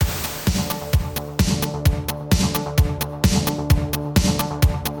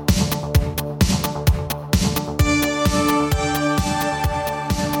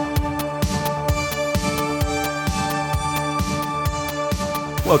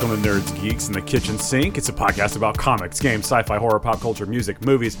Welcome to Nerds, Geeks, and the Kitchen Sink. It's a podcast about comics, games, sci-fi, horror, pop culture, music,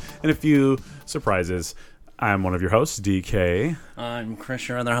 movies, and a few surprises. I'm one of your hosts, DK. I'm Chris,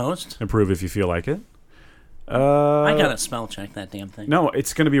 your other host. Improve if you feel like it. I gotta spell check that damn thing. No,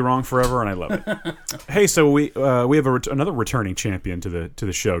 it's going to be wrong forever, and I love it. Hey, so we have another returning champion to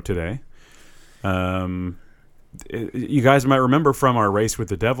the show today. You guys might remember from our race with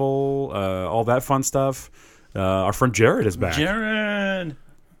the devil, all that fun stuff. Our friend Jared is back. Jared!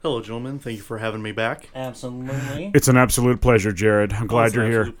 Hello, gentlemen. Thank you for having me back. Absolutely. It's an absolute pleasure, Jared. I'm glad you're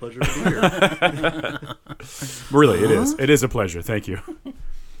here. It's an absolute pleasure to be here. Really, it is. It is a pleasure. Thank you.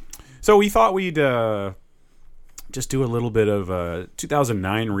 So we thought we'd just do a little bit of a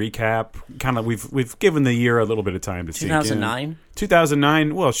 2009 recap. Kind of, we've given the year a little bit of time to see. 2009?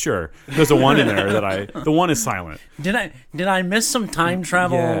 2009. Well, sure. There's a one in there the one is silent. Did I miss some time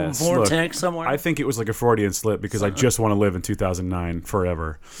travel vortex somewhere? I think it was like a Freudian slip because I just want to live in 2009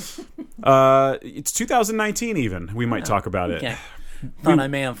 forever. It's 2019 even. We might talk about it. Okay. Thought I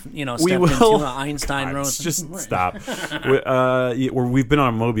may have, stepped into an Einstein roast. Just stop. We've been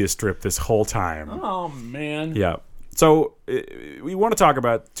on a Mobius strip this whole time. Oh, man. Yeah. So we want to talk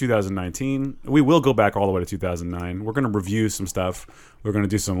about 2019. We will go back all the way to 2009. We're going to review some stuff. We're going to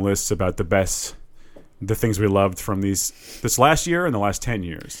do some lists about the things we loved from this last year and the last 10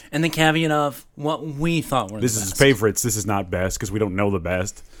 years. And the caveat of what we thought were the best. This is favorites. This is not best because we don't know the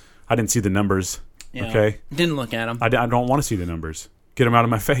best. I didn't see the numbers. Yeah, okay? Didn't look at them. I don't want to see the numbers. Get them out of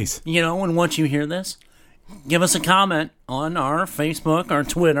my face. And once you hear this, give us a comment on our Facebook, our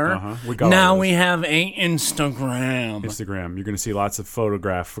Twitter. Now we have a Instagram. You're going to see lots of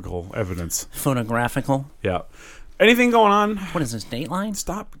photographical evidence. Photographical? Yeah. Anything going on? What is this, Dateline?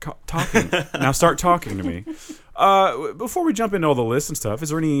 Stop talking. Now start talking to me. Before we jump into all the lists and stuff, is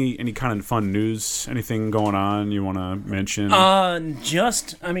there any kind of fun news? Anything going on you want to mention?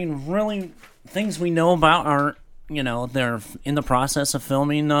 Really, things we know about are, they're in the process of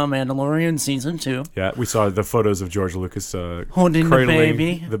filming Mandalorian Season 2. Yeah, we saw the photos of George Lucas holding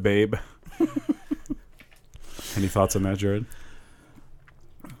cradling the babe. Any thoughts on that, Jared?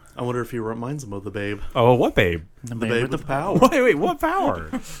 I wonder if he reminds him of the Babe. Oh, what Babe? The Babe with the power. Wait, what power?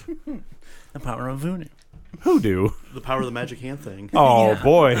 The power of Voodoo. Who do? The power of the magic hand thing. Oh,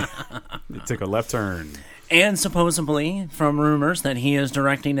 boy. It took a left turn. And supposedly, from rumors, that he is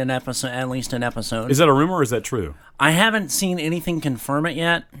directing an episode, at least an episode. Is that a rumor or is that true? I haven't seen anything confirm it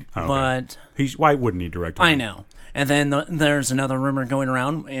yet, but... Why wouldn't he direct it? I know. And then there's another rumor going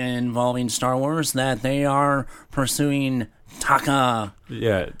around involving Star Wars that they are pursuing Taika.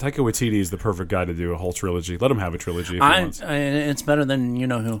 Yeah, Taika Waititi is the perfect guy to do a whole trilogy. Let him have a trilogy if he wants. It's better than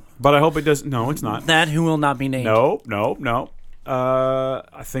you-know-who. But I hope it does... No, it's not. That who will not be named. No.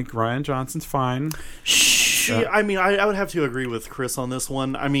 I think Rian Johnson's fine. I would have to agree with Chris on this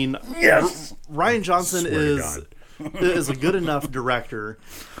one. Yes! Rian Johnson is a good enough director,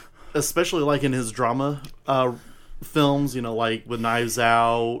 especially like in his drama films, like with Knives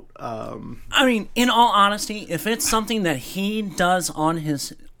Out. In all honesty, if it's something that he does on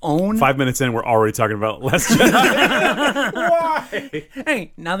his own... 5 minutes in, we're already talking about Last Jedi. Why?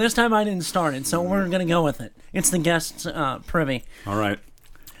 Hey, now this time I didn't start it, so we're going to go with it. It's the guest's privy. All right.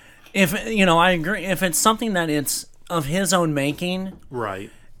 If, I agree. If it's something that it's of his own making...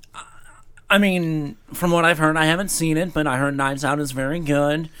 Right. From what I've heard, I haven't seen it, but I heard Knives Out is very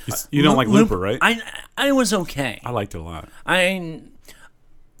good. You don't like Looper, right? I was okay. I liked it a lot.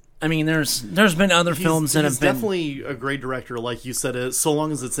 There's been other films that have been... He's definitely a great director, like you said, so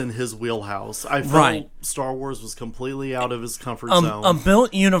long as it's in his wheelhouse. I felt Star Wars was completely out of his comfort zone. A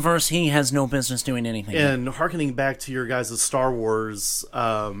built universe, he has no business doing anything. And hearkening back to your guys' Star Wars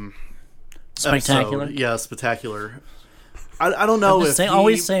Spectacular? episode, yeah, Spectacular. I don't know if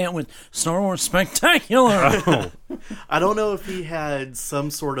always say it with Star Wars Spectacular. I don't know if he had some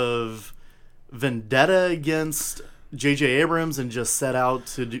sort of vendetta against J.J. Abrams and just set out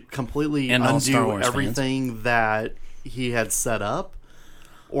to completely undo everything that he had set up,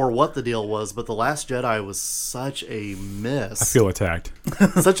 or what the deal was. But The Last Jedi was such a miss. I feel attacked.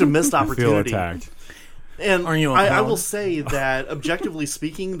 Such a missed opportunity. I feel attacked. And I will say that, objectively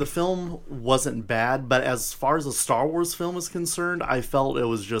speaking, the film wasn't bad, but as far as a Star Wars film is concerned, I felt it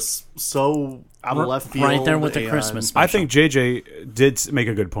was just so out of left field. Right there with the Christmas special. I think JJ did make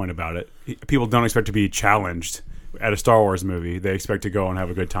a good point about it. People don't expect to be challenged at a Star Wars movie. They expect to go and have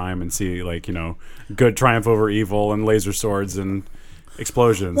a good time and see, good triumph over evil and laser swords and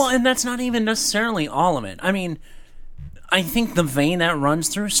explosions. Well, and that's not even necessarily all of it. I think the vein that runs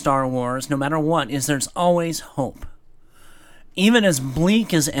through Star Wars, no matter what, is there's always hope. Even as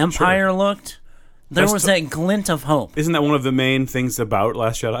bleak as Empire looked, There was that glint of hope. Isn't that one of the main things about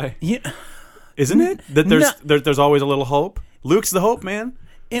Last Jedi? Yeah. Isn't it? That there's always a little hope? Luke's the hope man?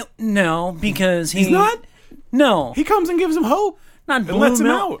 No, because he's not? No. He comes and gives him hope. Not blue lets him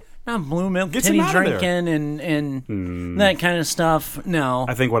milk. out. Not blue milk, Gets titty him out of drinking and that kind of stuff. No.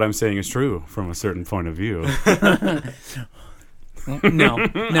 I think what I'm saying is true from a certain point of view. No.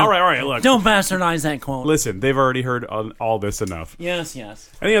 All right, look. Don't bastardize that quote. Listen, they've already heard all this enough. Yes.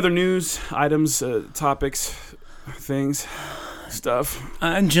 Any other news, items, topics, things, stuff?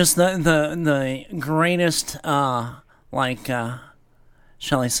 Just the greatest, shall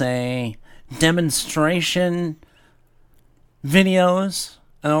I say, demonstration videos,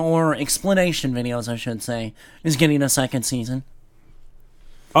 or explanation videos, I should say, is getting a second season.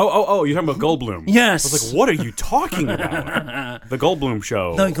 Oh, you're talking about Goldblum. Yes. I was like, what are you talking about? The Goldblum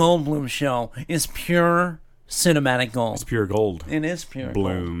show. The Goldblum show is pure cinematic gold. It's pure gold. It is pure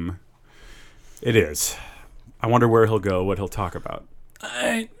Bloom. gold. It is. I wonder where he'll go, what he'll talk about.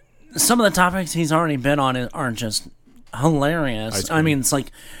 Some of the topics he's already been on are just hilarious. I mean, it's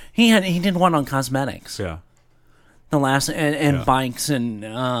like he did one on cosmetics. Yeah. The last and bikes and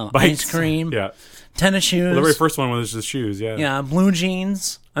ice cream. Yeah. Tennis shoes. Well, the very first one was the shoes, yeah. Yeah, blue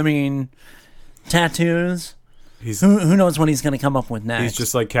jeans. I mean, tattoos. Who knows what he's going to come up with next? He's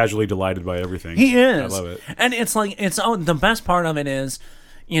just like casually delighted by everything. He is. I love it. And it's like the best part of it is,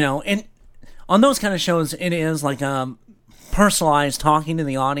 and on those kind of shows, it is like personalized talking to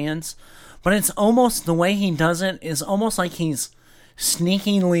the audience, but it's almost the way he does it is almost like he's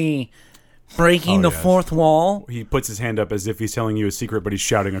sneakingly breaking the fourth wall. He puts his hand up as if he's telling you a secret, but he's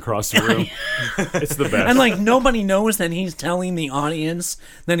shouting across the room. It's the best. And like nobody knows that he's telling the audience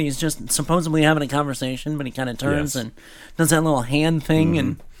that he's just supposedly having a conversation, but he kind of turns and does that little hand thing,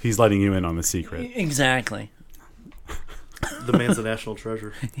 and he's letting you in on the secret. Exactly. The man's a national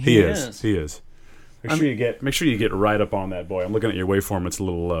treasure. He is. Make sure you get right up on that, boy. I'm looking at your waveform; it's a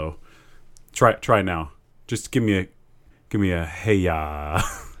little low. Try now. Just give me a hey ya.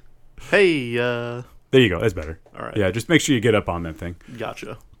 Hey, there you go. That's better. All right. Yeah, just make sure you get up on that thing.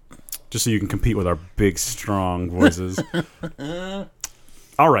 Gotcha. Just so you can compete with our big, strong voices.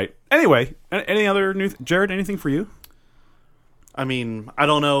 All right. Anyway, any other news? Jared, anything for you? I mean, I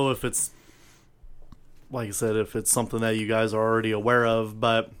don't know if it's, like I said, if it's something that you guys are already aware of,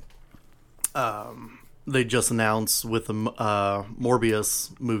 but they just announced with the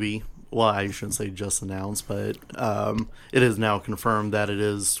Morbius movie. Well, I shouldn't say just announced, but it is now confirmed that it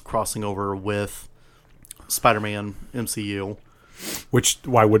is crossing over with Spider-Man MCU. Which,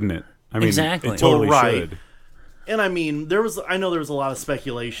 why wouldn't it? I mean, exactly. It totally should. And I mean, I know there was a lot of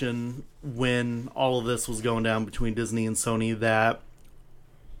speculation when all of this was going down between Disney and Sony that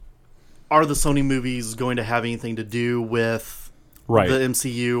are the Sony movies going to have anything to do with the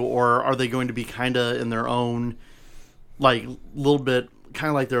MCU, or are they going to be kind of in their own, like, little bit, kind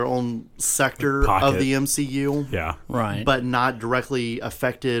of like their own sector of the MCU? Yeah. Right. But not directly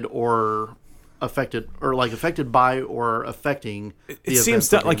affected by or affecting the It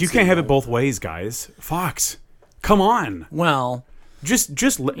seems like you can't have it both ways, guys. Fox, come on. Well, just you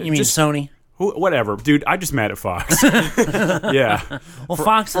mean Sony? Whatever, dude. I'm just mad at Fox. Yeah. Well,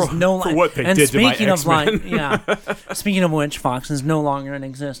 Fox is no longer. For what they did to my X-Men. Speaking of which, Fox is no longer in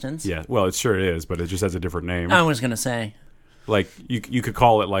existence. Yeah. Well, it sure is, but it just has a different name. I was gonna say. Like you could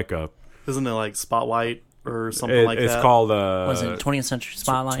call it like a. Isn't it like Spotlight or something like that? It's called was it 20th Century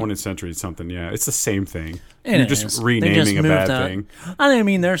Spotlight? 20th Century something. Yeah, it's the same thing. You're just renaming a bad thing. I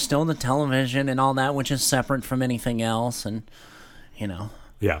mean, there's still the television and all that, which is separate from anything else, and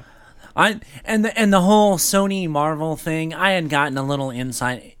Yeah. And the whole Sony Marvel thing, I had gotten a little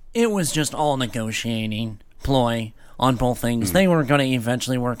insight. It was just all negotiating ploy on both things. They were going to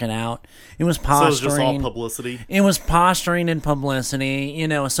eventually work it out. It was posturing. So it was just all publicity? It was posturing and publicity.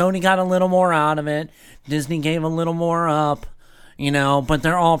 Sony got a little more out of it. Disney gave a little more up. But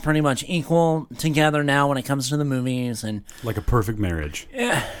they're all pretty much equal together now when it comes to the movies. And like a perfect marriage.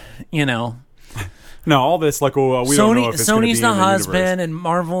 No, all this we don't know if it's going to be Sony's the husband and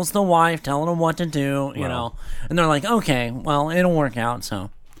Marvel's the wife telling them what to do, and they're like, okay, well, it'll work out. So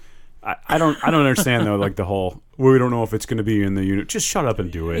I don't understand though, like the whole we don't know if it's going to be in the unit. Just shut up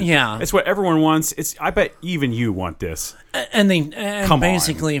and do it. Yeah, it's what everyone wants. I bet even you want this. And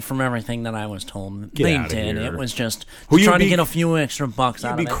basically from everything that I was told, they did. It was just trying to get a few extra bucks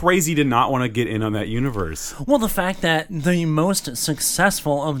out of it. It'd be crazy to not want to get in on that universe. Well, the fact that the most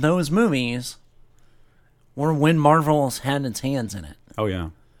successful of those movies were when Marvel's had its hands in it. Oh,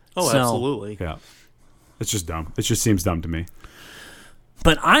 yeah. Oh, absolutely. Yeah. It's just dumb. It just seems dumb to me.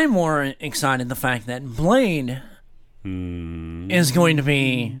 But I'm more excited the fact that Blade is going to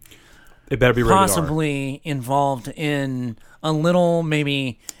be It better be rated R. possibly involved in a little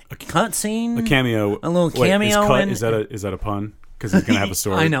maybe cutscene, a cameo, a little cameo. Wait, is that a pun? Because he's gonna have a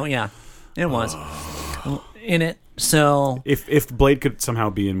sword. I know, yeah, it was in it. So if Blade could somehow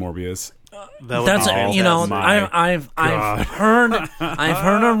be in Morbius, that's I've heard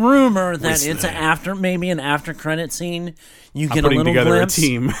a rumor that it's maybe an after credit scene. You get a little together glimpse. a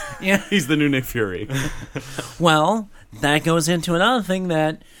team. Yeah, he's the new Nick Fury. Well, that goes into another thing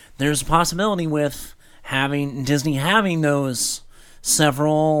that there's a possibility with Disney having those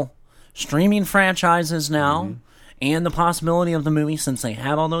several streaming franchises now, and the possibility of the movie, since they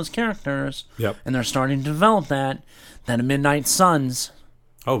have all those characters, and they're starting to develop that a Midnight Suns.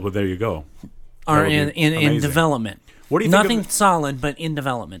 Oh, well, there you go. Are in development. What do you think? Nothing of, solid, but in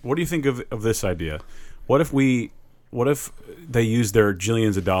development. What do you think of this idea? What if they used their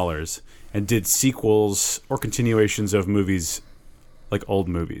jillions of dollars and did sequels or continuations of movies, like old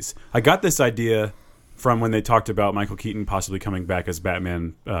movies? I got this idea from when they talked about Michael Keaton possibly coming back as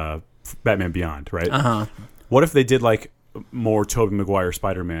Batman Beyond, right? Uh-huh. What if they did like more Tobey Maguire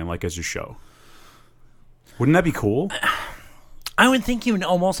Spider-Man, like as a show? Wouldn't that be cool? I would think you would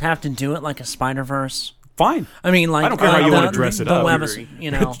almost have to do it like a Spider-Verse. Fine. I mean, like I don't care how you want to dress it up.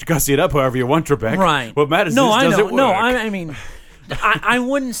 You know, gussy it up however you want, Trebek. Right. What matters is does it work? No, I mean, I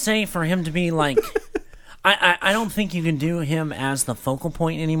wouldn't say for him to be like. I don't think you can do him as the focal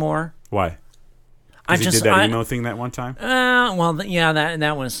point anymore. Why? He did that emo thing that one time. Well,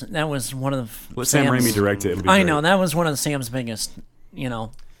 that was one of the. Sam Raimi directed it. I know that was one of Sam's biggest. You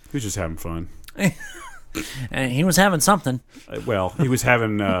know, he was just having fun. And he was having something. Well, he was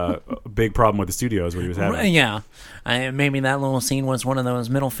having a big problem with the studio is what he was having. Yeah. Maybe that little scene was one of those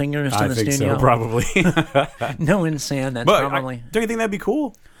middle fingers to the studio. I think so, probably. No one's saying that's probably. Don't you think that'd be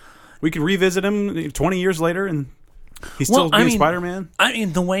cool? We could revisit him 20 years later and he's still being Spider-Man? I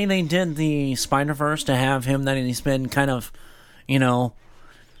mean, the way they did the Spider-Verse to have him that he's been kind of, you know,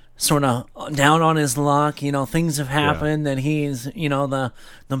 sort of down on his luck, you know, things have happened that he's, you know,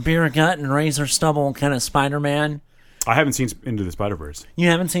 the beer gut and razor stubble kind of Spider-Man. I haven't seen Into the Spider-Verse. You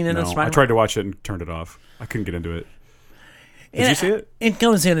haven't seen Into the Spider-Verse? I tried to watch it and turned it off. I couldn't get into it. Did you see it? It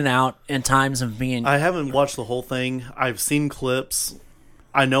goes in and out at times of being... I haven't watched the whole thing. I've seen clips.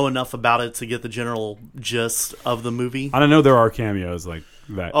 I know enough about it to get the general gist of the movie. I don't know there are cameos like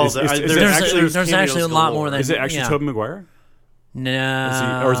that. Oh, there's actually a lot more than... Is it actually Tobey Maguire?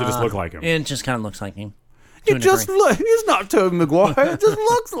 No. Or does it just look like him? It just kind of looks like him. He's not Tobey Maguire. It just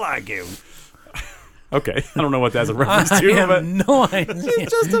looks like him. Okay. I don't know what that's a reference to. I have no idea.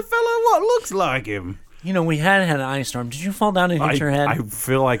 He's just a fellow what looks like him. You know, we had an ice storm. Did you fall down and hit your head? I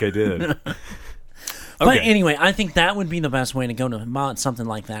feel like I did. But anyway, I think that would be the best way to go to mod something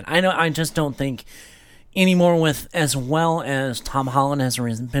like that. I just don't think anymore with as well as Tom Holland has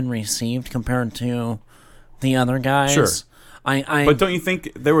been received compared to the other guys. Sure. But don't you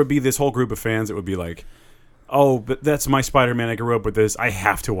think there would be this whole group of fans that would be like, oh, but that's my Spider-Man. I grew up with this. I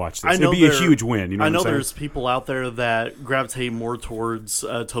have to watch this. It'd be a huge win. You know I know there's people out there that gravitate more towards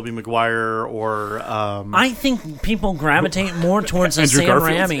Tobey Maguire or... I think people gravitate more towards Sam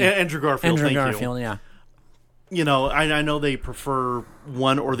Raimi. Andrew Garfield, Andrew Garfield, yeah. You know, I know they prefer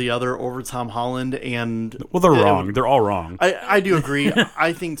one or the other over Tom Holland, and... Well, they're wrong. They're all wrong. I do agree.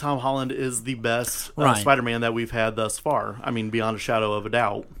 I think Tom Holland is the best Spider-Man that we've had thus far. I mean, beyond a shadow of a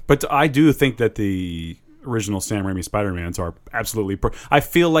doubt. But I do think that the original Sam Raimi Spider-Mans are absolutely... I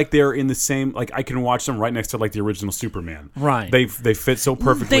feel like they're in the same... Like, I can watch them right next to, like, the original Superman. Right. They fit so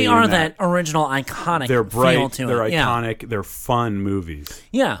perfectly They are that original iconic They're bright, feel to they're it. iconic, they're fun movies.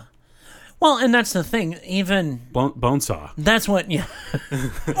 Yeah. Well, and that's the thing. Even Bonesaw. That's what. Yeah.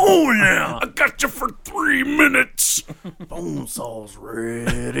 Oh yeah, I got you for 3 minutes. Bonesaw's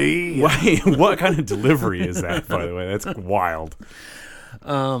ready. Why? What kind of delivery is that? By the way, that's wild.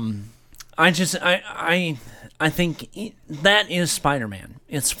 I think that is Spider-Man.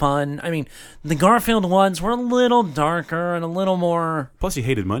 It's fun. I mean, the Garfield ones were a little darker and a little more. Plus, he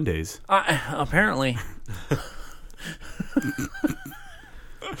hated Mondays. Apparently.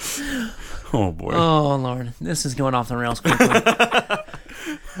 Oh boy! Oh Lord, this is going off the rails quickly.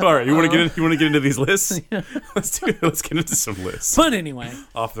 All right, you want to get into these lists? Yeah. Let's get into some lists. But anyway,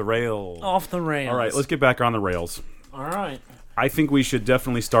 off the rails. Off the rails. All right, let's get back on the rails. All right. I think we should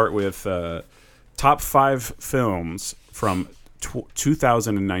definitely start with top 5 films from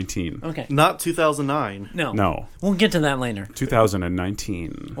 2019. Okay. Not 2009. No. We'll get to that later.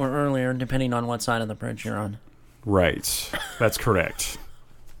 2019 or earlier, depending on what side of the bridge you're on. Right. That's correct.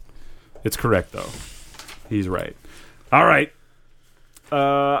 It's correct, though. He's right. All right.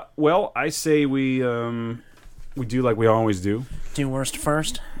 Well, I say we we do like we always do. Do worst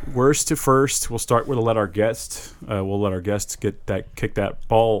first. Worst to first. We'll start. We'll let our guest. Kick that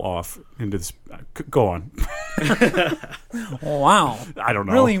ball off into this. Go on. Wow. I don't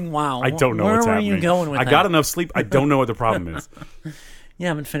know. Really? Wow. I don't know what's happening. Where were you going with that? I got enough sleep. I don't know what the problem is. You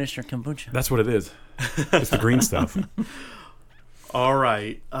haven't finished your kombucha. That's what it is. It's the green stuff. All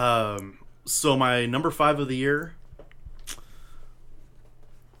right. So my number 5 of the year,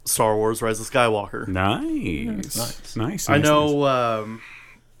 Star Wars: Rise of Skywalker. Nice. I know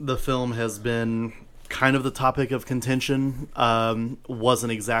the film has been kind of the topic of contention.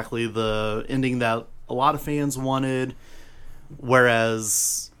 Wasn't exactly the ending that a lot of fans wanted,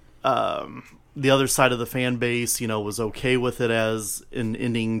 whereas the other side of the fan base, was okay with it as an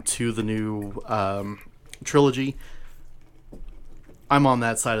ending to the new trilogy. I'm on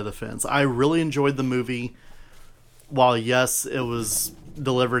that side of the fence. I really enjoyed the movie. While, yes, it was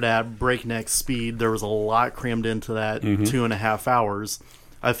delivered at breakneck speed, there was a lot crammed into that 2.5 hours.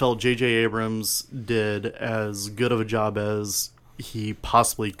 I felt J.J. Abrams did as good of a job as he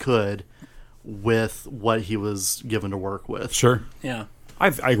possibly could with what he was given to work with. Sure. Yeah. I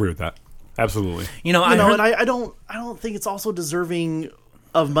agree with that. Absolutely. And I don't think it's also deserving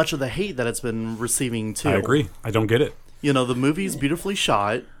of much of the hate that it's been receiving too. I agree. I don't get it. The movie's beautifully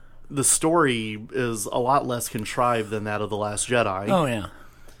shot. The story is a lot less contrived than that of The Last Jedi. Oh, yeah.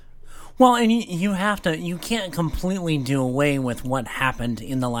 Well, and you can't completely do away with what happened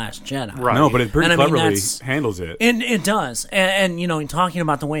in The Last Jedi. Right. No, but it pretty cleverly handles it. It does. And talking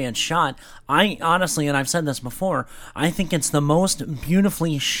about the way it's shot, I honestly, and I've said this before, I think it's the most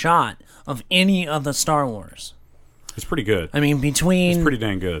beautifully shot of any of the Star Wars. It's pretty good. I mean, it's pretty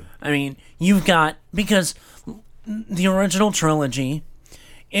dang good. I mean, you've got, because the original trilogy,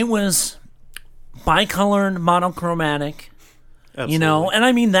 it was bicolored, monochromatic, Absolutely. and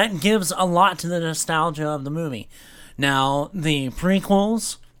I mean, that gives a lot to the nostalgia of the movie. Now, the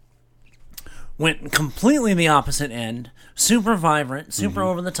prequels went completely the opposite end, super vibrant, super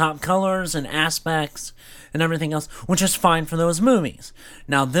over-the-top colors and aspects and everything else, which is fine for those movies.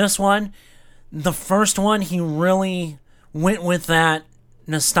 Now, this one, the first one, he really went with that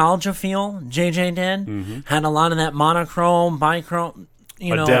nostalgia feel. JJ did. Had a lot of that monochrome, bichrome,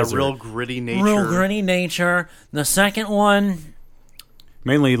 real gritty nature. The second one,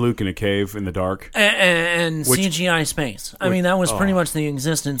 mainly Luke in a cave in the dark and CGI space. I mean, that was pretty much the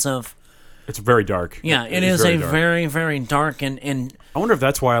existence of. It's very dark. Yeah, it is a very, very dark and. I wonder if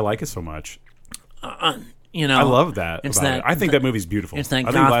that's why I like it so much. I love that. I think that movie's beautiful. It's that I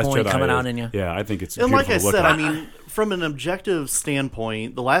think goth Last boy Jedi coming out in you. Yeah, I think it's and beautiful. And like I said, I mean, from an objective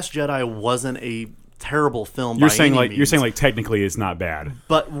standpoint, The Last Jedi wasn't a terrible film. You're saying technically it's not bad,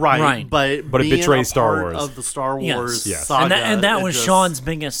 but but it betrays Star Wars of the Star Wars yes. saga, and that was Sean's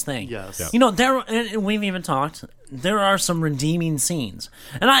biggest thing. Yes, we've even talked. There are some redeeming scenes,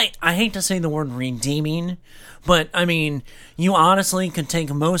 and I hate to say the word redeeming, but I mean, you honestly could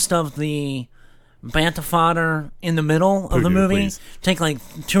take most of the banta fodder in the middle of the movie, take like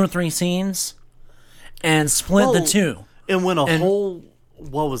 2 or 3 scenes, and split the two. And when whole,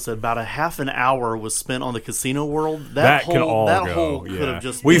 what was it, about a half an hour was spent on the casino world, could have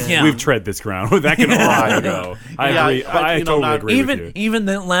just we've tread this ground. That can all go. I agree. I totally agree with you. Even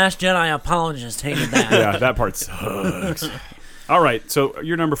the Last Jedi apologist hated that. Yeah, that part sucks. All right, so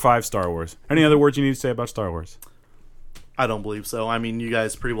you're number 5, Star Wars. Any other words you need to say about Star Wars? I don't believe so. I mean, you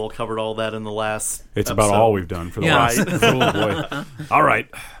guys pretty well covered all that in the last It's episode. about all we've done for the last... Oh, boy. All right.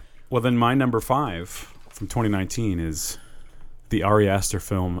 Well, then my number 5 from 2019 is the Ari Aster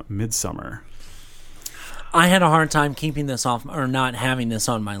film Midsommar. I had a hard time keeping this off, or not having this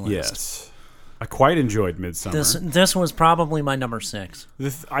on my list. Yes. I quite enjoyed Midsommar. This was probably my number 6.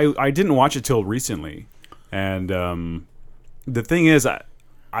 I didn't watch it till recently. And the thing is...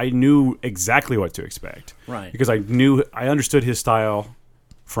 I knew exactly what to expect. Right. Because I understood his style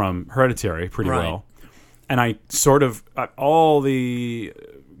from Hereditary pretty well. And I sort of, all the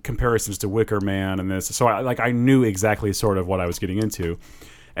comparisons to Wicker Man and this, so I knew exactly sort of what I was getting into.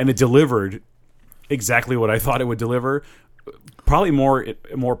 And it delivered exactly what I thought it would deliver, probably more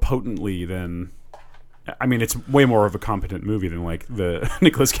potently than... I mean, it's way more of a competent movie than like the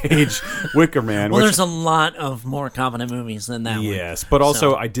Nicolas Cage Wicker Man. Well, there's a lot of more competent movies than that one. Yes, but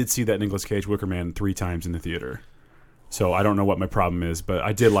also I did see that Nicolas Cage Wicker Man 3 times in the theater. So I don't know what my problem is, but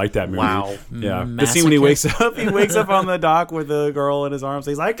I did like that movie. Wow. Yeah. The scene when he wakes up on the dock with the girl in his arms.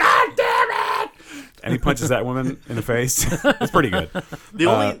 He's like, God damn it! And he punches that woman in the face. It's pretty good. The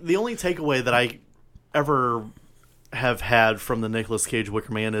only takeaway that I ever have had from the Nicolas Cage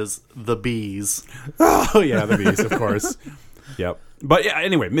Wicker Man is the bees. Oh yeah, the bees, of course. Yep. But yeah,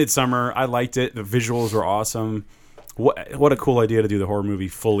 anyway, Midsommar, I liked it. The visuals were awesome. What a cool idea to do the horror movie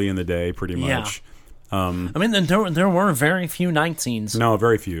fully in the day, pretty much. I mean, there were very few night scenes. No,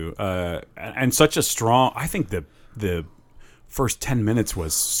 very few. And such a strong... I think the first 10 minutes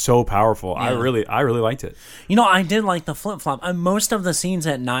was so powerful. Yeah. I really liked it. You know, I did like the flip-flop. Most of the scenes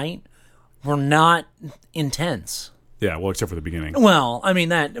at night were not intense. Yeah, well, except for the beginning. Well, I mean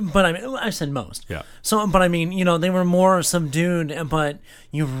that, but I said most. Yeah. So, but I mean, you know, they were more subdued, but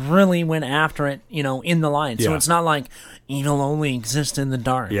you really went after it, you know, in the light. So it's not like evil only exists in the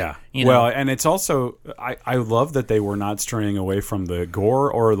dark. Yeah. You know? Well, and it's also, I love that they were not straying away from the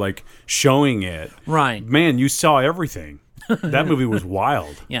gore or like showing it. Right. Man, you saw everything. That movie was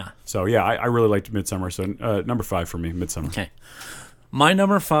wild. Yeah. So yeah, I really liked Midsommar. So number 5 for me, Midsommar. Okay. My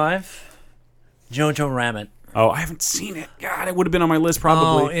number 5, Jojo Rabbit. Oh, I haven't seen it. God, it would have been on my list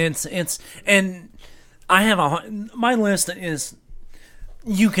probably. Oh, it's and I have my list is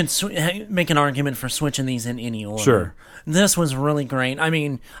you can make an argument for switching these in any order. Sure. This was really great. I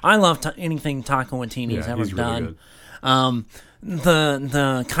mean, I love anything Taika Waititi's ever done. Really good.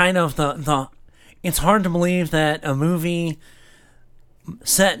 The kind of the it's hard to believe that a movie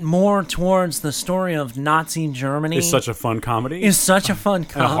set more towards the story of Nazi Germany. It's such a fun comedy. It's such a fun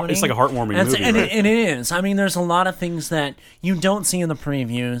comedy. It's like a heartwarming movie, and right? it is. I mean, there's a lot of things that you don't see in the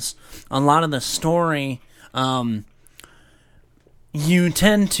previews. A lot of the story, you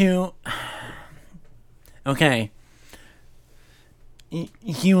tend to... Okay.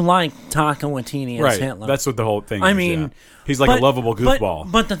 You like Taika Waititi as Hitler. That's what the whole thing is. I mean... Yeah. He's like a lovable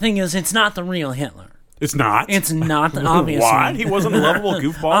goofball. But the thing is, it's not the real Hitler. It's not? It's not, obviously. What? He wasn't a lovable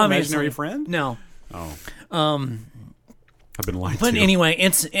goofball, imaginary friend? No. Oh. I've been lied to. But anyway,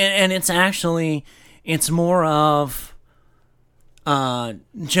 it's actually, it's more of JoJo's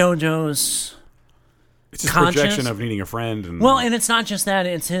it's his projection of needing a friend. And it's not just that,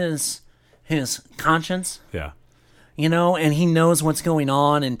 it's his conscience. Yeah. You know, and he knows what's going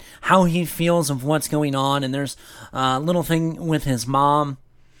on and how he feels of what's going on. And there's a little thing with his mom.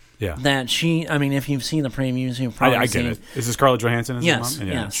 Yeah. That she, I mean, if you've seen the previews, you've probably seen. I get it. Is this Scarlett Johansson as yes, his mom?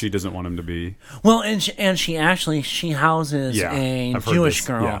 Yeah, yes. she doesn't want him to be. Well, and she houses a Jewish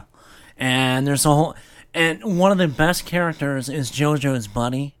girl. Yeah. And there's a whole, and one of the best characters is JoJo's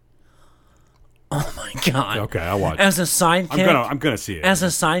buddy. Oh my God. Okay, I'll watch. As a sidekick. I'm gonna see it. As a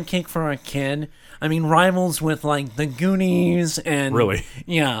sidekick for a kid. I mean, rivals with like the Goonies and. Really?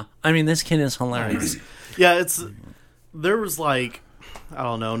 Yeah. I mean, this kid is hilarious. Yeah, there was like, I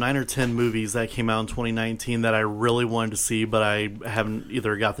don't know, 9 or 10 movies that came out in 2019 that I really wanted to see, but I haven't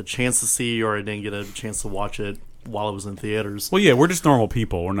either got the chance to see or I didn't get a chance to watch it while it was in theaters. Well, yeah, we're just normal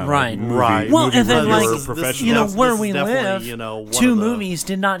people. We're not right. Well, and then professionals. You know, where we live, 2 movies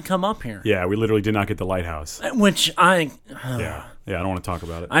did not come up here. Yeah, we literally did not get The Lighthouse. Which I don't want to talk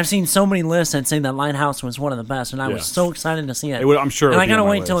about it. I've seen so many lists that say that Lighthouse was one of the best, and I was so excited to see it. I'm sure. And I gotta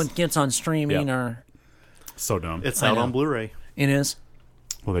wait till it gets on streaming or. So dumb. It's out on Blu-ray. It is.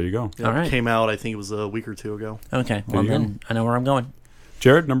 Well, there you go. All right. It came out, I think it was a week or 2 ago. Okay. Well, then I know where I'm going.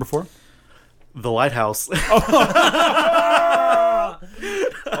 Jared, number 4? The Lighthouse.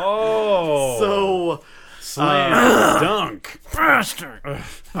 Oh. So. Slam dunk. Bastard.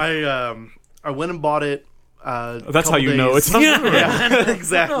 I went and bought it. That's how you know it's on Blu-ray. Yeah,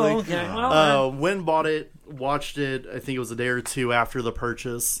 exactly. Oh, okay. Well, went and bought it, watched it, I think it was a day or 2 after the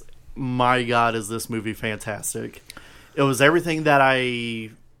purchase. My God, is this movie fantastic. It was everything that I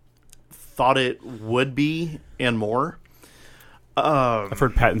thought it would be and more. I've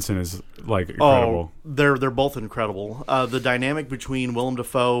heard Pattinson is like incredible. Oh, they're both incredible. The dynamic between Willem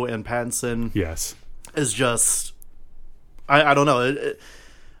Dafoe and Pattinson, yes, is just I don't know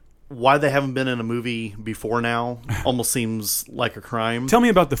why they haven't been in a movie before now. Almost seems like a crime. Tell me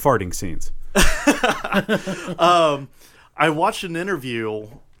about the farting scenes. I watched an interview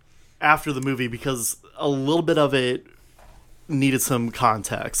after the movie because a little bit of it needed some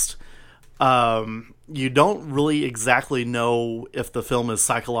context. You don't really exactly know if the film is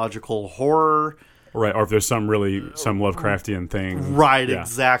psychological horror, right, or if there's some Lovecraftian thing, right? Yeah.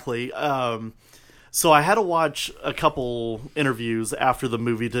 Exactly. So I had to watch a couple interviews after the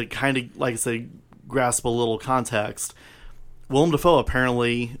movie to kind of, like I say, grasp a little context. Willem Dafoe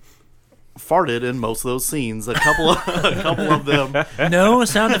apparently farted in most of those scenes. A couple of them. No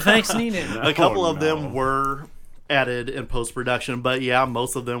sound effects needed. A couple of them were added in post-production, but yeah,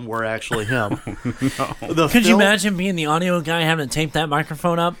 most of them were actually him. Could you imagine being the audio guy having to tape that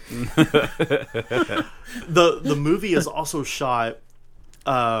microphone up? The movie is also shot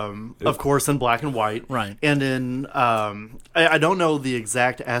of course, in black and white. Right. And in, I don't know the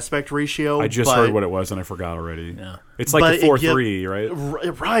exact aspect ratio. I just heard what it was and I forgot already. Yeah. It's like the 4:3,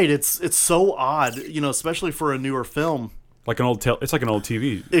 right? Right. It's so odd, especially for a newer film. Like an old it's like an old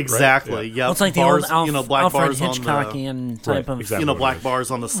TV. Exactly. Right? Yeah. Well, it's like bars, the old black Alfred bars Hitchcockian type of, exactly black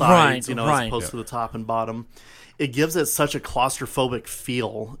bars on the sides, Right, as opposed to the top and bottom. It gives it such a claustrophobic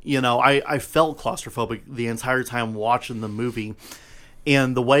feel. I felt claustrophobic the entire time watching the movie,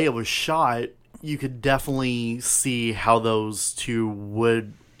 and the way it was shot, you could definitely see how those two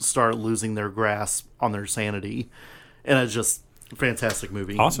would start losing their grasp on their sanity, and it's just a fantastic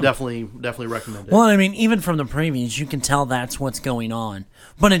movie. Awesome. Definitely recommend it. Well, I mean, even from the previews, you can tell that's what's going on,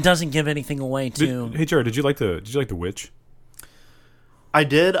 but it doesn't give anything away. Hey Jared, did you like the Witch? I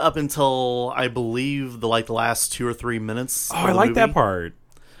did up until I believe the last 2 or 3 minutes. Oh, I like that part.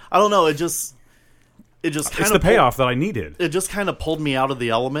 I don't know. It just kind of it's the payoff that I needed. It just kind of pulled me out of the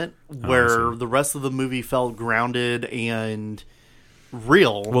element where the rest of the movie felt grounded and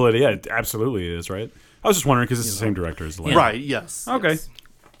real. Well, it absolutely is, right? I was just wondering because it's the same director as the last. Right, yes. Okay. Yes.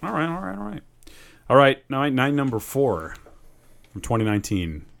 All right. Now, number 4 from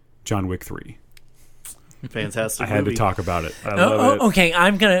 2019, John Wick 3. Fantastic I had movie. to talk about it. I love it. Okay,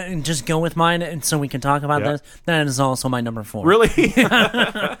 I'm going to just go with mine and so we can talk about this. That is also my number 4. Really?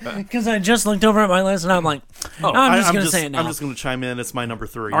 Because I just looked over at my list and I'm like, I'm just going to say it now. I'm just going to chime in. It's my number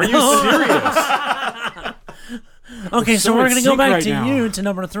 3. Are you serious? Okay, so we're going to go back to now. you to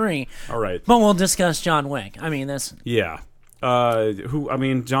number 3. All right. But we'll discuss John Wick. I mean, this. Yeah.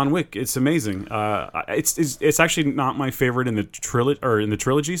 John Wick. It's amazing. It's actually not my favorite in the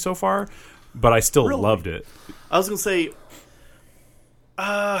trilogy so far, but I still loved it. I was going to say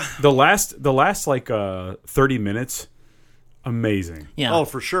the last 30 minutes, amazing. Yeah. Oh,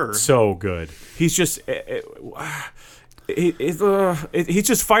 for sure. So good. He's just he's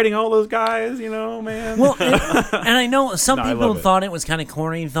just fighting all those guys, man. Well, and I know some I people love it. thought it was kind of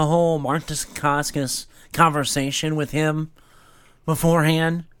corny, the whole Mark Dacascos conversation with him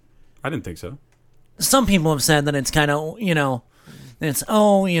beforehand. I didn't think so. Some people have said that it's kind of, it's,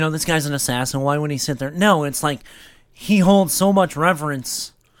 this guy's an assassin. Why would he sit there? No, it's like he holds so much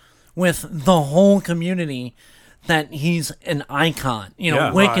reverence with the whole community that he's an icon.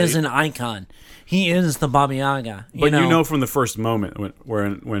 Wick is an icon. He is the Baba Yaga. But from the first moment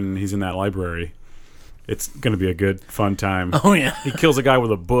when he's in that library, it's going to be a good, fun time. Oh, yeah. He kills a guy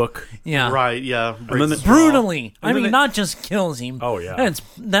with a book. Yeah. Right, yeah. Brutally. I mean, not just kills him. Oh, yeah. It's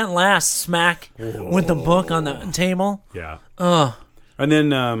that last smack with the book on the table. Yeah. And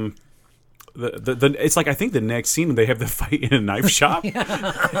then it's like I think the next scene they have the fight in a knife shop.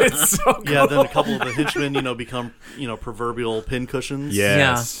 It's so cool. Yeah, then a couple of the henchmen, become, proverbial pincushions.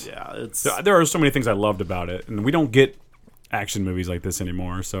 Yes. Yeah, it's there are so many things I loved about it, and we don't get action movies like this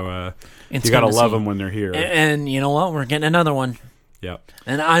anymore. So you got to love them when they're here. And you know what? We're getting another one. Yeah.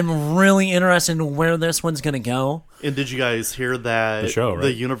 And I'm really interested in where this one's going to go. And did you guys hear that the show, right?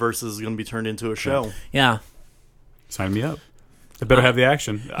 The universe is going to be turned into a show? Yeah. Sign me up. It better have the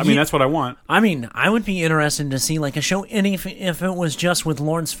action. I mean, that's what I want. I mean, I would be interested to see like a show, and if it was just with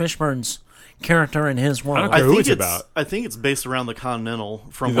Lawrence Fishburne's character in his world. I don't care who it's about. I think it's based around the Continental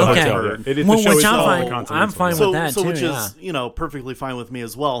from The what hotel, I've heard. It is the show which itself, I'm the fine. Continental. I'm fine with that too. Which is perfectly fine with me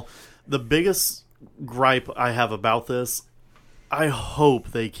as well. The biggest gripe I have about this, I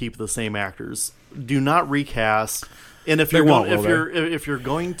hope they keep the same actors. Do not recast. And if you're if you're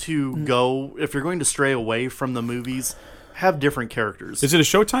going to stray away from the movies, have different characters. Is it a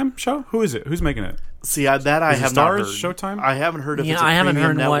Showtime show? Who is it? Who's making it? See, I have not heard. Showtime? I haven't heard if it's a I haven't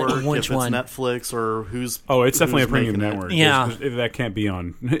premium heard network, which if it's one. Netflix or who's. Oh, it's definitely a who's premium making it. network. Yeah. That can't be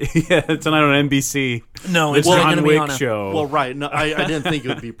on. Yeah, tonight on NBC. No, the it's not John gonna be Wick on a- show. Well, right. No, I didn't think it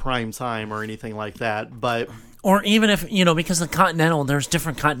would be prime time or anything like that, but Or even if, because the Continental, there's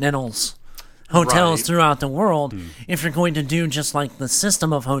different Continentals. Hotels Right. throughout the world. If you're going to do just like the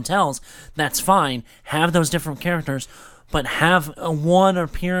system of hotels, that's fine. Have those different characters, but have a one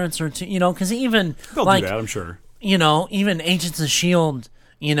appearance or two, because even They'll like, do that, I'm sure. Even Agents of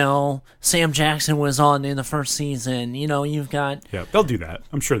S.H.I.E.L.D., Sam Jackson was on in the first season. You've got... Yeah, they'll do that.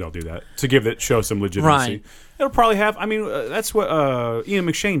 I'm sure they'll do that to give that show some legitimacy. Right. It'll probably have. I mean, that's what Ian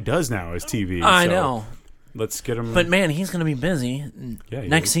McShane does now as TV. I so know. Let's get him. But man, he's going to be busy. Yeah, he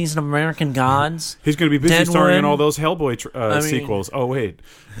Next is. season of American Gods. He's going to be busy Deadwood. starring in all those Hellboy mean- sequels. Oh wait,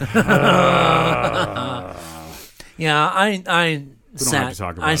 Yeah, I don't have to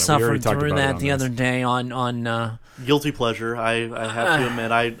talk about I it. We already suffered talked through about it that on the this. other day on guilty pleasure. I have to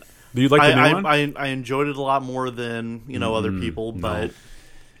admit, do you like the new one? I enjoyed it a lot more than other people, but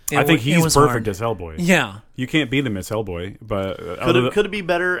I think he's perfect as Hellboy. Yeah. You can't beat him as Hellboy, but could it be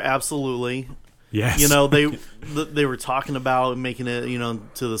better? Absolutely. Yes. You know, they were talking about making it,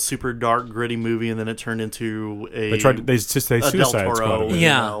 to the super dark, gritty movie, and then it turned into a Suicide Squad.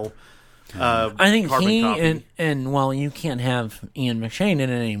 Yeah. I think he copy. and well, you can't have Ian McShane in it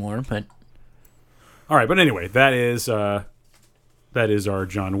anymore, but all right. But anyway, that is our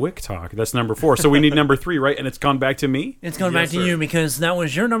John Wick talk. That's number 4. So we need number 3, right? And it's gone back to me. It's going back to you because that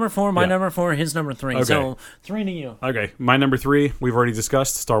was your number 4, my number 4, his number 3. Okay. So 3 to you. Okay, my number 3 we've already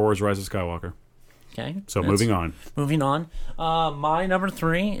discussed. Star Wars: Rise of Skywalker. Okay. So moving on. My number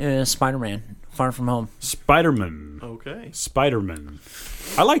 3 is Spider-Man: Far From Home. Spider-Man. Okay. Spider-Man.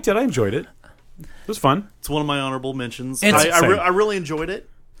 I liked it. I enjoyed it. It was fun. It's one of my honorable mentions. It's- I really enjoyed it.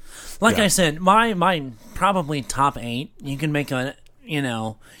 Like I said, my probably top 8. You can make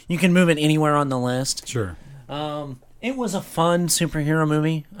you can move it anywhere on the list. Sure. It was a fun superhero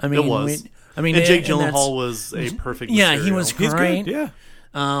movie. I mean, It was. And Jake Gyllenhaal was a perfect. Yeah, Mysterio. he was He's great. good. Yeah.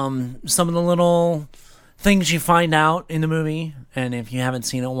 Some of the little things you find out in the movie, and if you haven't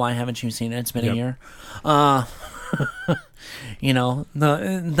seen it, why haven't you seen it? It's been a year. That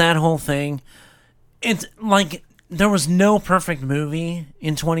whole thing. It's like there was no perfect movie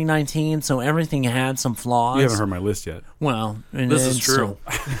in 2019, so everything had some flaws. You haven't heard my list yet. Well, This is true.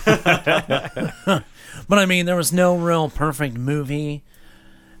 But I mean, there was no real perfect movie.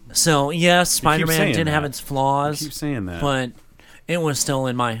 So yes, Spider-Man did have its flaws. I keep saying that, but it was still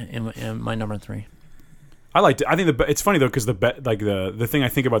in my number 3. I liked it. I think it's funny though because the thing I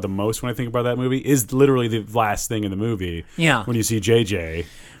think about the most when I think about that movie is literally the last thing in the movie. Yeah. When you see JJ.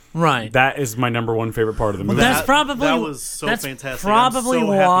 Right. That is my number 1 favorite part of the movie. That's probably that was so fantastic. Probably I'm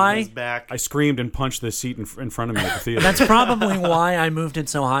so why happy he's back. I screamed and punched the seat in front of me at the theater. That's probably why I moved it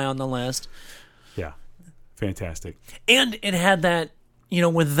so high on the list. Yeah. Fantastic. And it had that,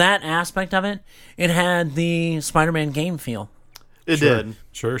 with that aspect of it, it had the Spider-Man game feel. It did.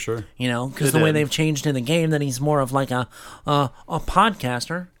 Sure. Because the way they've changed in the game, that he's more of like a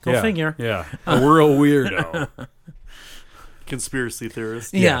podcaster. Go figure. Yeah. A real weirdo. Conspiracy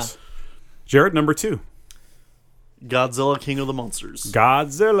theorist. Yeah. Yes. Jared, number 2. Godzilla, King of the Monsters.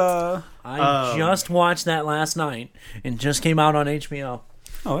 Godzilla. I just watched that last night. It just came out on HBO.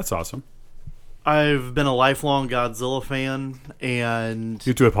 Oh, that's awesome. I've been a lifelong Godzilla fan, and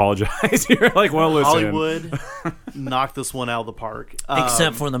You have to apologize. You're like, well, listen. Hollywood knocked this one out of the park.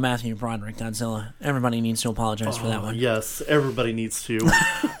 Except for the Matthew Broderick Godzilla. Everybody needs to apologize for that one. Yes, everybody needs to.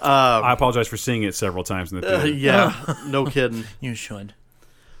 I apologize for seeing it several times in the theater. Yeah, no kidding. You should.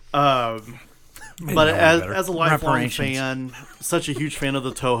 But as a lifelong Reparations. fan, such a huge fan of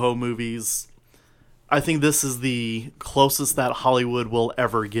the Toho movies, I think this is the closest that Hollywood will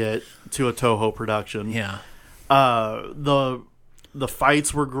ever get to a Toho production. Yeah. The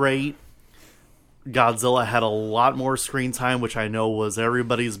fights were great. Godzilla had a lot more screen time, which I know was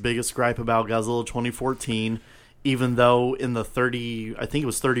everybody's biggest gripe about Godzilla 2014, even though in the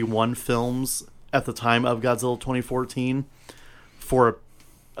 31 films at the time of Godzilla 2014, for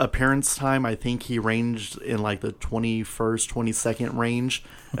appearance time, I think he ranged in like the 21st, 22nd range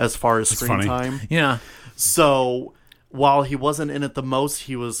as far as screen time. Yeah. So while he wasn't in it the most,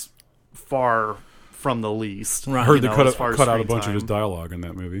 he was far from the least. Right. I heard they as cut far as out a screen bunch of his time. dialogue in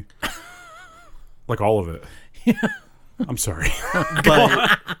that movie. Like all of it. I'm sorry.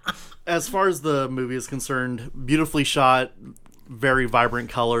 But as far as the movie is concerned, beautifully shot, very vibrant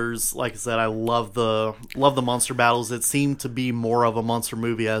colors. Like I said, I love the monster battles. It seemed to be more of a monster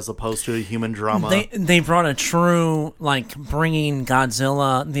movie as opposed to a human drama. They brought a true, bringing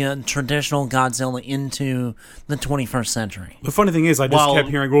Godzilla, the traditional Godzilla, into the 21st century. The funny thing is, I just kept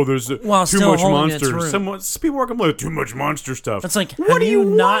hearing, "Oh, there's too still much holding its monsters." root. People were complaining, "Too much monster stuff." It's like, what do you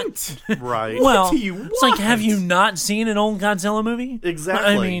not? want? Right. Well, do you it's like, want? have you not seen an old Godzilla movie?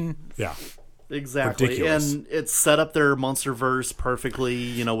 Exactly. I mean, Yeah. Exactly. Ridiculous. And it set up their MonsterVerse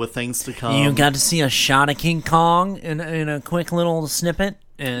perfectly, with things to come. you got to see a shot of King Kong in a quick little snippet.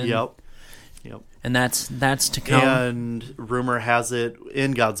 And, Yep. And that's to come. And rumor has it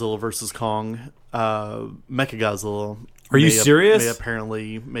in Godzilla vs. Kong, Mechagodzilla. Are you serious? May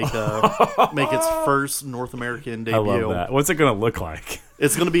apparently make its first North American debut. I love that. What's it going to look like?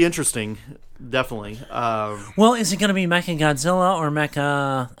 It's going to be interesting, definitely. Well, is it going to be Mechagodzilla or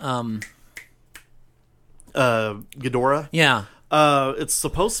Mecha? Ghidorah. Yeah. It's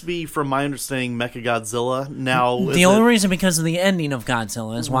supposed to be, from my understanding, Mechagodzilla. Now, The only reason because of the ending of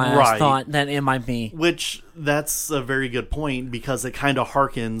Godzilla is why I Right. thought that it might be. Which, that's a very good point, because it kind of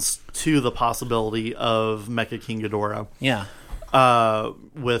harkens to the possibility of Mecha King Ghidorah. Yeah.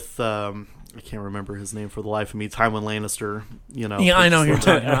 With I can't remember his name for the life of me. Tywin Lannister, you know. Yeah, I know who you're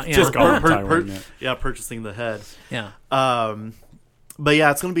talking about. Yeah. Just call him Tywin. Purchasing the head. Yeah. But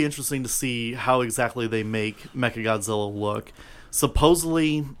yeah, it's going to be interesting to see how exactly they make Mechagodzilla look.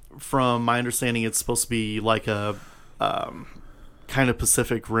 Supposedly, from my understanding, it's supposed to be like a kind of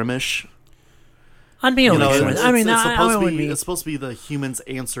Pacific Rim-ish. I'd be okay with it. I mean, it's supposed to be the humans'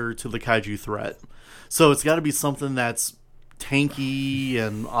 answer to the kaiju threat. So it's got to be something that's tanky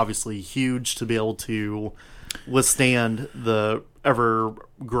and obviously huge to be able to withstand the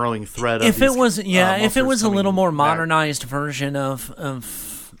ever-growing threat. If it was a little more modernized version of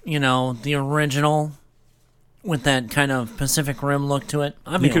the original with that kind of Pacific Rim look to it,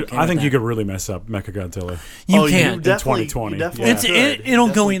 I think you could really mess up Mechagodzilla. You can in 2020. It'll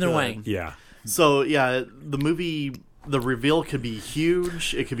go either way. Yeah. So yeah, the movie. The reveal could be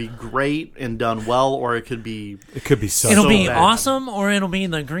huge. It could be great and done well, or it could be. It'll be awesome, or it'll be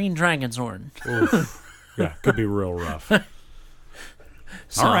the Green Dragon Sword. Yeah, could be real rough.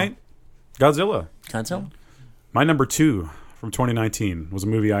 All right, Godzilla. My number 2 from 2019 was a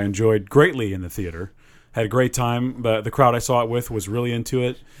movie I enjoyed greatly in the theater. Had a great time, but the crowd I saw it with was really into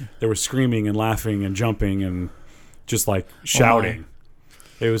it. They were screaming and laughing and jumping and just like shouting.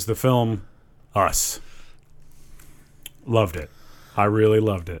 It was the film Us. Loved it. I really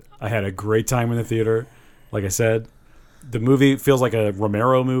loved it. I had a great time in the theater. Like I said, the movie feels like a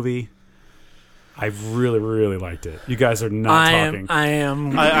Romero movie. I really, really liked it. You guys are not talking. I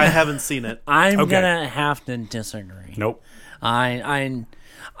haven't seen it. I'm gonna have to disagree. Nope.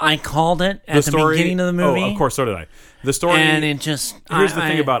 I called it at the beginning of the movie. Oh, of course, so did I. The story, and it just here's the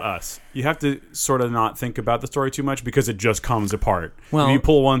thing about Us. You have to sort of not think about the story too much because it just comes apart. Well, if you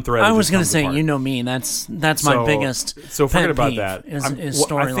pull one thread, I was going to say, apart. You know me. That's my biggest. So forget about peeve that. Is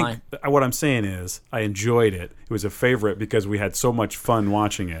storyline. What I'm saying is, I enjoyed it. It was a favorite because we had so much fun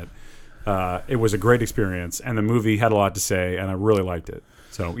watching it. It was a great experience, and the movie had a lot to say, and I really liked it.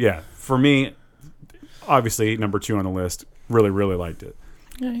 So yeah, for me, obviously number 2 on the list. Really, really liked it.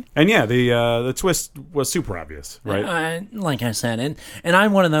 Okay. And yeah, the twist was super obvious, right? Like I said, and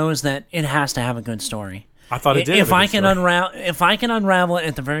I'm one of those that it has to have a good story. I thought it did. If I can unravel it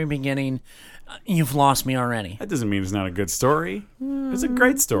at the very beginning, you've lost me already. That doesn't mean it's not a good story. It's a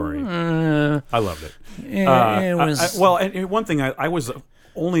great story. I loved it. It was one thing I was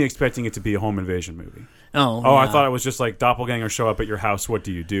only expecting it to be a home invasion movie. Oh, I thought it was just like doppelgangers show up at your house. What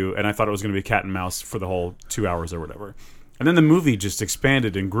do you do? And I thought it was going to be cat and mouse for the whole 2 hours or whatever. And then the movie just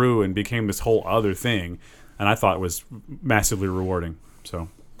expanded and grew and became this whole other thing. And I thought it was massively rewarding. So,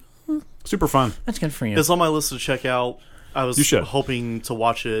 super fun. That's good for you. It's on my list to check out. I was hoping to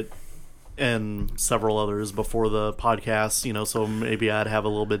watch it and several others before the podcast, so maybe I'd have a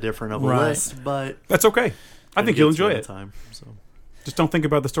little bit different of a list. But that's okay. I think you'll enjoy it. So. Just don't think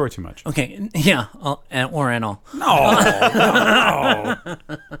about the story too much. Okay, yeah, or at all. No.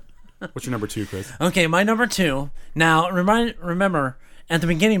 What's your number 2, Chris? Okay, my number 2. Now, remember, at the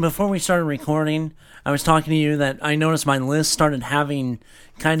beginning, before we started recording, I was talking to you that I noticed my list started having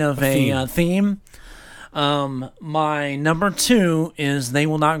kind of a theme. My number 2 is They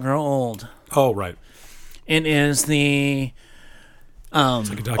Will Not Grow Old. Oh, right. It is the... it's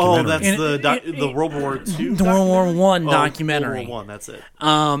like a documentary. That's the World War II The World War I documentary. World War I, that's it.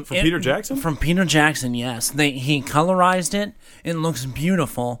 From Peter Jackson? From Peter Jackson, yes. He colorized it. It looks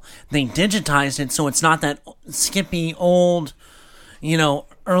beautiful. They digitized it so it's not that skippy, old,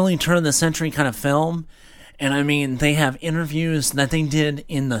 early turn of the century kind of film. And I mean, they have interviews that they did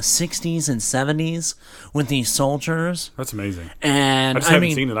in the 60s and 70s with these soldiers. That's amazing. And I just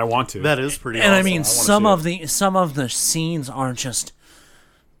haven't seen it. I want to. That is pretty and awesome. I mean, some of the scenes are just,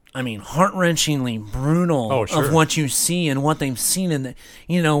 heart-wrenchingly brutal of what you see and what they've seen in the,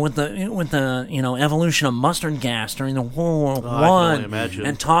 with the evolution of mustard gas during the World War I,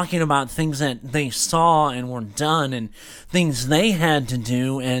 and talking about things that they saw and were done and things they had to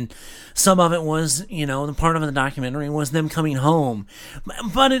do, and some of it was, the part of the documentary was them coming home,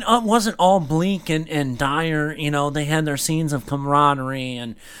 but it wasn't all bleak and dire. They had their scenes of camaraderie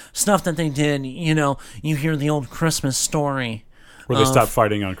and stuff that they did. You hear the old Christmas story. Where they stopped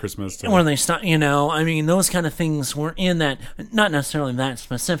fighting on Christmas. Where they stopped, those kind of things were in that, not necessarily that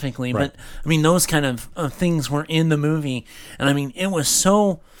specifically, right. But, those kind of things were in the movie. And, it was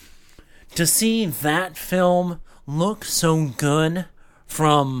so, to see that film look so good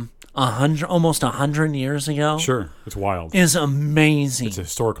from almost 100 years ago. Sure, it's wild. Is amazing. It's a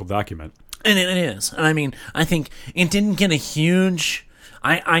historical document. And it is. And, I think it didn't get a huge,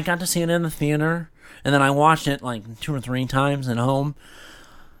 I got to see it in the theater. And then I watched it like 2 or 3 times at home.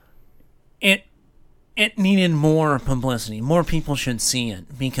 It it needed more publicity. More people should see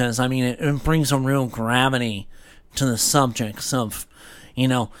it because, I mean, it brings a real gravity to the subjects of,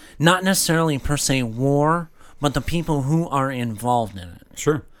 not necessarily per se war, but the people who are involved in it.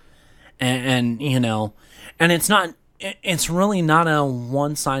 Sure. And it's not, it's really not a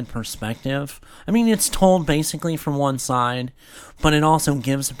one-side perspective. I mean, it's told basically from one side, but it also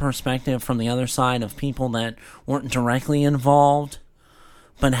gives a perspective from the other side of people that weren't directly involved,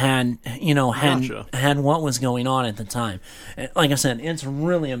 but had what was going on at the time. Like I said, it's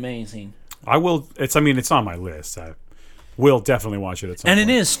really amazing. It's on my list. I will definitely watch it at some point. And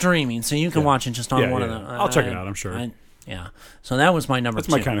it is streaming, so you can watch it just on one of the... I'll check it out, I'm sure. So that was my number 2.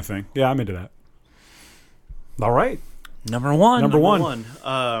 That's my kind of thing. Yeah, I'm into that. All right. Number one.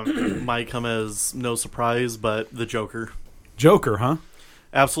 Might come as no surprise, but The Joker. Joker, huh?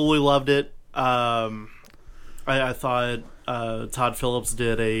 Absolutely loved it. I thought Todd Phillips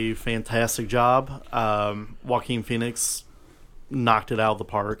did a fantastic job. Joaquin Phoenix knocked it out of the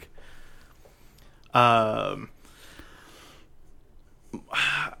park. I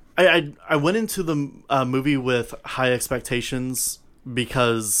went into the movie with high expectations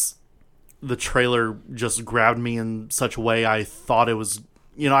because the trailer just grabbed me in such a way. I thought it was,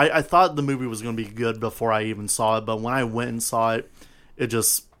 I thought the movie was going to be good before I even saw it. But when I went and saw it, I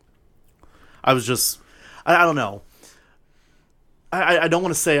don't know. I don't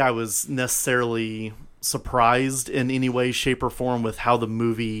want to say I was necessarily surprised in any way, shape, or form with how the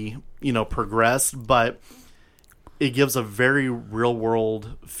movie, progressed, but it gives a very real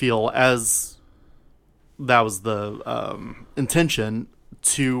world feel, as that was the intention,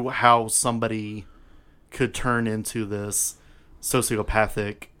 to how somebody could turn into this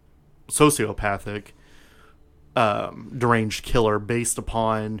sociopathic deranged killer based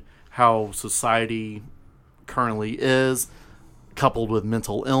upon how society currently is, coupled with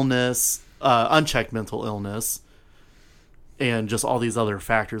mental illness, unchecked mental illness, and just all these other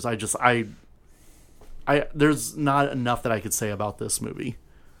factors. There's not enough that I could say about this movie.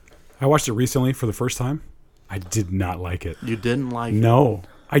 I watched it recently for the first time. I did not like it. You didn't like it? No.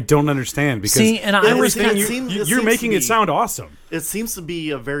 I don't understand because you're making it sound awesome. It seems to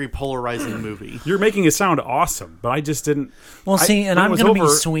be a very polarizing movie. You're making it sound awesome, but I just didn't. Well, I'm going to be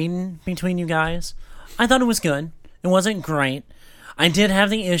swinging between you guys. I thought it was good. It wasn't great. I did have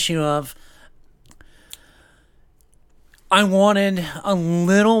the issue of I wanted a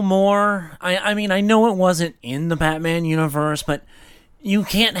little more. I mean, I know it wasn't in the Batman universe, but you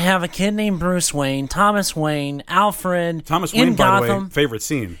can't have a kid named Bruce Wayne, Thomas Wayne, Alfred, Thomas Wayne, in Gotham. by the way, favorite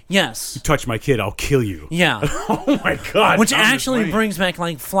scene. Yes. You touch my kid, I'll kill you. Yeah. Oh my God. Which Thomas actually Wayne. brings back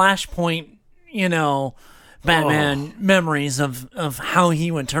like Flashpoint, Batman memories of how he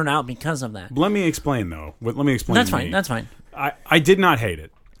would turn out because of that. Let me explain though. Let me explain. That's fine. That's fine. I did not hate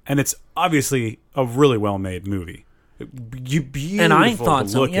it, and it's obviously a really well made movie. Beautiful and I thought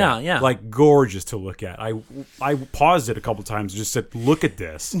to look at. Yeah. Like gorgeous to look at. I paused it a couple times and just said, look at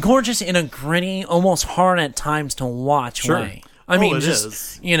this. Gorgeous in a gritty, almost hard at times to watch way. I mean,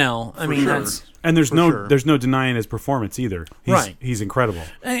 is. That's... And there's no denying his performance either. He's incredible.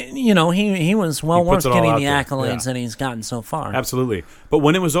 He was well worth getting the accolades that he's gotten so far. Absolutely. But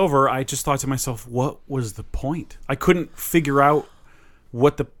when it was over, I just thought to myself, what was the point? I couldn't figure out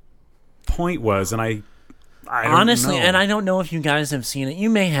what the point was, and I honestly, know. and I don't know if you guys have seen it. You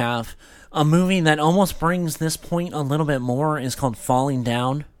may have. A movie that almost brings this point a little bit more is called Falling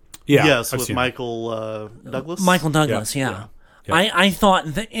Down. Yeah, yes, with Michael Douglas. Michael Douglas, yeah. I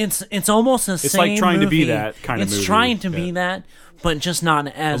thought that it's almost the same. It's like trying movie. to be that kind of movie. It's trying to be that, but just not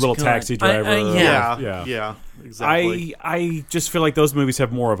as a little good. Taxi Driver. Yeah, exactly. I just feel like those movies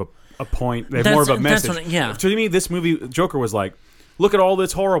have more of a point. They have more of a message. To me, this movie, Joker, was like, look at all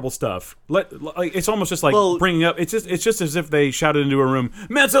this horrible stuff. It's almost just like bringing up. It's just as if they shouted into a room,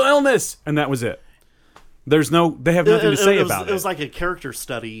 mental illness, and that was it. They have nothing to say about it. It was like a character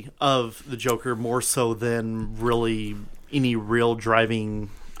study of the Joker more so than really any real driving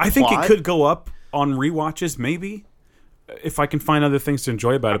I think plot. it could go up on rewatches, maybe, if I can find other things to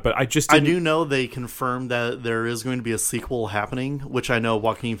enjoy about it. But I do know they confirmed that there is going to be a sequel happening, which I know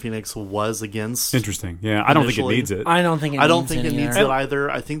Joaquin Phoenix was against. Interesting. Yeah, I don't think it needs it. I don't think it needs it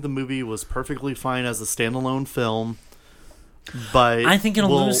either. I think the movie was perfectly fine as a standalone film. But I think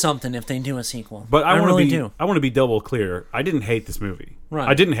it'll lose something if they do a sequel. But I really do. I want to be double clear. I didn't hate this movie. Right.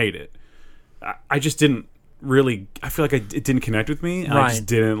 I didn't hate it. I just didn't really. I feel like it didn't connect with me, and I just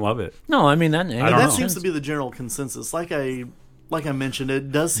didn't love it. No, I mean that seems to be the general consensus. Like I mentioned,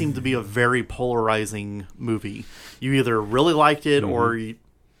 it does seem to be a very polarizing movie. You either really liked it, or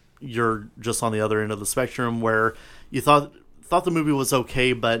you're just on the other end of the spectrum where you thought thought the movie was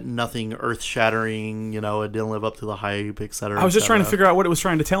okay, but nothing earth-shattering. It didn't live up to the hype, etc. I was just trying to figure out what it was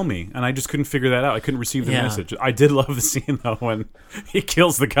trying to tell me, and I just couldn't figure that out. I couldn't receive the message. I did love the scene, though, when he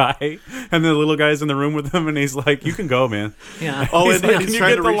kills the guy, and the little guy's in the room with him, and he's like, you can go, man. Yeah. Oh, and he's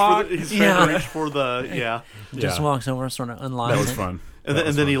trying to reach for the Just walks over, sort of unlocks it. That was fun. And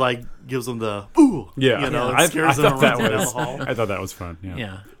then he gives him the ooh. Yeah. And scares him down the hall. I thought that was fun.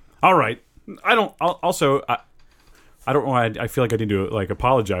 Yeah. All right. I don't know why I feel like I need to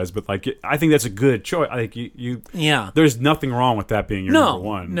apologize, but I think that's a good choice. You there's nothing wrong with that being your number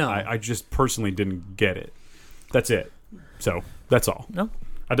one. No. I just personally didn't get it. That's it. So that's all. No.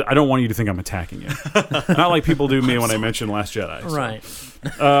 I don't want you to think I'm attacking you. Not like people do me when I mention Last Jedi. So. Right.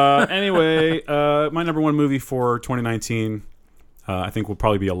 Anyway, my number one movie for 2019, I think will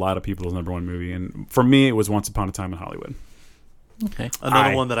probably be a lot of people's number one movie, and for me, it was Once Upon a Time in Hollywood. Okay.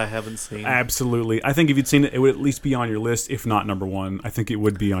 Another one that I haven't seen. Absolutely. I think if you'd seen it, it would at least be on your list, if not number one. I think it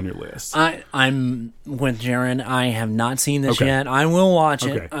would be on your list. I'm with Jaron. I have not seen this yet. I will watch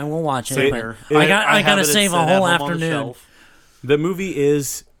it. I will watch it. I got to save a whole afternoon. The movie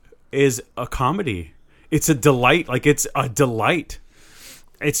is a comedy. It's a delight. It's a delight.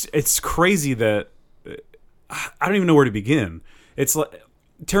 It's crazy that I don't even know where to begin. It's like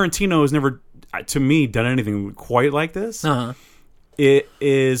Tarantino has never, to me, done anything quite like this. Uh-huh. It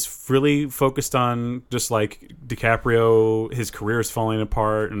is really focused on just DiCaprio, his career is falling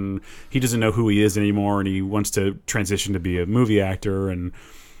apart, and he doesn't know who he is anymore, and he wants to transition to be a movie actor, and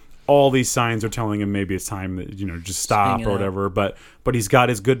all these signs are telling him maybe it's time that just stop or whatever. But he's got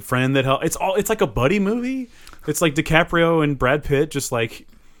his good friend that helps. It's like a buddy movie. It's like DiCaprio and Brad Pitt just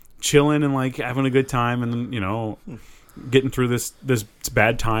chilling and having a good time, and getting through this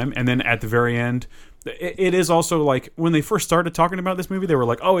bad time, and then at the very end. It is also when they first started talking about this movie, they were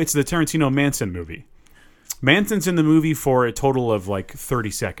like, oh, it's the Tarantino Manson movie. Manson's in the movie for a total of 30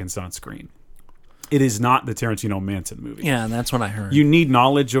 seconds on screen. It is not the Tarantino Manson movie. Yeah, that's what I heard. You need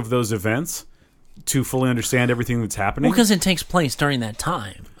knowledge of those events to fully understand everything that's happening. Well, because it takes place during that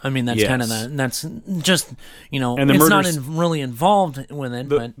time. I mean, that's kind of that's just, and it's not really involved with it.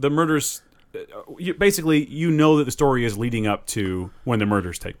 But the murders, basically, that the story is leading up to when the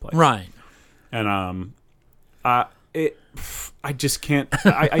murders take place. Right. And I just can't.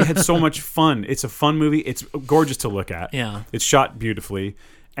 I had so much fun. It's a fun movie. It's gorgeous to look at. Yeah, it's shot beautifully,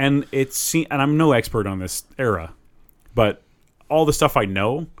 and and I'm no expert on this era, but all the stuff I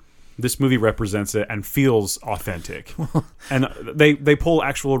know, this movie represents it and feels authentic. And they pull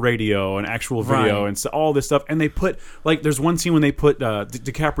actual radio and actual video and all this stuff, and they put there's one scene when they put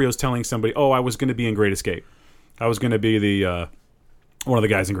DiCaprio's telling somebody, "Oh, I was going to be in Great Escape. I was going to be the." One of the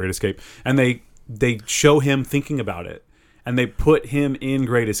guys in Great Escape, and they show him thinking about it, and they put him in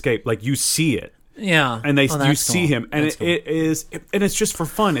Great Escape, you see it, and you see him, and it's just for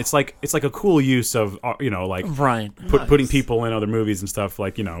fun. It's like a cool use of putting people in other movies and stuff.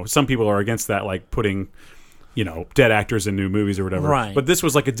 Some people are against that, putting dead actors in new movies or whatever. Right. But this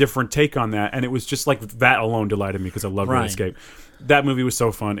was a different take on that, and it was just that alone delighted me because I love Great Escape. That movie was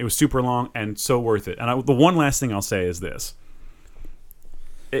so fun. It was super long and so worth it. And the one last thing I'll say is this.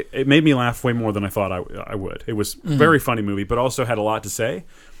 It made me laugh way more than I thought I would. It was a very funny movie, but also had a lot to say.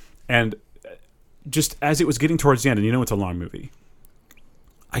 And just as it was getting towards the end, and it's a long movie,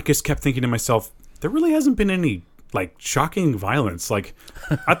 I just kept thinking to myself, there really hasn't been any shocking violence. I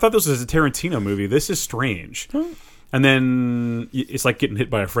thought this was a Tarantino movie. This is strange. And then it's like getting hit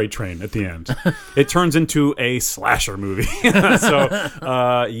by a freight train at the end. It turns into a slasher movie.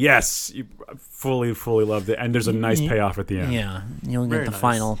 So, yes, you fully loved it. And there's a nice payoff at the end. Yeah, you'll get the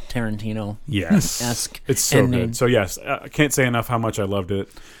final Tarantino-esque it's so ending. good. So, yes, I can't say enough how much I loved it.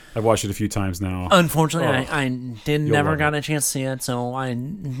 I've watched it a few times now. Unfortunately, I never got a chance to see it, so I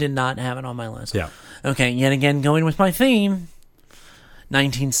did not have it on my list. Yeah. Okay, yet again, going with my theme,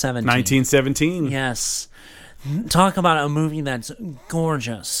 1917. 1917. Yes. Talk about a movie that's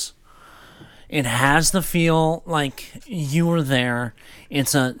gorgeous. It has the feel like you were there.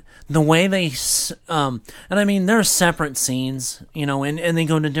 It's the way they and I mean there's separate scenes, and they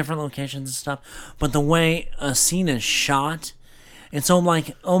go to different locations and stuff. But the way a scene is shot, it's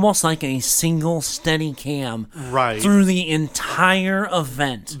almost like a single steady cam through the entire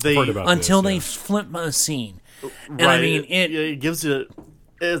event until they flip a scene. And I mean it gives you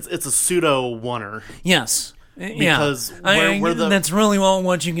it's a pseudo oneer. Yes. Because that's really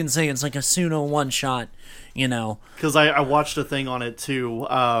what you can say. It's like a pseudo one shot, Because I watched a thing on it too.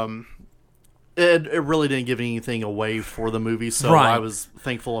 It really didn't give anything away for the movie, so I was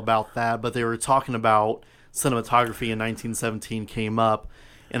thankful about that. But they were talking about cinematography in 1917 came up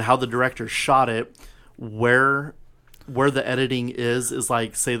and how the director shot it, where where the editing is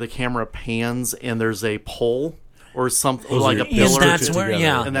like, say the camera pans and there's a pole or something like a pillar. That's where,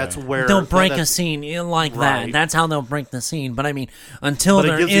 and that's where they'll break a scene like that. That's how they'll break the scene. But I mean, until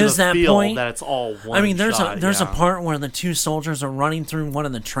there is that point, that it's all one. I mean, there's a part where the two soldiers are running through one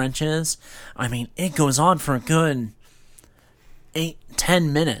of the trenches. I mean, it goes on for a good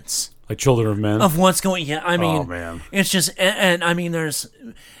 8-10 minutes. Like Children of Men of what's going. Yeah, I mean, it's just, and I mean,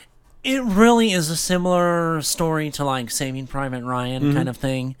 it really is a similar story to like Saving Private Ryan kind of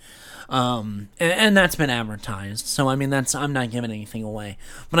thing. And that's been advertised. So, I mean, I'm not giving anything away.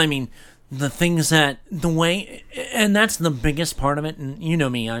 But, I mean, the things and that's the biggest part of it. And you know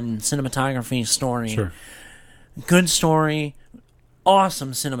me, I'm cinematography, story. Sure. Good story,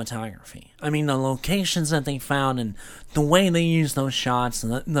 awesome cinematography. I mean, the locations that they found and the way they use those shots,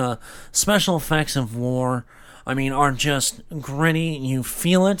 and the special effects of war, I mean, are just gritty. You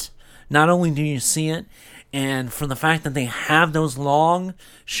feel it. Not only do you see it, and for the fact that they have those long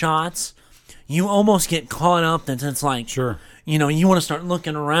shots, you almost get caught up that it's like, sure, you know, you want to start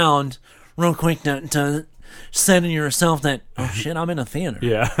looking around real quick to say to yourself that, oh shit, I'm in a theater.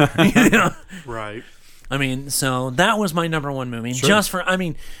 Yeah. You know? Right. I mean, so that was my number one movie. Sure. Just for, I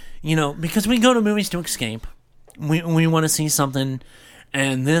mean, you know, because we go to movies to escape. We want to see something,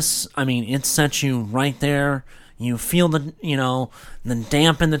 and this, I mean, it sets you right there. You feel the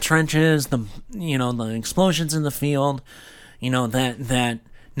damp in the trenches, the explosions in the field, that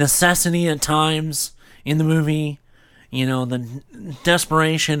necessity at times in the movie, the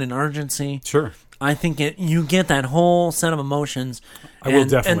desperation and urgency. Sure. I think you get that whole set of emotions. I will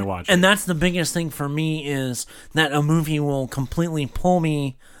definitely watch it. And that's the biggest thing for me, is that a movie will completely pull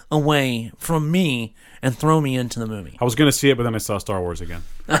me away from me and throw me into the movie. I was going to see it, but then I saw Star Wars again.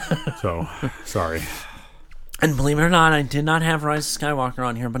 So, sorry. And believe it or not, I did not have Rise of Skywalker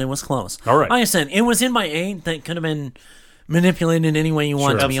on here, but it was close. All right. Like I said, it was in my 8 that could have been manipulated any way you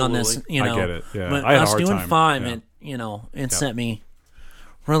want to be on this. I get it. Yeah. But I had us a hard doing time. 5, it set me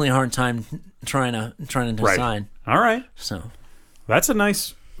really hard time trying to decide. Right. All right. So that's a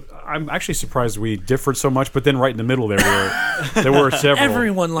nice. I'm actually surprised we differed so much, but then right in the middle there were several.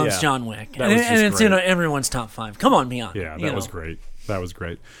 Everyone loves John Wick, and it's great. in everyone's top 5. Come on, be honest. Yeah, that was great. That was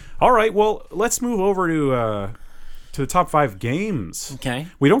great. All right, well, let's move over to the top 5 games. Okay.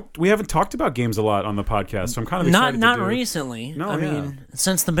 We haven't talked about games a lot on the podcast, so I'm kind of excited not to do recently. No, I mean,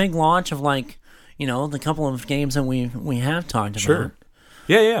 since the big launch of the couple of games that we have talked about. Sure.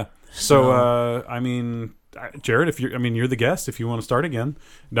 Yeah. So I mean, Jared, you're the guest. If you want to start again,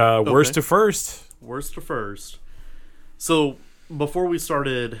 worst to first. Worst to first. So before we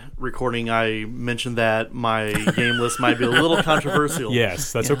started recording, I mentioned that my game list might be a little controversial.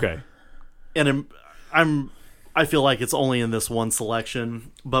 Yes, that's okay. And I feel like it's only in this one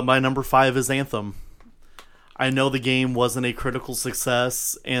selection, but my number 5 is Anthem. I know the game wasn't a critical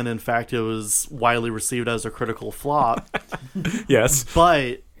success, and in fact, it was widely received as a critical flop. Yes.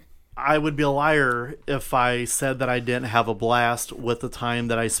 But I would be a liar if I said that I didn't have a blast with the time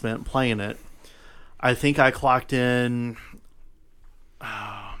that I spent playing it. I think I clocked in...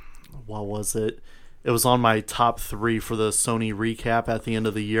 what was it? It was on my top 3 for the Sony recap at the end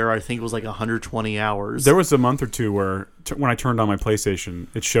of the year. I think it was like 120 hours. There was a month or two where when I turned on my PlayStation,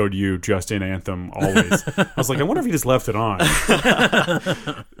 it showed you just in Anthem always. I was like, I wonder if he just left it on.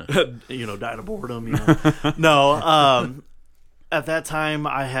 Died of boredom. No, at that time,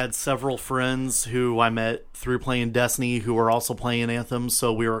 I had several friends who I met through playing Destiny who were also playing Anthem,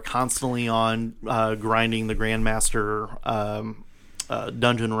 so we were constantly on grinding the Grandmaster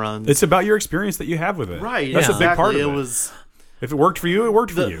dungeon runs. It's about your experience that you have with it. Right. That's a big part of it. If it worked for you, it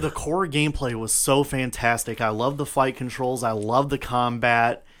worked for you. The core gameplay was so fantastic. I love the fight controls. I love the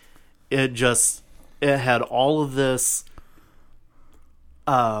combat. It had all of this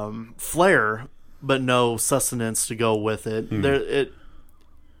flair, but no sustenance to go with it.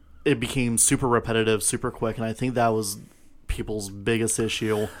 It became super repetitive, super quick, and I think that was people's biggest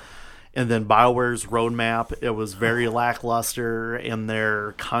issue. And then BioWare's roadmap, it was very lackluster, and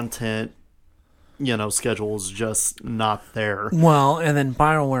their content, schedule was just not there. Well, and then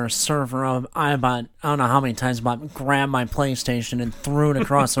BioWare's server, I don't know how many times I grabbed my PlayStation and threw it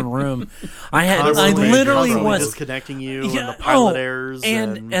across the room. I literally was disconnecting you and the pilot errors.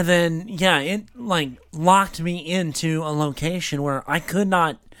 And then, it locked me into a location where I could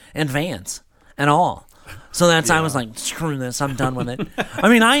not advance at all. So I was like, screw this, I'm done with it. I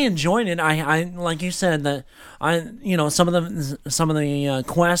mean, I enjoyed it. I like you said that some of the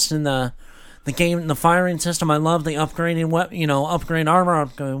quests in the game, the firing system. I love the upgrade armor,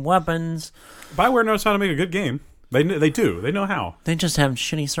 upgrade weapons. BioWare knows how to make a good game. They do. They know how. They just have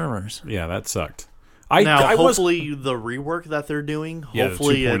shitty servers. Yeah, that sucked. Hopefully the rework that they're doing,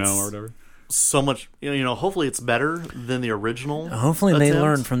 hopefully the 2.0 it's or whatever. so much, hopefully it's better than the original. Hopefully they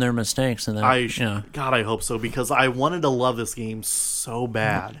learn from their mistakes. And God, I hope so, because I wanted to love this game so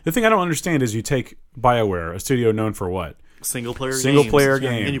bad. The thing I don't understand is you take BioWare, a studio known for what? Single player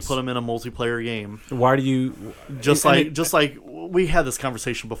games, and you put them in a multiplayer game. Why do you just like we had this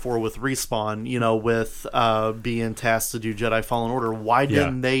conversation before with Respawn, with being tasked to do Jedi Fallen Order? Why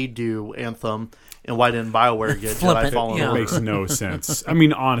didn't they do Anthem, and why didn't BioWare get Jedi Fallen Order? It makes no sense. I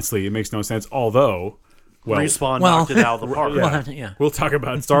mean, honestly, it makes no sense. Although, Respawn knocked it out of the park. We'll talk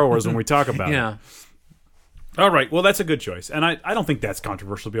about Star Wars when we talk about it. All right. Well, that's a good choice, and I don't think that's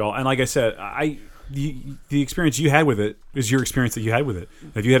controversial to be all. And like I said, the experience you had with it is your experience that you had with it.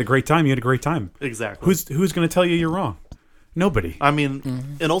 If you had a great time, you had a great time. Exactly. Who's going to tell you you're wrong? Nobody. I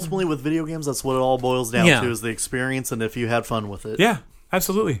mean, and ultimately with video games, that's what it all boils down to, is the experience and if you had fun with it. Yeah,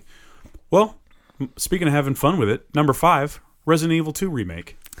 absolutely. Well, speaking of having fun with it, number 5, Resident Evil 2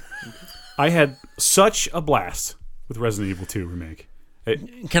 Remake. I had such a blast with Resident Evil 2 Remake.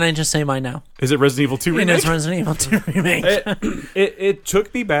 Can I just say mine now? Is it Resident Evil 2 Remake? It is Resident Evil 2 Remake. It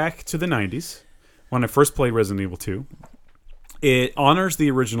took me back to the 90s when I first played Resident Evil 2. It honors the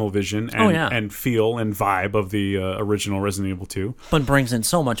original vision and feel and vibe of the original Resident Evil 2. But brings it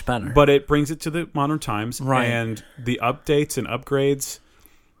so much better. But it brings it to the modern times. Right. And the updates and upgrades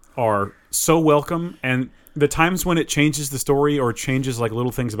are so welcome. And the times when it changes the story or changes like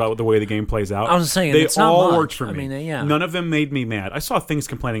little things about the way the game plays out, I was saying, they it's not all much. worked for me. None of them made me mad. I saw things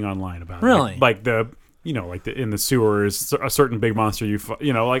complaining online about it. Really? Like in the sewers, a certain big monster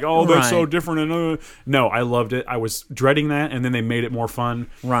that's so different. And no, I loved it. I was dreading that, and then they made it more fun.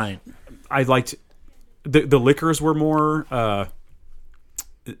 Right. I liked the liquors were more.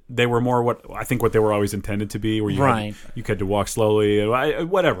 They were more what they were always intended to be. Where you had to walk slowly.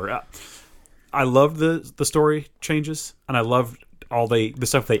 Whatever. I loved the story changes, and I loved all the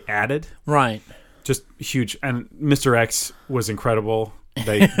stuff they added. Right. Just huge. And Mr. X was incredible.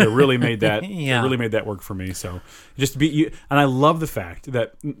 They really made that. They really made that work for me. So just and I love the fact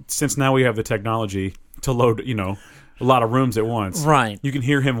that since now we have the technology to load, a lot of rooms at once. Right. You can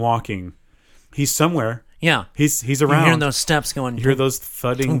hear him walking. He's somewhere. Yeah. He's around. You hear those steps going. You hear those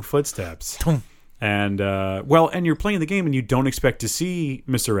thudding footsteps. And and you're playing the game and you don't expect to see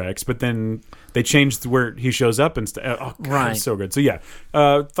Mr. X, but then they changed where he shows up and it's so good.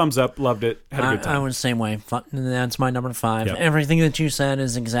 So thumbs up, loved it, had a good time. I was the same way. That's my number 5. Yep. Everything that you said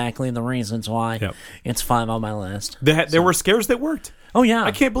is exactly the reasons why it's 5 on my list. There were scares that worked. Oh yeah,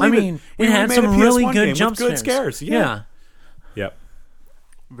 I can't believe it. It had some really good jump scares. Yeah. Yep.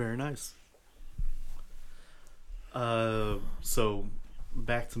 Very nice. So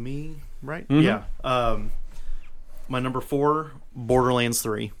back to me. Right? Mm-hmm. Yeah. My number 4, Borderlands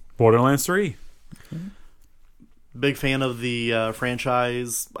 3. Borderlands 3. Okay. Big fan of the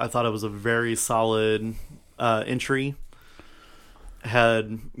franchise. I thought it was a very solid entry.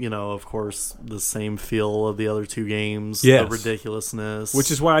 Had, of course, the same feel of the other 2 games. Yes. The ridiculousness.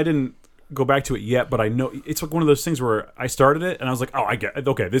 Which is why I didn't go back to it yet, but I know it's like one of those things where I started it and I was like, I get it.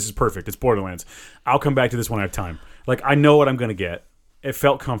 Okay, this is perfect. It's Borderlands. I'll come back to this when I have time. Like, I know what I'm going to get. It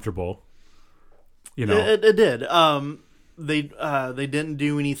felt comfortable. It did. They didn't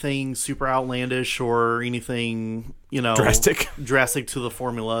do anything super outlandish or anything, drastic to the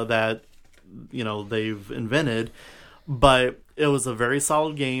formula that, they've invented. But it was a very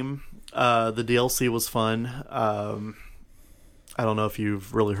solid game. The DLC was fun. I don't know if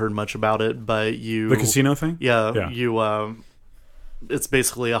you've really heard much about it, but the casino thing? Yeah. You, it's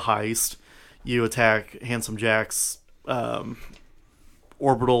basically a heist. You attack Handsome Jack's,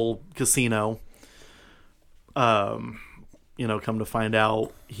 orbital casino. Come to find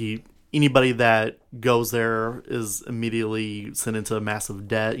out, anybody that goes there is immediately sent into a massive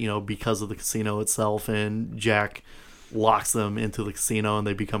debt, because of the casino itself, and Jack locks them into the casino and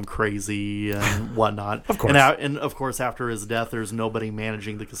they become crazy and whatnot. Of course. And of course, after his death, there's nobody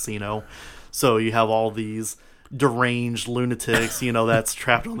managing the casino. So you have all these deranged lunatics, that's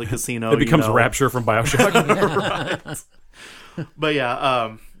trapped on the casino. It becomes Rapture from BioShock. Right.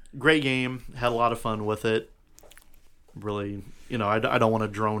 But great game. Had a lot of fun with it. Really, I don't want to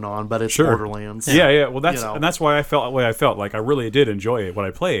drone on, but it's Borderlands. Yeah. Well, that's why I felt the way I felt. Like, I really did enjoy it, what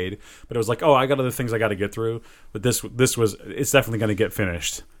I played, but it was like, I got other things I got to get through. But it's definitely going to get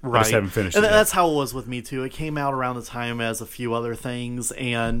finished. Right. I just haven't finished it. And yet. that's how it was with me too. It came out around the time as a few other things,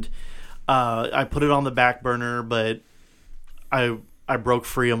 and I put it on the back burner, but I broke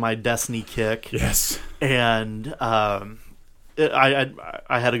free of my Destiny kick. Yes. And I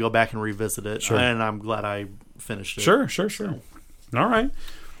had to go back and revisit it, Sure. and I'm glad I finished it. Sure. All right.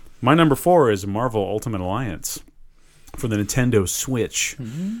 My number 4 is Marvel Ultimate Alliance for the Nintendo Switch.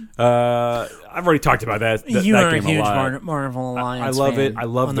 Mm-hmm. I've already talked about that. You that are game a huge a lot. Marvel Alliance. I love fan it. I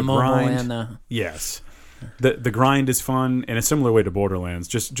love on the mobile grind. and Yes. The grind is fun in a similar way to Borderlands,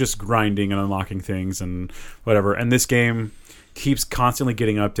 just grinding and unlocking things and whatever. And this game keeps constantly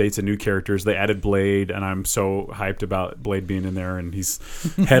getting updates and new characters. They added Blade, and I'm so hyped about Blade being in there, and he's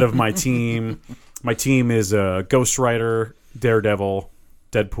head of my team. My team is Ghost Rider, Daredevil,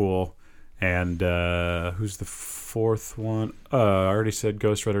 Deadpool, and who's the fourth one? I already said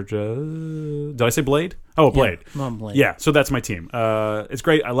Ghost Rider. Did I say Blade? Oh, Blade. Yeah, Blade. Yeah, so that's my team. It's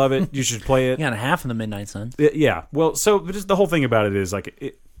great. I love it. You should play it. You got half of the Midnight Suns. Yeah. Well, so just the whole thing about it is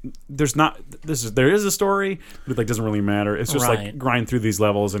like there is a story, but it like doesn't really matter. It's just like grind through these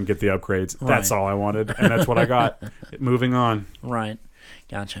levels and get the upgrades. Right. That's all I wanted, and that's what I got. Moving on. Right.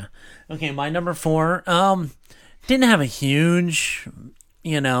 Gotcha. Okay, my number 4 didn't have a huge,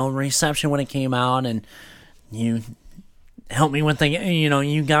 reception when it came out, and you helped me with the,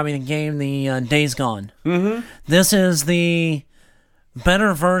 you got me the game, the Days Gone. Mm-hmm. This is the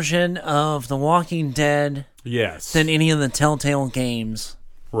better version of The Walking Dead. Yes. Than any of the Telltale games.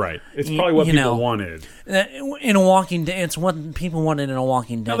 Right. It's probably what people wanted. In a Walking Dead, it's what people wanted in a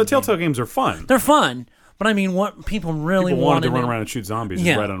Walking Dead. Now, the Telltale games are fun. They're fun. But I mean, what people really wanted to run around and shoot zombies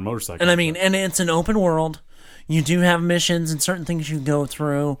and ride on a motorcycle. And I mean, and it's an open world. You do have missions and certain things you go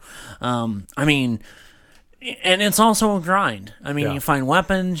through. I mean, and it's also a grind. I mean, you find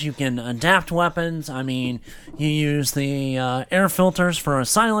weapons, you can adapt weapons. I mean, you use the air filters for a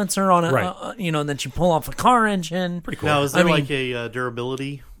silencer on a, that you pull off a car engine. Pretty cool. Now, is there like a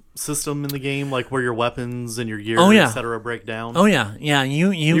durability system in the game, like where your weapons and your gear, etc., break down? Oh yeah,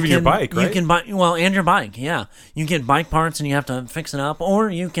 you even can, your bike, right? You can buy and your bike. Yeah, you get bike parts and you have to fix it up, or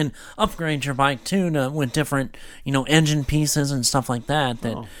you can upgrade your bike too with different engine pieces and stuff like that.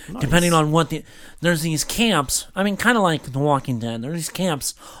 That nice. Depending on what there's these camps. I mean, kind of like The Walking Dead. There's these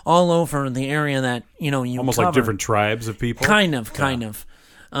camps all over the area that you almost cover. Like different tribes of people. Kind of.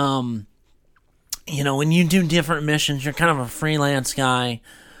 When you do different missions, you're kind of a freelance guy.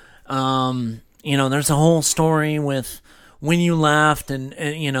 There's a whole story with when you left, and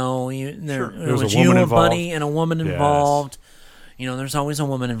there was you, a buddy, and a woman involved. There's always a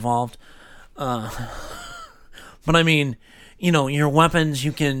woman involved. But I mean, your weapons,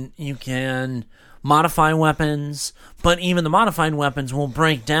 you can modify weapons, but even the modified weapons will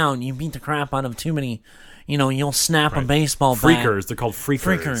break down. You beat the crap out of too many. You'll snap a baseball bat. Freakers. They're called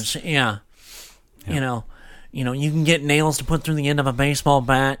freakers. Freakers, yeah. You can get nails to put through the end of a baseball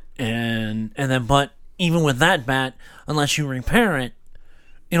bat, and then, but even with that bat, unless you repair it,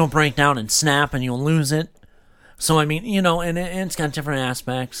 it'll break down and snap, and you'll lose it. So I mean, and it's got different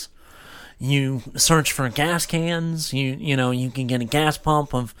aspects. You search for gas cans. You can get a gas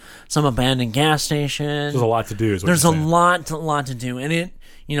pump of some abandoned gas station. There's a lot to do. There's a lot to do, and it,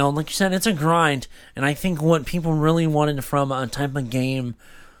 like you said, it's a grind. And I think what people really wanted from a type of game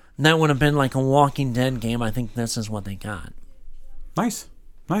that would have been like a Walking Dead game, I think this is what they got. Nice.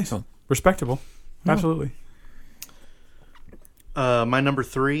 Respectable. Absolutely. My number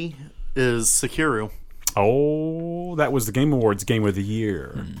 3 is Sekiro. Oh, that was the Game Awards Game of the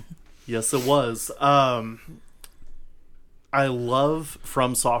Year. Yes, it was. I love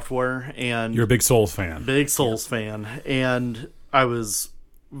From Software, and you're a big Souls fan. Big Souls fan, and I was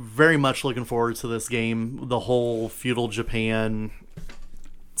very much looking forward to this game. The whole feudal Japan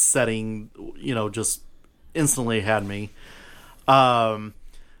setting, just instantly had me.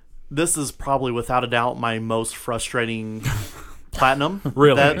 This is probably without a doubt my most frustrating platinum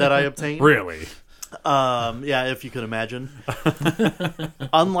really? that I obtained. Really? Yeah, if you could imagine.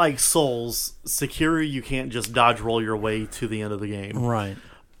 Unlike Souls, Sekiro, you can't just dodge roll your way to the end of the game. Right.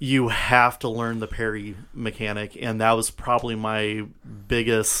 You have to learn the parry mechanic, and that was probably my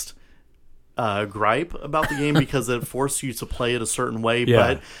biggest gripe about the game because it forced you to play it a certain way. Yeah.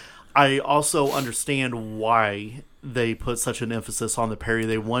 But I also understand why they put such an emphasis on the parry.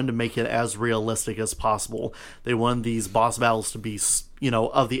 They wanted to make it as realistic as possible. They wanted these boss battles to be,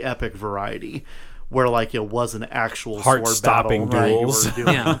 of the epic variety, where like it was an actual heart-stopping duels.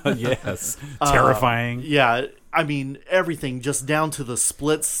 Yes, terrifying. Yeah, I mean everything just down to the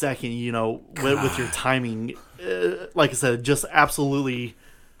split second. With your timing, like I said, just absolutely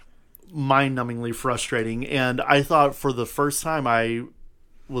mind-numbingly frustrating. And I thought for the first time I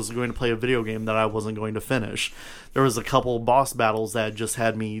was going to play a video game that I wasn't going to finish. There was a couple boss battles that just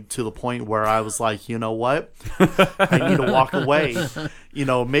had me to the point where I was like, you know what? I need to walk away. You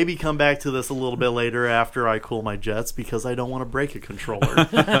know, maybe come back to this a little bit later after I cool my jets because I don't want to break a controller.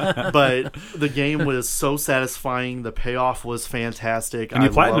 But the game was so satisfying. The payoff was fantastic. And you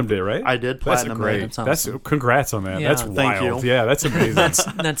platinumed it, right? I did platinum That's great. it. That's congrats on that. Yeah. That's Thank wild. you. Yeah, that's amazing.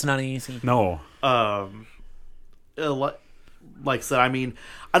 That's not easy. No. Like I said, I mean,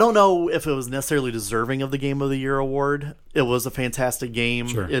 I don't know if it was necessarily deserving of the Game of the Year award. It was a fantastic game.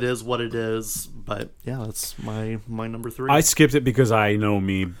 Sure. It is what it is. But yeah, that's my number 3. I skipped it because I know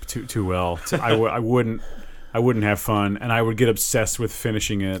me too well. I wouldn't have fun, and I would get obsessed with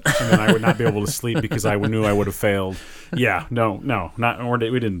finishing it, and then I would not be able to sleep because I knew I would have failed. Yeah, no,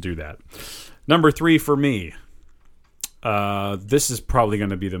 we didn't do that. Number 3 for me. This is probably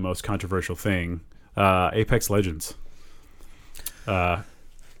going to be the most controversial thing. Apex Legends. I'm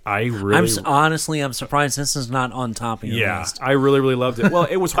surprised this is not on top of your list. I really loved it. Well,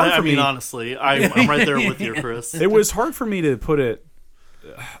 it was hard for me. I mean, honestly, I'm right there with you, Chris. It was hard for me to put it.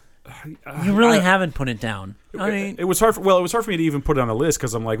 You really haven't put it down. I mean, it was hard. It was hard for me to even put it on a list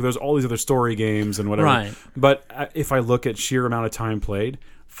because I'm like, there's all these other story games and whatever. Right. But if I look at sheer amount of time played,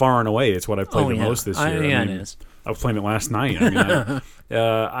 far and away, it's what I've played the most this year. It is. I was playing it last night. I mean,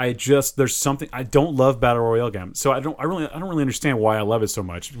 there's something I don't love battle royale games, so I don't really understand why I love it so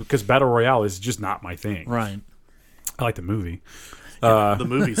much because battle royale is just not my thing. Right. I like the movie. The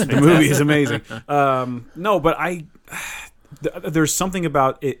movie's the movie is amazing. No, but there's something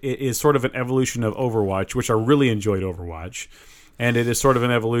about it. It is sort of an evolution of Overwatch, which I really enjoyed Overwatch, and it is sort of an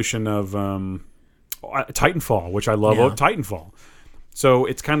evolution of Titanfall, which I love. Titanfall. So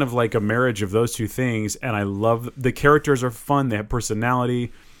it's kind of like a marriage of those two things, and I love the characters are fun. They have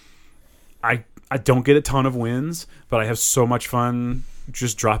personality. I don't get a ton of wins, but I have so much fun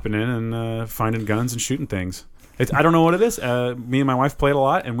just dropping in and finding guns and shooting things. I don't know what it is. Me and my wife played a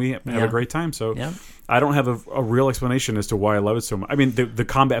lot, and we have a great time. So I don't have a real explanation as to why I love it so much. I mean, the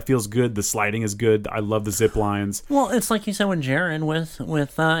combat feels good. The sliding is good. I love the zip lines. Well, it's like you said with Jaren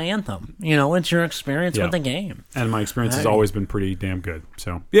with Anthem. You know, it's your experience with the game. And my experience has always been pretty damn good.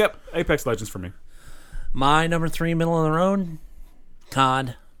 So, yep, Apex Legends for me. My number 3, middle of the road,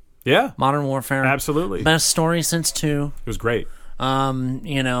 COD. Yeah. Modern Warfare. Absolutely. Best story since 2. It was great.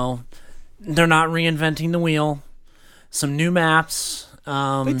 You know, they're not reinventing the wheel. Some new maps.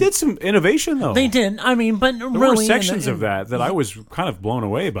 They did some innovation, though. They did. I mean, but there really... were sections of that I was kind of blown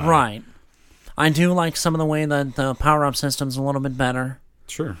away by. Right. I do like some of the way that the power-up system's a little bit better.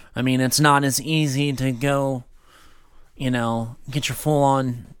 Sure. I mean, it's not as easy to go, you know, get your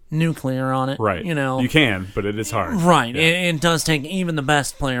full-on nuclear on it. Right. You know. You can, but it is hard. Right. Yeah. It does take, even the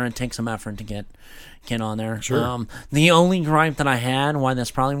best player, it takes some effort to get on there. Sure. The only gripe that I had, why this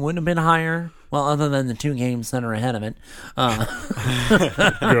probably wouldn't have been higher... Well, other than the 2 games that are ahead of it.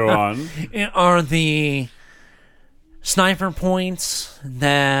 Go on. Are the sniper points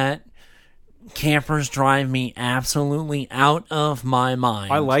that campers drive me absolutely out of my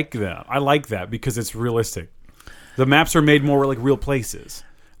mind. I like that. I like that because it's realistic. The maps are made more like real places.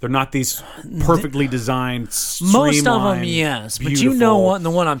 They're not these perfectly designed, most of them, yes. But you know the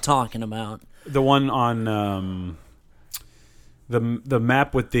one I'm talking about. The one on the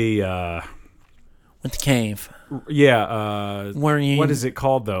map with the... with the cave. Yeah. Where you... What is it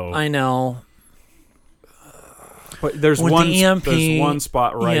called, though? I know. But there's with one, the EMP, there's one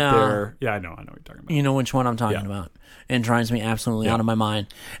spot right there. Yeah, I know what you're talking about. You know which one I'm talking about. It drives me absolutely out of my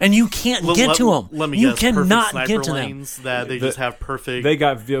mind. And you can't get to them. Let me you guess, cannot get to lanes them. That they just have perfect... They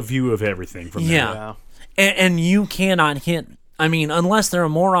got a view of everything from there. Yeah. And you cannot hit... I mean, unless they're a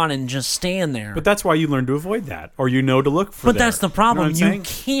moron and just stand there. But that's why you learn to avoid that, or you know to look for. But that's the problem. You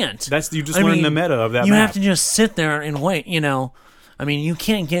can't. You just learn the meta of that. You map. have to just sit there and wait. You know, I mean, you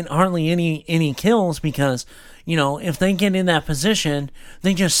can't get hardly any kills because you know if they get in that position,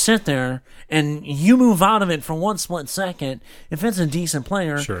 they just sit there and you move out of it for one split second. If it's a decent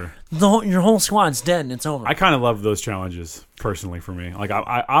player, sure, your whole squad's dead and it's over. I kind of love those challenges personally for me. Like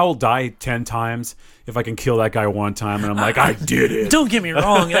I'll die 10 times if I can kill that guy one time, and I'm like, I did it. Don't get me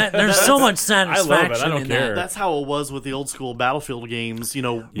wrong. There's so much satisfaction. I love it. I don't care. That's how it was with the old school Battlefield games. You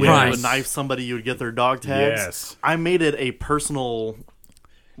know, when you would knife somebody, you would get their dog tags. Yes. I made it a personal,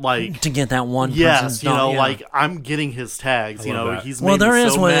 like... to get that one yes, you know, like, I'm getting his tags. You know, that. he's made there me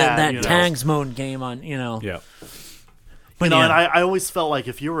is so one mad, that you know? tags mode game on, you know. Yeah. But you know, and I always felt like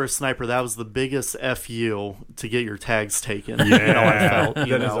if you were a sniper, that was the biggest FU to get your tags taken. Yeah, you know, I felt,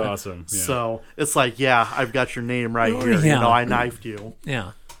 that is awesome. Yeah. So it's like, yeah, I've got your name right here. Yeah. You know, I knifed you.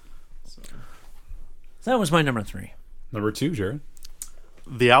 Yeah. So that was my number 3. Number 2, Jared.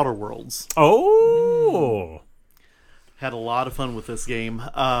 The Outer Worlds. Oh, had a lot of fun with this game.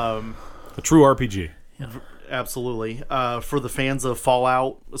 A true RPG. Yeah. Absolutely. For the fans of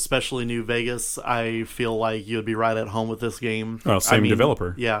Fallout, especially New Vegas, I feel like you'd be right at home with this game. Oh, same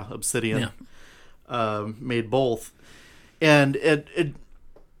developer. Yeah, Obsidian made both, and it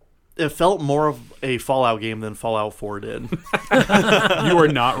felt more of a Fallout game than Fallout 4 did. You are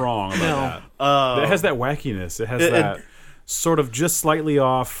not wrong about that. It has that wackiness. It has that sort of just slightly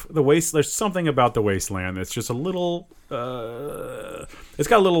off the waste. There's something about the wasteland that's just a little. It's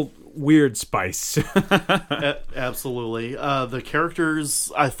got a little weird spice. Absolutely. The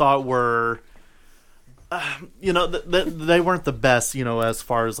characters I thought were, they weren't the best, as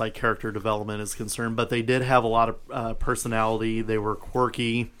far as like character development is concerned, but they did have a lot of personality. They were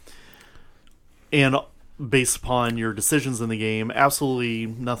quirky, and based upon your decisions in the game, absolutely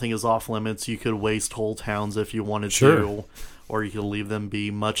nothing is off limits. You could waste whole towns if you wanted to, or you could leave them be,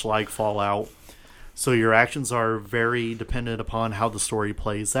 much like Fallout. So your actions are very dependent upon how the story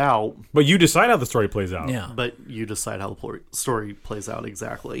plays out. But you decide how the story plays out. Yeah. But you decide how the story plays out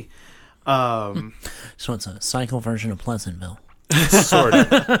exactly. So it's a cycle version of Pleasantville. Sort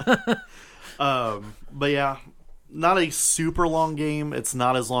of. But yeah, not a super long game. It's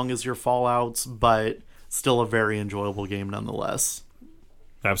not as long as your Fallouts, but still a very enjoyable game nonetheless.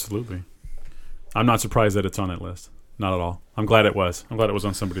 Absolutely. I'm not surprised that it's on that list. Not at all. I'm glad it was. I'm glad it was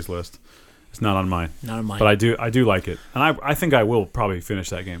on somebody's list. It's not on mine. Not on mine. But I do like it. And I think I will probably finish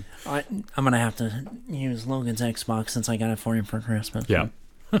that game. I'm going to have to use Logan's Xbox since I got it for him for Christmas. Yeah.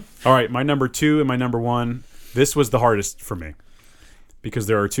 All right, my number 2 and my number 1. This was the hardest for me. Because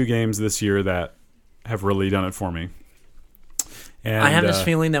there are 2 games this year that have really done it for me. And I have this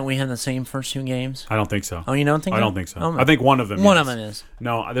feeling that we have the same first 2 games. I don't think so. Oh, you don't think I so? don't think so. Oh, I think one of them One of them is.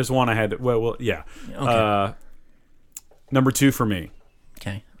 No, there's one I had. Well, yeah. Okay. Number 2 for me.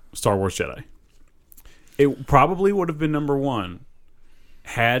 Okay. Star Wars Jedi. It probably would have been number 1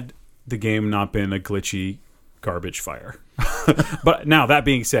 had the game not been a glitchy garbage fire. But now, that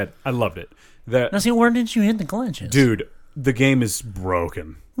being said, I loved it. Now, see, where did you hit the glitches? Dude, the game is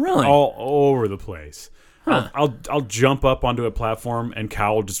broken. Really? All over the place. Huh. I'll jump up onto a platform and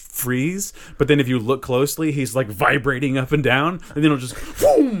Cal will just freeze. But then if you look closely, he's like vibrating up and down, and then he'll just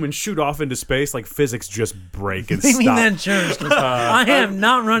boom and shoot off into space. Like physics just break and stop. I mean, that sure. I have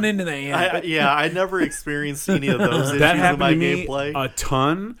not run into that yet. I never experienced any of those issues That in happened my to me gameplay. a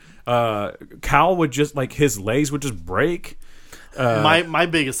ton. Cal would just like his legs would just break. My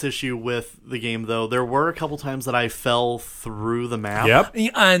biggest issue with the game, though, there were a couple times that I fell through the map.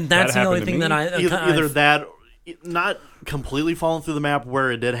 Yep. And that's That the only happened to thing me. that I... Either that, not completely falling through the map,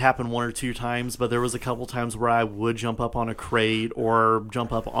 where it did happen 1 or 2 times, but there was a couple times where I would jump up on a crate or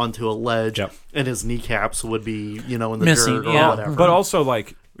jump up onto a ledge, and his kneecaps would be, in the missing, dirt or whatever. But also,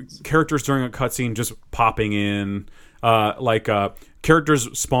 like, characters during a cutscene just popping in,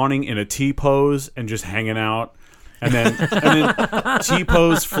 characters spawning in a T pose and just hanging out. And then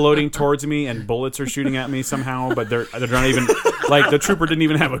T-pose floating towards me, and bullets are shooting at me somehow, but they're not even like the trooper didn't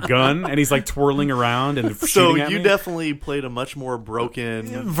even have a gun, and he's like twirling around and shooting at me. So you definitely played a much more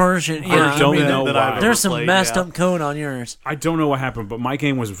broken version. Yeah, I don't know why. There's some messed up code on yours. I don't know what happened, but my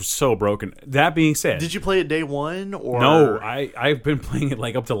game was so broken. That being said, did you play it day 1 or no? I've been playing it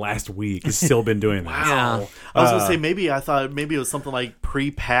like up to last week. It's still been doing this. Wow. I was gonna say I thought maybe it was something like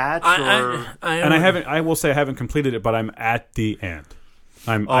pre-patch or and I will say I haven't completed it, but I'm at the end.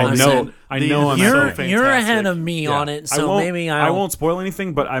 I know I'm you're ahead of me on it, so maybe I won't spoil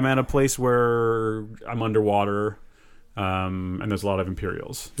anything, but I'm at a place where I'm underwater, and there's a lot of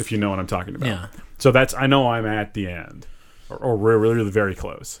Imperials, if you know what I'm talking about. Yeah. So I know I'm at the end, or we're really very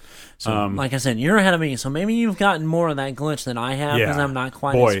close. So, like I said, you're ahead of me, so maybe you've gotten more of that glitch than I have because I'm not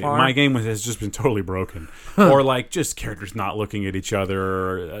quite as far. My game has just been totally broken. Or like just characters not looking at each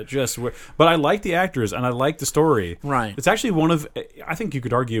other. But I like the actors and I like the story. Right. It's actually I think you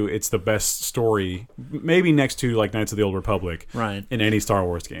could argue it's the best story, maybe next to like Knights of the Old Republic, right, in any Star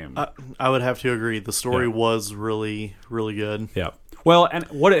Wars game. I would have to agree. The story was really, really good. Yeah. Well, and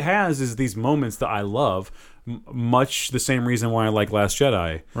what it has is these moments that I love. Much the same reason why I like Last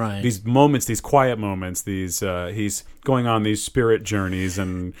Jedi. Right. These moments, these quiet moments, he's going on these spirit journeys,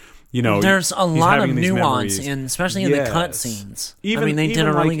 and there's a lot of memories. nuance, especially in the cutscenes. They did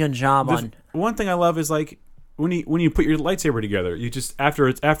a really good job on. One thing I love is like when you put your lightsaber together, you just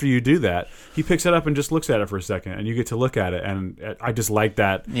after you do that, he picks it up and just looks at it for a second, and you get to look at it, and I just like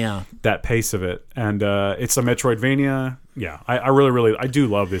that. Yeah. That pace of it, and it's a Metroidvania. Yeah, I really I do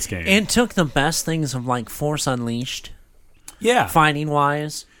love this game. It took the best things of like Force Unleashed. Yeah. Fighting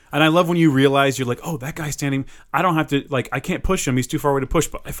wise. And I love when you realize you're like, oh, that guy's standing. I don't have to, like, I can't push him. He's too far away to push.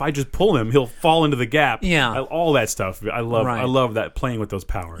 But if I just pull him, he'll fall into the gap. Yeah. All that stuff. I love that, playing with those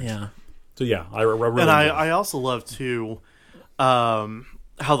powers. Yeah. So, yeah, I really And I also love, too, how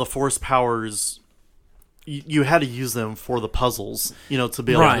the Force powers... You had to use them for the puzzles, to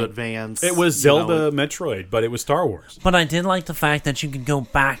be able to advance. It was Zelda Metroid, but it was Star Wars. But I did like the fact that you could go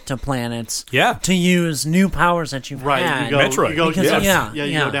back to planets to use new powers that you've had. Metroid. You go, because,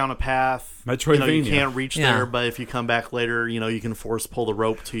 you go down a path. Metroidvania. You can't reach there, but if you come back later, you can force pull the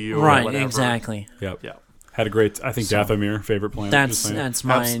rope to you. Right, or whatever. Exactly. Yep. Yeah. Had a great, I think, Dathomir, favorite planet. That's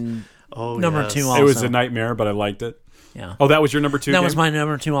mine. Number 2 also. It was a nightmare, but I liked it. Yeah. Oh, that was your number 2? That was my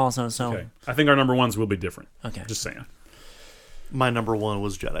number 2 also. So okay. I think our number 1s will be different. Okay. Just saying. My number 1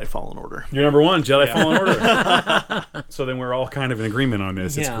 was Jedi Fallen Order. Your number 1, Jedi Fallen Order. So then we're all kind of in agreement on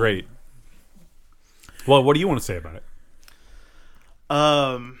this. It's great. Well, what do you want to say about it?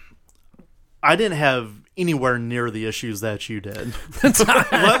 I didn't have anywhere near the issues that you did. You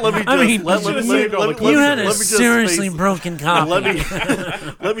had a seriously broken copy.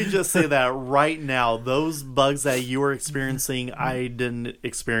 Let me just say that right now, those bugs that you were experiencing, I didn't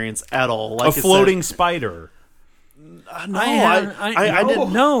experience at all. Like a floating spider. No, I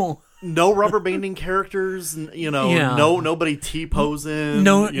didn't know. No rubber banding characters, nobody T-posing.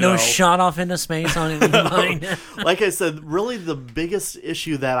 No shot off into space on anything. Like I said, really the biggest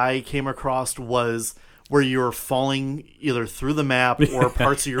issue that I came across was where you were falling either through the map or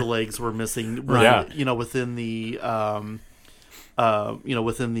parts of your legs were missing. Within the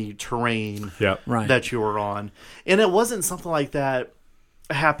within the terrain that you were on, and it wasn't something like that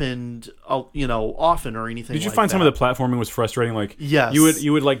happened often or anything. Did you find some of the platforming was frustrating? Like, yes,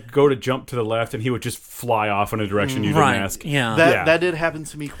 you would like go to jump to the left and he would just fly off in a direction you didn't ask. That did happen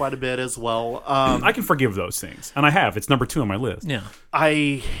to me quite a bit as well. I can forgive those things, and I have. It's number 2 on my list.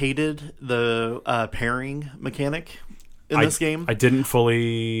 I hated the pairing mechanic in this game. I didn't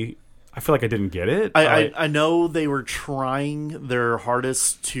fully. I feel like I didn't get it. I know they were trying their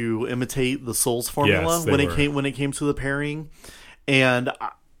hardest to imitate the Souls formula when it came to the pairing. And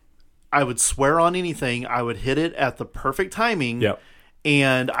I would swear on anything, I would hit it at the perfect timing,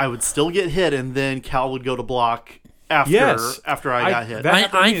 and I would still get hit, and then Cal would go to block after I got hit.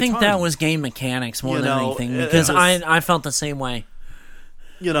 I think that was game mechanics more than anything, because I felt the same way.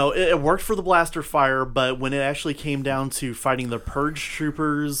 It worked for the blaster fire, but when it actually came down to fighting the Purge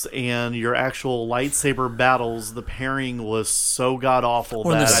troopers and your actual lightsaber battles, the pairing was so god-awful.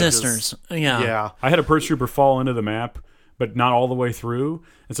 Or the sisters. I had a Purge trooper fall into the map, but not all the way through,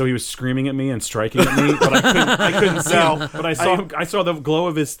 and so he was screaming at me and striking at me, but I couldn't see him. But I saw the glow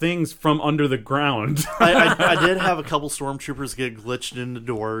of his things from under the ground. I did have a couple stormtroopers get glitched into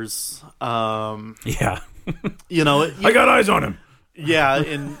doors. I got eyes on him. Yeah,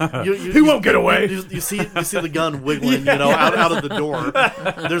 and he won't get away. You see the gun wiggling, out of the door.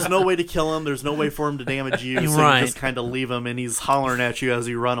 There's no way to kill him. There's no way for him to damage you. So you just kind of leave him, and he's hollering at you as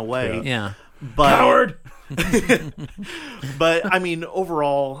you run away. Yeah, but, coward. But I mean,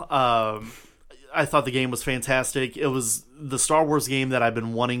 overall, I thought the game was fantastic. It was the Star Wars game that I've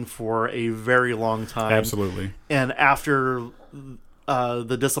been wanting for a very long time. Absolutely. And after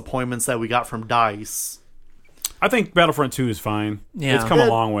the disappointments that we got from DICE, I think Battlefront 2 is fine. Yeah. It's come a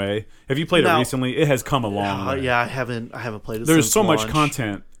long way. If you played it recently, it has come a long way. Yeah, I haven't played it. There's since so launch. much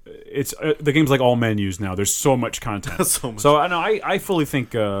content. It's the game's like all menus now. There's so much content. So I know I fully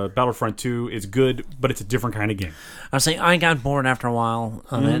think Battlefront 2 is good, but it's a different kind of game. I was saying I got bored after a while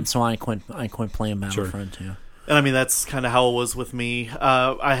of it, so I quit playing Battlefront 2. And I mean, that's kind of how it was with me.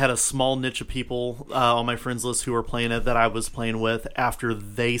 I had a small niche of people on my friends list who were playing it that I was playing with. After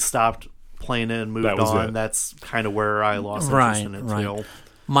they stopped playing it and moved on, that's kind of where I lost interest in it too.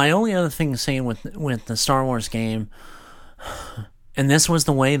 My only other thing to say with the Star Wars game, and this was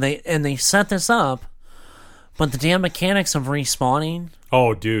the way they set this up, but the damn mechanics of respawning.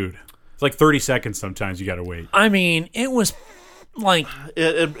 Oh, dude. It's like 30 seconds sometimes you gotta wait. I mean, it was like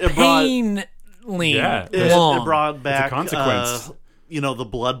it painfully long. It brought back it's a consequence. The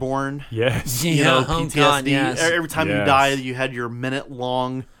Bloodborne. Yes. PTSD. God, yes. Every time you died, you had your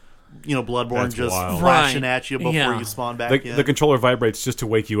minute-long Bloodborne flashing at you before you spawn back in. The controller vibrates just to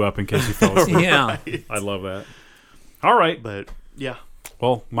wake you up in case you fell asleep. Right. I love that. All right. But, yeah.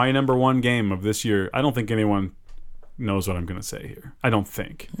 Well, my number 1 game of this year, I don't think anyone knows what I'm going to say here. I don't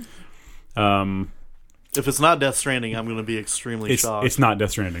think. If it's not Death Stranding, I'm going to be extremely shocked. It's not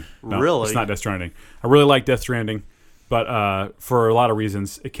Death Stranding. No, really? It's not Death Stranding. I really like Death Stranding, but for a lot of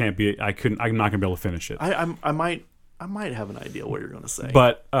reasons, it can't be. I'm not going to be able to finish it. I might have an idea what you're going to say.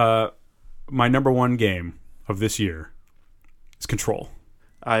 But my number 1 game of this year is Control.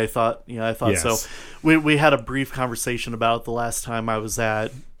 I thought Yes. so. We had a brief conversation about it the last time I was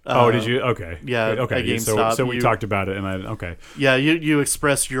at. Did you? Okay. Yeah. Okay. At GameStop. So we talked about it, and okay. Yeah. You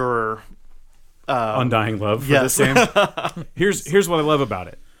expressed your Undying love for yes. this game. Here's what I love about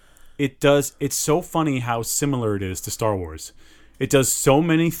it. It's so funny how similar it is to Star Wars. It does so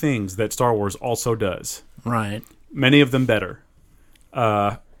many things that Star Wars also does. Right. Many of them better.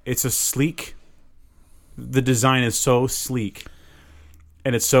 It's a sleek. The design is so sleek,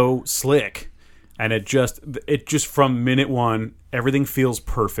 and it's so slick, and it just from minute one, everything feels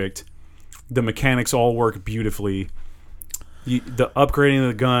perfect. The mechanics all work beautifully. The upgrading of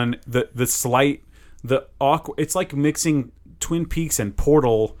the gun, the awkward. It's like mixing Twin Peaks and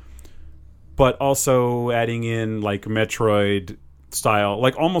Portal, but also adding in like Metroid style,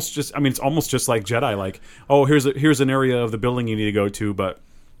 like almost just. I mean, it's almost just like Jedi. Like, oh, here's an area of the building you need to go to, but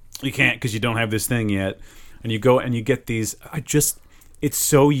you can't because you don't have this thing yet. And you go and you get these. It's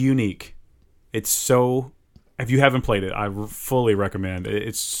so unique. It's so. If you haven't played it, I fully recommend it.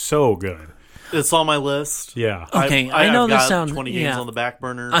 It's so good. It's on my list. Yeah. Okay, I know I've this got sounds 20 games on the back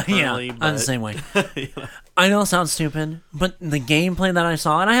burner. Yeah, Currently, I'm the same way. I know it sounds stupid, but the gameplay that I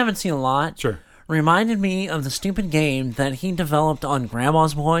saw, and I haven't seen a lot, Sure. reminded me of the stupid game that he developed on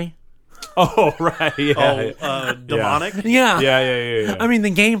Grandma's Boy. Oh, right. Yeah. Demonic. Yeah. Yeah. I mean,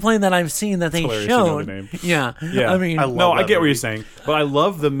 the gameplay that I've seen that they hilarious, you know the showed. name. Yeah. Yeah. I mean, I love No, I that get what movie. you're saying, but I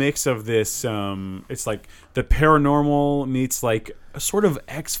love the mix of this. It's like the paranormal meets like a sort of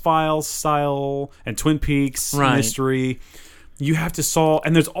X-Files style and Twin Peaks Right. mystery. You have to solve,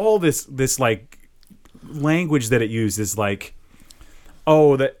 and there's all this like language that it uses, like,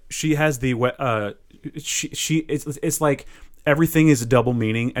 oh, that she has the it's like everything is a double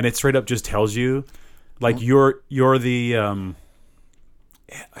meaning, and it straight up just tells you, like, you're the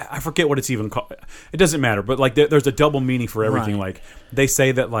I forget what it's even called. It doesn't matter, but like there's a double meaning for everything. Right. Like they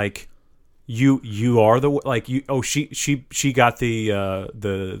say that like you are the like you. Oh, she got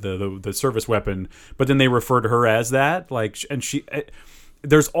the service weapon, but then they refer to her as that. Like, and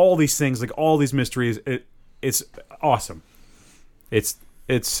there's all these things, like all these mysteries. It's awesome. It's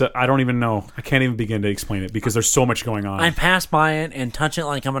I don't even know. I can't even begin to explain it because there's so much going on. I pass by it and touch it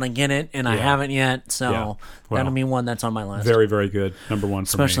like I'm going to get it, and I haven't yet, so Yeah. Well, that'll be one that's on my list. Very, very good. Number one for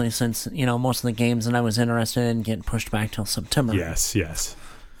Especially me. since, most of the games that I was interested in get pushed back till September. Yes.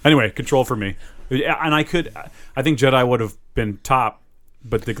 Anyway, Control for me. And I think Jedi would have been top,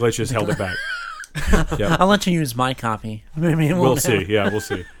 but the glitches held it back. Yep. I'll let you use my copy. Maybe We'll see. Yeah, we'll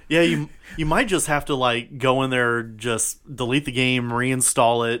see. Yeah, you might just have to like go in there, just delete the game,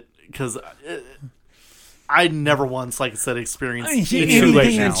 reinstall it, because I never once, like I said, experienced It's It's too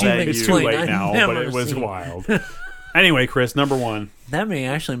late now. Anything It's you've too explained, late I've now, but never it was seen. wild. Anyway, Chris, number one. That may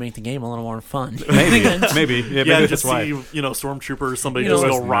actually make the game a little more fun. Maybe. Yeah, maybe Yeah, that's just why. see stormtrooper or somebody You know, just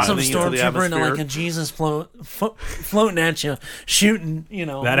go some rotting into the stormtrooper atmosphere. into like a Jesus floating at you, shooting, That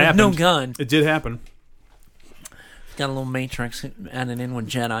with happened. no gun. It did happen. Got a little Matrix added in with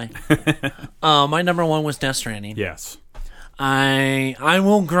Jedi. My number one was Death Stranding. Yes. I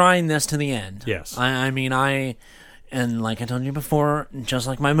will grind this to the end. Yes. And like I told you before, just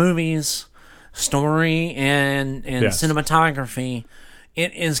like my movies, story and Yes. cinematography,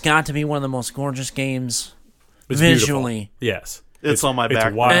 it has got to be one of the most gorgeous games It's visually. beautiful. Yes. It's on my back.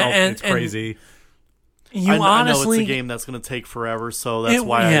 It's wild. And- it's crazy. You I know honestly, it's a game that's going to take forever, so that's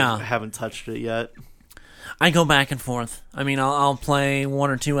why I haven't touched it yet. I go back and forth. I mean, I'll play one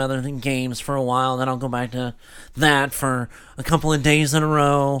or two other games for a while, then I'll go back to that for a couple of days in a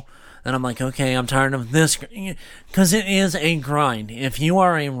row. And I'm like, okay, I'm tired of this. Because it is a grind. If you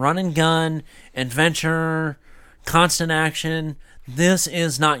are a run and gun, adventure, constant action, this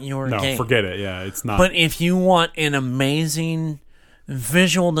is not your No, game. forget it. Yeah, it's not. But if you want an amazing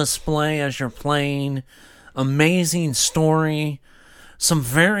visual display as you're playing, amazing story, some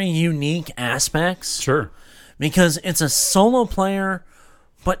very unique aspects, sure. because it's a solo player,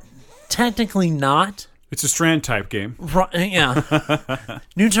 but technically not. It's a Strand type game. Yeah.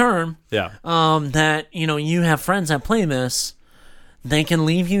 New term. Yeah. That, you have friends that play this. They can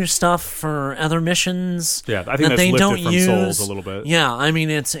leave you stuff for other missions. Yeah, I think that that's they lifted don't from use. Souls a little bit. Yeah, I mean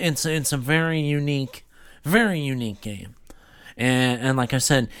it's a very unique game, and like I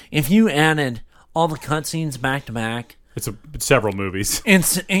said, if you added all the cutscenes back to back, It's several movies.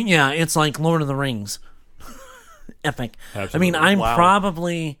 it's like Lord of the Rings, epic. Absolutely. I mean,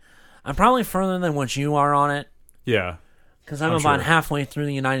 Wow. I'm probably further than what you are on it Yeah. because I'm I'm about sure. halfway through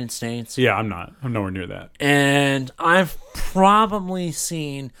the United States. Yeah, I'm not. I'm nowhere near that. And I've probably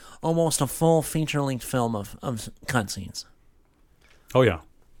seen almost a full feature-length film of cutscenes. Oh, yeah.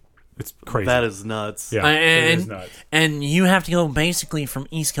 It's crazy. That is nuts. Yeah, it is nuts. And you have to go basically from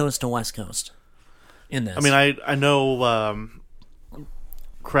East Coast to West Coast in this. I mean, I know,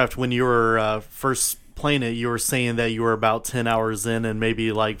 Kraft, when you were first playing it, you were saying that you were about 10 hours in, and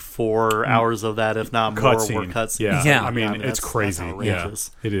maybe like 4 hours of that, if not more, were cutscenes. Yeah. I mean, it's crazy. Yeah,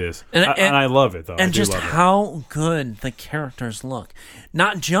 it is. And I love it, though. And just how good the characters look.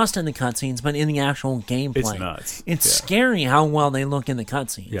 Not just in the cutscenes, but in the actual gameplay. It's nuts. It's scary how well they look in the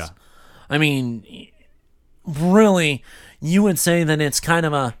cutscenes. Yeah. I mean, really, you would say that it's kind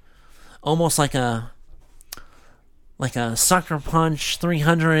of almost like a Sucker Punch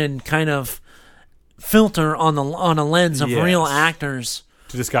 300 kind of filter on a lens of real actors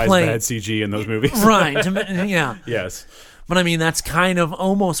to disguise bad CG in those movies. Right. Yeah. Yes. But I mean, that's kind of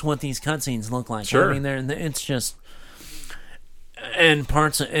almost what these cutscenes look like. Sure. I mean, it's just, and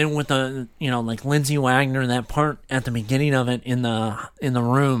parts, and with the, like Lindsay Wagner, that part at the beginning of it in the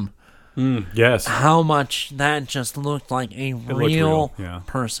room. Yes. How much that just looked like a real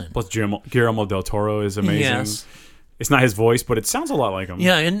person. Plus, Guillermo del Toro is amazing. Yes. It's not his voice, but it sounds a lot like him.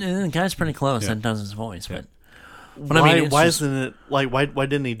 Yeah, and the guy's pretty close that does his voice. But I mean, why isn't it like why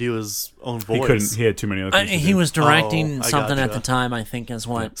didn't he do his own voice? He couldn't. He had too many other things. He was directing something at the time, I think, is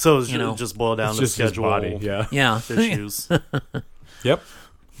what. So it's just boiled down to schedule. Body, yeah. Issues. Yep.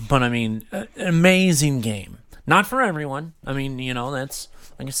 But I mean, an amazing game. Not for everyone. I mean, that's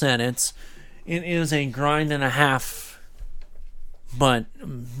like I said, it is a grind and a half, but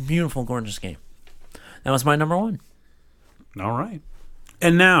beautiful, gorgeous game. That was my number one. All right.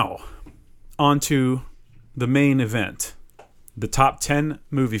 And now, on to the main event. The top 10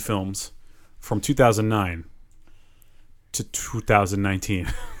 movie films from 2009 to 2019.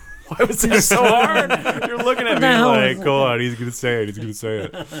 Why was that so hard? You're looking at me like, go on, he's going to say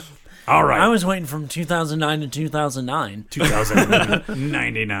it. All right. I was waiting from 2009 to 2009.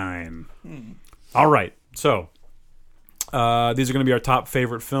 2099. All right. So, these are going to be our top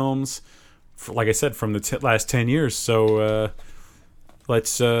favorite films, like I said, from the last 10 years. So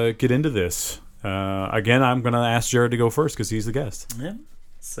let's get into this. Again, I'm going to ask Jared to go first because he's the guest. Yeah.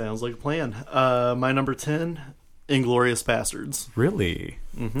 Sounds like a plan. My number 10, Inglourious Basterds. Really?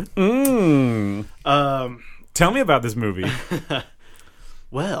 Mm-hmm. Tell me about this movie.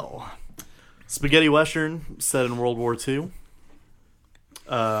 Well, spaghetti western set in World War II.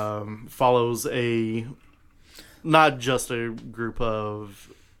 Follows not just a group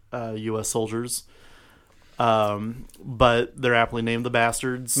of U.S. soldiers, but they're aptly named the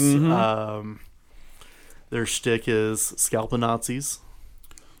Bastards. Mm-hmm. Their shtick is scalping Nazis.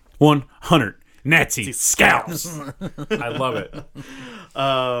 100 Nazi scalps. I love it.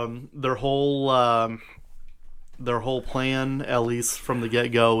 Their whole plan, at least from the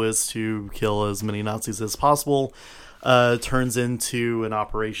get-go, is to kill as many Nazis as possible. Turns into an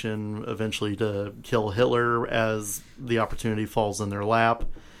operation eventually to kill Hitler as the opportunity falls in their lap.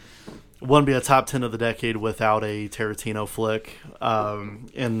 Wouldn't be a top 10 of the decade without a Tarantino flick. And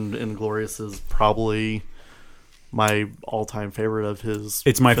Inglourious is probably my all-time favorite of his.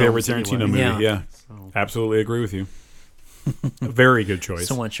 It's my favorite Tarantino anyway. movie. Yeah. So. Absolutely agree with you. Very good choice.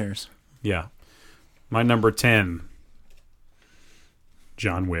 So what's yours? Yeah. My number 10,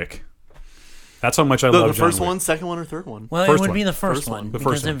 John Wick. That's how much I love John Wick. The first one, second one, or third one? Well, first it would one. be the first one. The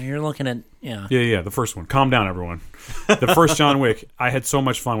because first one. if you're looking at, Yeah, the first one. Calm down, everyone. The first John Wick, I had so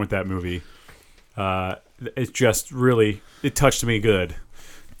much fun with that movie. It just really, it touched me good,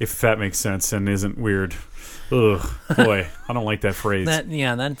 if that makes sense and isn't weird. Ugh, boy, I don't like that phrase.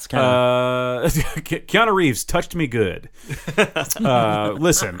 that's kind of... Keanu Reeves touched me good.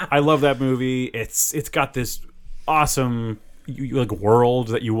 Listen, I love that movie. It's got this awesome world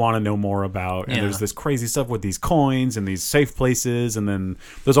that you want to know more about, and there's this crazy stuff with these coins and these safe places, and then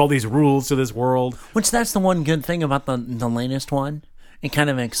there's all these rules to this world. Which that's the one good thing about the latest one. It kind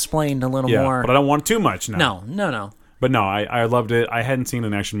of explained a little more. But I don't want too much now. No. But no, I loved it. I hadn't seen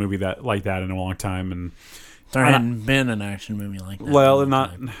an action movie like that in a long time, and there hadn't been an action movie like that. Well,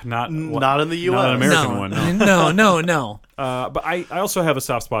 not in the U.S. Not an American one. No. But I also have a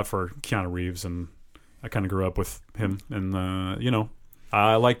soft spot for Keanu Reeves, and I kind of grew up with him, and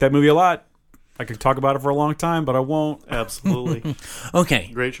I like that movie a lot. I could talk about it for a long time, but I won't. Absolutely. Okay.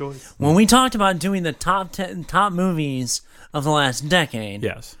 Great choice. When we talked about doing the top 10 top movies of the last decade,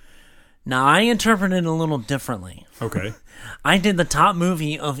 yes. Now I interpreted it a little differently. Okay. I did the top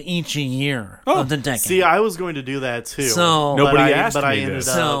movie of each year of the decade. See, I was going to do that too. Nobody asked me I ended this.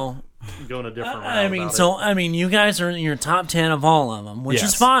 up going a different route. I mean, you guys are in your top 10 of all of them, which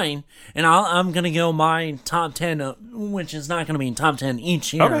is fine. And I'm going to go my top 10, which is not going to be top 10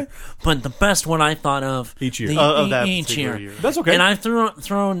 each year. Okay. But the best one I thought of each year. Each year. That's okay. And I've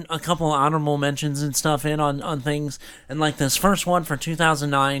thrown a couple of honorable mentions and stuff in on things. And like this first one for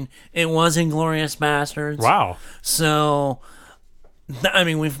 2009, it was Inglourious Basterds. Wow. So, I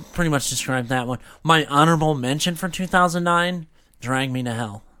mean, we've pretty much described that one. My honorable mention for 2009, Drag Me to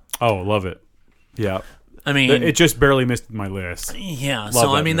Hell. Oh, love it. Yeah. I mean, it just barely missed my list. Yeah, Love so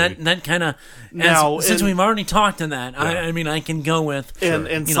that I mean movie. that kind of since we've already talked in that, I mean I can go with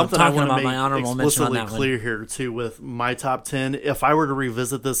and you something know, I talking want to about make my honorable mention on explicitly that clear one. here too with my top 10. If I were to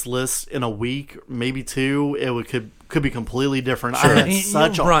revisit this list in a week, maybe two, could be completely different. Sure. I had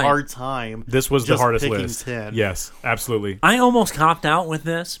such a Right. hard time. This was the just hardest picking list. 10. Yes, absolutely. I almost copped out with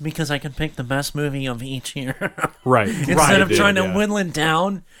this because I could pick the best movie of each year Right. instead of trying to whittle it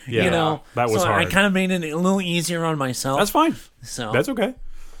down. Yeah, you know, that was so hard. I kind of made it a little easier on myself. That's fine. So That's okay.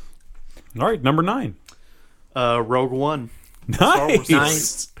 All right, number 9. Rogue One. Star Wars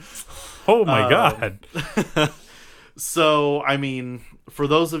nice. Oh my God. So, I mean, for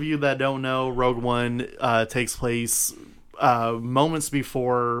those of you that don't know, Rogue One takes place moments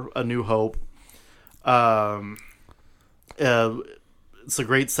before A New Hope. It's a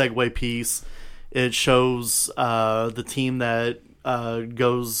great segue piece. It shows the team that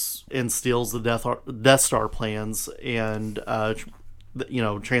goes and steals the Death Star plans and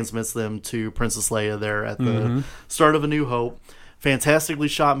transmits them to Princess Leia there at the start of A New Hope. Fantastically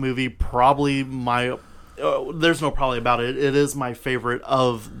shot movie. Probably my there's no probably about it. It is my favorite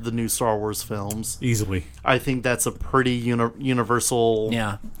of the new Star Wars films. Easily. I think that's a pretty universal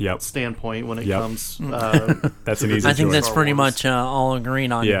standpoint when it comes. That's an easy I think choice. that's pretty much all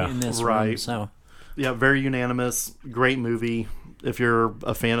agreed on in this room. So yeah, very unanimous. Great movie. If you're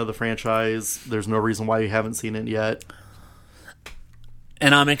a fan of the franchise, there's no reason why you haven't seen it yet.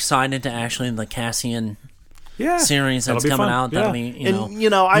 And I'm excited to actually the Cassian series that's coming out. That'll be, he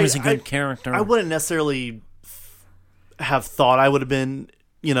was a good character. I wouldn't necessarily have thought I would have been,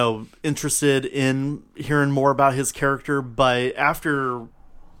 interested in hearing more about his character, but after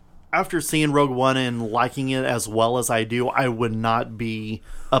seeing Rogue One and liking it as well as I do, I would not be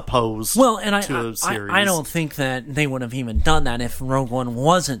opposed to a series. I don't think that they would have even done that if Rogue One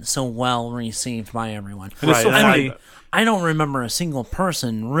wasn't so well received by everyone. Right. So I don't remember a single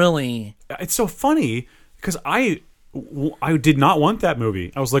person really. It's so funny because I did not want that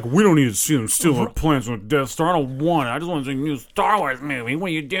movie. I was like, we don't need to see them stealing plans with Death Star. I don't want it. I just want to see a new Star Wars movie. What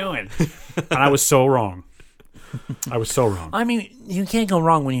are you doing? And I was so wrong. I mean, you can't go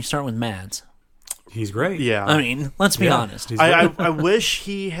wrong when you start with Mads. He's great. Yeah. I mean, let's be honest. I wish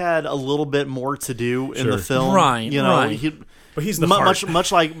he had a little bit more to do in the film. Right. But he's the heart.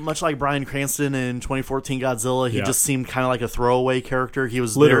 much like Bryan Cranston in 2014 Godzilla. He just seemed kind of like a throwaway character. He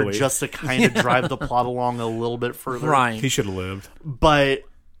was there just to kind of drive the plot along a little bit further. Right. He should have lived. But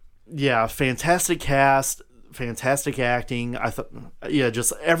yeah, fantastic cast, fantastic acting. I thought,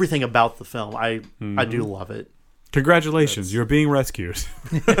 just everything about the film. I do love it. Congratulations, you're being rescued.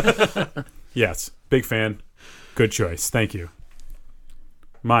 Yes, big fan. Good choice. Thank you.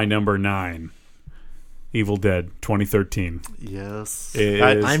 My number 9. Evil Dead 2013. Yes.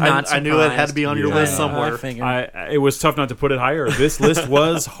 I'm not surprised. I knew it had to be on your list somewhere. It was tough not to put it higher. This list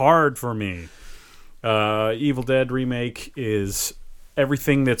was hard for me. Evil Dead remake is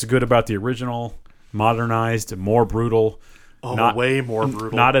everything that's good about the original, modernized, more brutal. Way more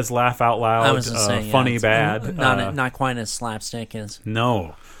brutal. Not as laugh out loud, I was gonna say, funny bad. Not quite as slapstick as.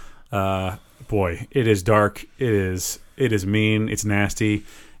 No. Boy, it is dark. It is mean. It's nasty.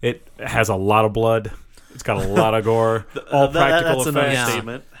 It has a lot of blood. It's got a lot of gore. All practical that's effects. Another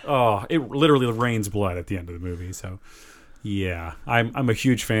statement. Oh, it literally rains blood at the end of the movie. So, yeah, I'm a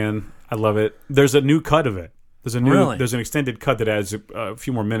huge fan. I love it. There's a new cut of it. There's an extended cut that adds a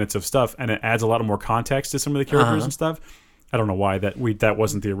few more minutes of stuff, and it adds a lot more context to some of the characters and stuff. I don't know why that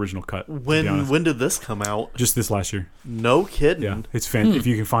wasn't the original cut. When did this come out? Just this last year. No kidding. Yeah, it's if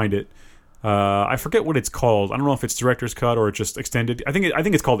you can find it. I forget what it's called. I don't know if it's director's cut or just extended. I think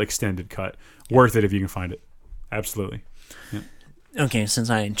it's called extended cut. Worth it if you can find it. Absolutely. Yeah. Okay, since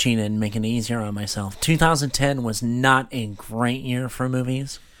I cheated and making it easier on myself, 2010 was not a great year for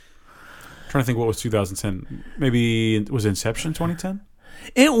movies. I'm trying to think what was 2010. Maybe it was Inception 2010.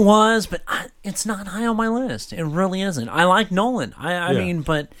 It was, but it's not high on my list. It really isn't. I like Nolan. I mean,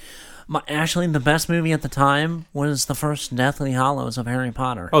 but actually, the best movie at the time was the first Deathly Hallows of Harry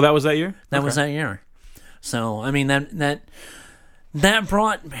Potter. Oh, that was that year? That was that year. So, I mean, that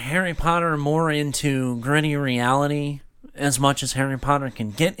brought Harry Potter more into gritty reality as much as Harry Potter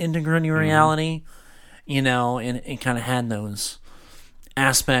can get into gritty reality, you know, and it kind of had those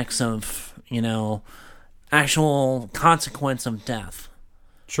aspects of, you know, actual consequence of death.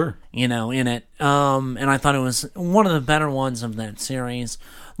 Sure. You know, in it. And I thought it was one of the better ones of that series.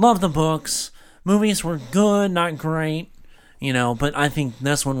 Love the books. Movies were good, not great. You know, but I think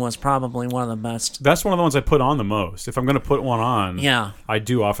this one was probably one of the best. That's one of the ones I put on the most. If I'm going to put one on, yeah, I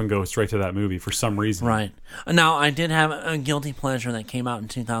do often go straight to that movie for some reason. Right. Now, I did have a guilty pleasure that came out in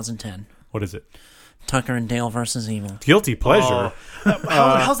 2010. What is it? Tucker and Dale versus Evil. Guilty pleasure?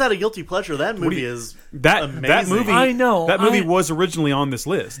 How's that a guilty pleasure? That movie is amazing. That movie, I know. That movie was originally on this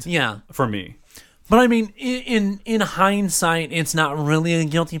list. Yeah. For me. But I mean, in hindsight, it's not really a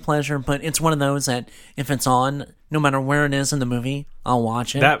guilty pleasure, but it's one of those that if it's on, no matter where it is in the movie, I'll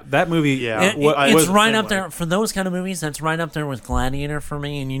watch it. That movie, yeah, it's right up there for those kind of movies. That's right up there with Gladiator for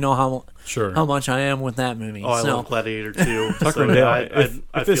me, and you know how much I am with that movie. I love Gladiator too. Tucker and Dale.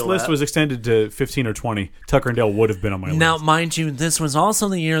 If this list was extended to 15 or 20, Tucker and Dale would have been on my list. Now, mind you, this was also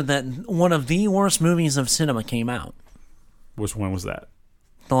the year that one of the worst movies of cinema came out. Which one was that?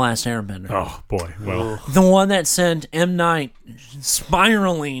 The Last Airbender. Oh, boy. Well, the one that sent M. Night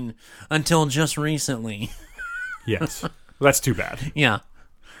spiraling until just recently. Yes. That's too bad. Yeah.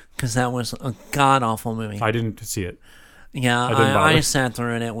 Because that was a god-awful movie. I didn't see it. Yeah, I sat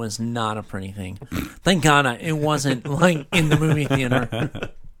through it. It was not a pretty thing. Thank God it wasn't like in the movie theater.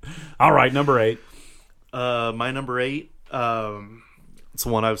 All right, number 8. My number 8, it's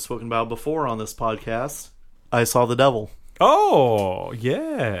one I've spoken about before on this podcast. I Saw the Devil. Oh,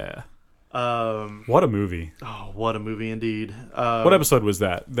 yeah. What a movie. Oh, what a movie indeed. What episode was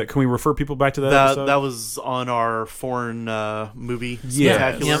that? Can we refer people back to that episode? That was on our foreign movie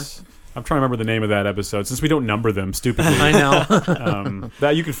spectacular. Yep. I'm trying to remember the name of that episode since we don't number them stupidly. I know.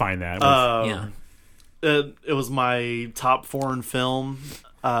 That you can find that. Yeah. It was my top foreign film.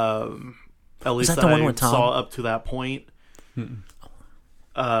 At least that I saw up to that point.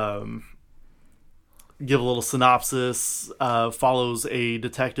 Give a little synopsis. Follows a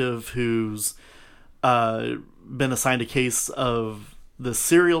detective who's been assigned a case of the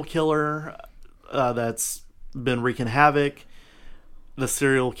serial killer that's been wreaking havoc. The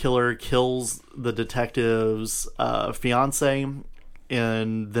serial killer kills the detective's fiance,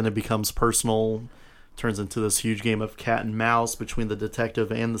 and then it becomes personal. Turns into this huge game of cat and mouse between the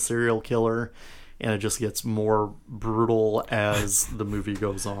detective and the serial killer. And it just gets more brutal as the movie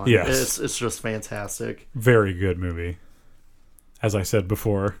goes on. Yes. It's just fantastic. Very good movie. As I said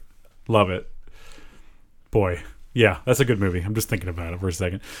before, love it. Boy, yeah, that's a good movie. I'm just thinking about it for a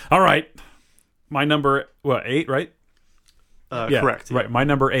second. All right. My number, 8, right? Yeah, correct. Yeah. Right, my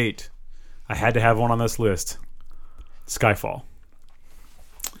number 8. I had to have one on this list. Skyfall.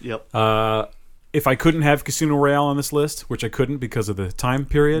 Yep. If I couldn't have Casino Royale on this list, which I couldn't because of the time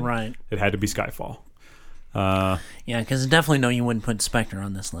period, right, it had to be Skyfall. Yeah, because definitely no, you wouldn't put Spectre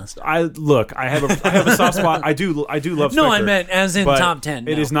on this list. I have a soft spot. I do love Spectre. No, I meant as in top 10.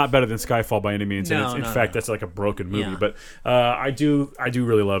 It is not better than Skyfall by any means. No, in fact, that's like a broken movie. Yeah. But I do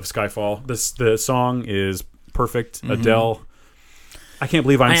really love Skyfall. The song is perfect. Mm-hmm. Adele. I can't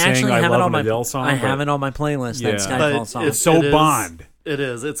believe I'm saying I love an Adele song. I have it on my playlist. Yeah. That Skyfall song. It's so Bond. It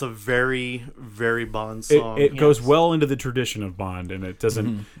is. It's a very, very Bond song. It goes well into the tradition of Bond, and it doesn't.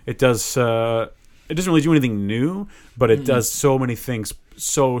 Mm-hmm. It does. It doesn't really do anything new, but it does so many things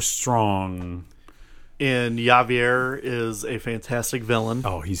so strong. And Javier is a fantastic villain.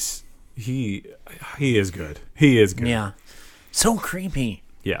 Oh, he is good. He is good. Yeah, so creepy.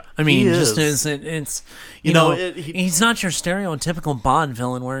 Yeah, I mean, it's you know he's not your stereotypical Bond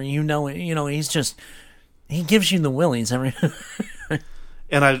villain where he gives you the willies every.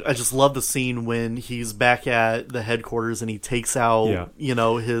 And I just love the scene when he's back at the headquarters and he takes out,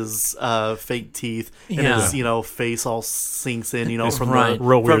 his fake teeth and his, face all sinks in, from the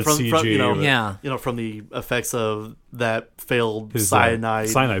real weird CG. From the effects of that failed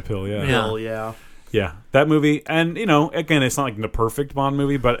cyanide pill. Yeah. That movie, and again, it's not like the perfect Bond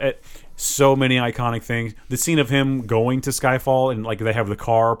movie, but so many iconic things. The scene of him going to Skyfall and like they have the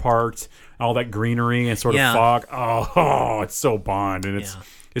car parked. All that greenery and sort of fog. Oh, it's so Bond, and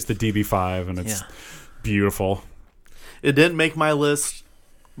it's the DB5, and it's beautiful. It didn't make my list,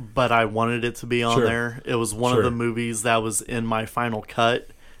 but I wanted it to be on there. It was one of the movies that was in my final cut,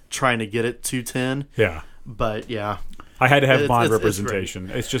 trying to get it to 10. Yeah, but I had to have Bond representation.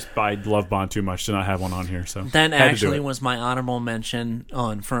 It's just I love Bond too much to not have one on here. So that actually was my honorable mention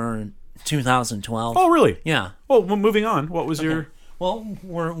for 2012. Oh, really? Yeah. Well, moving on. What was your? Well,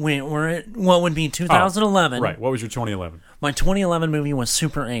 we're at what would be 2011. Right. What was your 2011? My 2011 movie was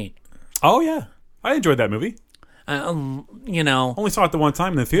Super 8. Oh, yeah. I enjoyed that movie. Only saw it the one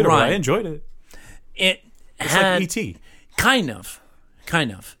time in the theater, but I enjoyed it. It's had, like E.T. Kind of.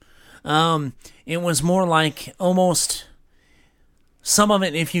 It was more like almost some of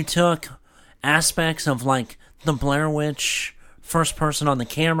it, if you took aspects of like the Blair Witch first person on the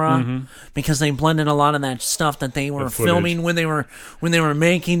camera, because they blended a lot of that stuff that they were filming when they were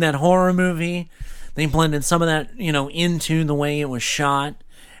making that horror movie. They blended some of that, into the way it was shot,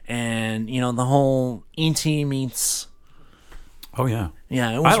 and the whole E.T. meets. Oh yeah,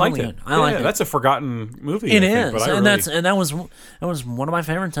 yeah. It was really good. I liked it. That's a forgotten movie. It is, and that was one of my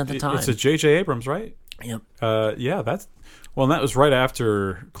favorites at the time. It's a J.J. Abrams, right? Yep. Yeah, that was right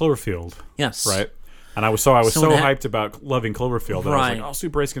after Cloverfield. Yes. Right. And I was so hyped about loving Cloverfield that I was like, oh,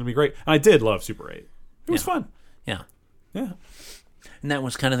 Super 8's going to be great. And I did love Super 8. It was fun. Yeah. Yeah. And that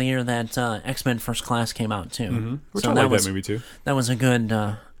was kind of the year that X-Men First Class came out, too. Mm-hmm. Which I like that movie, too. That was a good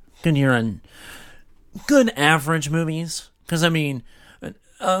year and good average movies. Because, I mean,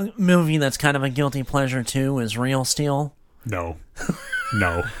 a movie that's kind of a guilty pleasure, too, is Real Steel. No.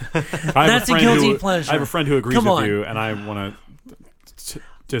 That's a guilty pleasure. I have a friend who agrees with you, and I want to...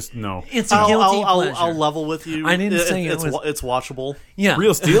 Just no. It's a guilty pleasure. I'll level with you. I didn't say it's watchable. Yeah.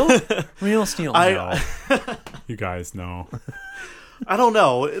 Real Steel? Real Steel. No. You guys know. I don't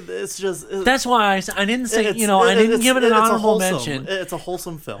know. It's just... That's why I didn't say, I didn't give it an honorable mention. It's a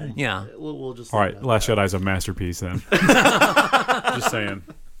wholesome film. Yeah. We'll just... All right. Last Jedi's a masterpiece then. Just saying.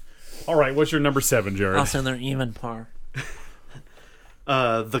 All right. What's your number 7, Jared? I'll say they're even par.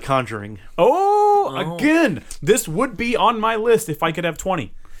 The Conjuring. Oh, again, this would be on my list if I could have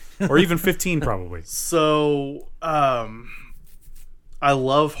 20 or even 15 probably. So, I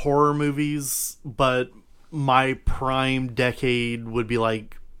love horror movies, but my prime decade would be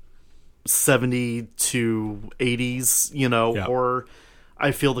like 70 to 80s, horror.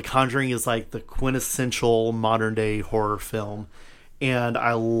 I feel The Conjuring is like the quintessential modern day horror film. And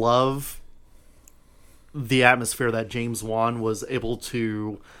I love the atmosphere that James Wan was able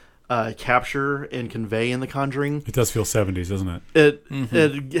to capture and convey in The Conjuring. It does feel 70s, doesn't it?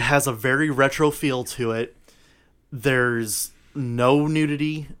 It has a very retro feel to it. There's no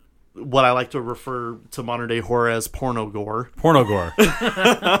nudity. What I like to refer to modern day horror as porno gore. Porno gore.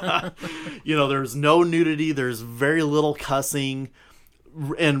 There's no nudity. There's very little cussing,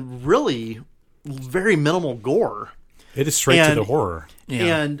 and really very minimal gore. It is straight to the horror.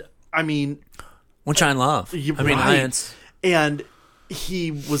 Yeah. And I mean, which I love. And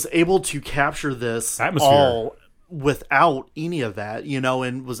he was able to capture this atmosphere all without any of that,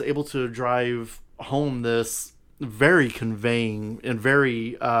 and was able to drive home this very conveying and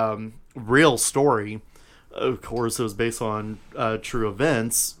very real story. Of course, it was based on true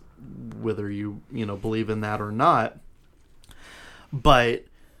events, whether you believe in that or not. But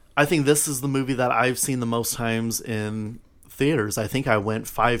I think this is the movie that I've seen the most times in theaters. I think I went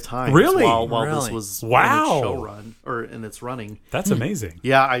 5 times while this was in its show run or in its running. That's amazing.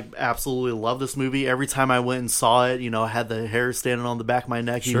 Yeah, I absolutely love this movie. Every time I went and saw it, I had the hair standing on the back of my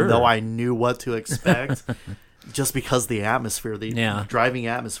neck, even though I knew what to expect. Just because the atmosphere, the driving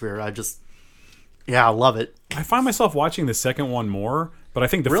atmosphere, I love it. I find myself watching the second one more, but I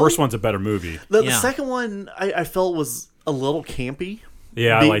think the first one's a better movie. The second one I felt was a little campy.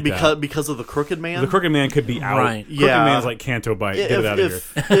 Yeah, I like that. Because of the Crooked Man. The Crooked Man could be out. Right. Crooked Man's like Canto Bite. Get it out of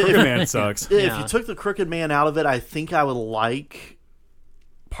here. Crooked Man sucks. If you took the Crooked Man out of it, I think I would like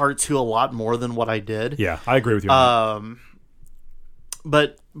Part 2 a lot more than what I did. Yeah, I agree with you on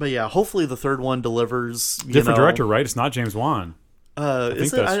that. But yeah, hopefully the third one delivers. Different director, right? It's not James Wan.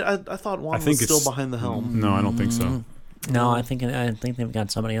 Is it? I thought Wan was still behind the helm. No, I don't think so. No, I think they've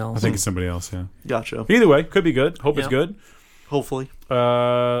got somebody else. I think it's somebody else, yeah. Gotcha. Either way, could be good. Hope it's good. Hopefully.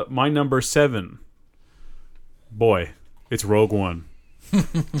 My number 7. Boy, it's Rogue One.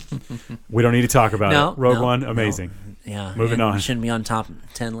 We don't need to talk about it. Rogue One, amazing. No. Yeah. Moving on. It shouldn't be on top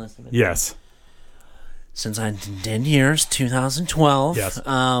 10 list of it. Yes. Since I did years, 2012. Yes.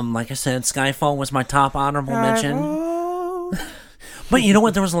 Like I said, Skyfall was my top honorable mention. But you know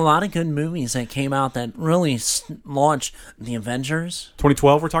what? There was a lot of good movies that came out that really launched the Avengers.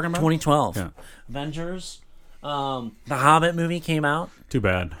 2012 we're talking about? 2012. Yeah. Avengers. The Hobbit movie came out. Too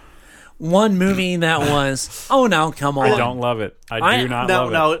bad. One movie that was, no, come on. I don't love it. I do not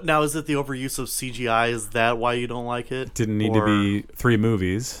love it. Now, is it the overuse of CGI? Is that why you don't like it? Didn't need to be 3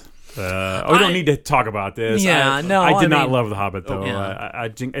 movies. We don't need to talk about this. Yeah, I did not love The Hobbit, though. Yeah. I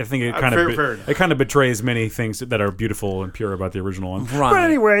think it kind of betrays many things that are beautiful and pure about the original one. Right. But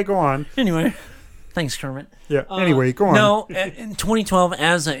anyway, go on. Anyway, thanks, Kermit. Yeah. Anyway, go on. No, in 2012,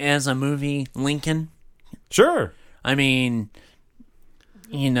 as a movie, Lincoln. Sure. I mean,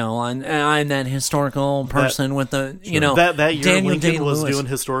 and I'm that historical person with the, that year Daniel Lincoln was Day-Lewis. doing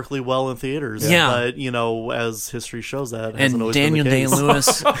historically well in theaters. Yeah. But, as history shows that, hasn't And always Daniel been the case.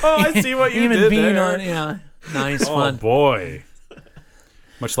 Day-Lewis. I see what you even did being there. nice Oh, fun. boy.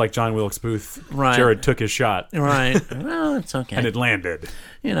 Much like John Wilkes Booth, Right. Jared took his shot, Right. Well, it's okay. and it landed.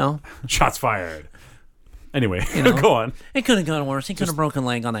 Shots fired. Anyway, go on. It could have gone worse. He could have broken a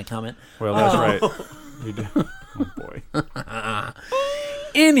leg on that comment. Well, that's right. We did. Oh, boy.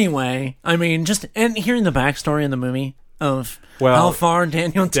 Anyway, I mean, and hearing the backstory in the movie of how far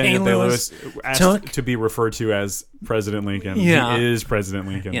Daniel Day-Lewis asked took to be referred to as President Lincoln. Yeah. He is President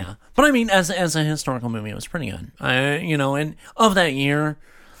Lincoln. Yeah, but I mean, as a historical movie, it was pretty good. And of that year,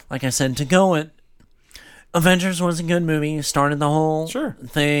 like I said, to go at Avengers was a good movie. Started the whole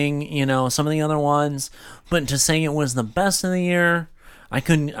thing. Some of the other ones, but to say it was the best of the year, I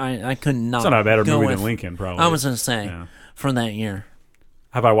couldn't. I could not. It's not a better movie with, than Lincoln, probably. I was going to say for that year.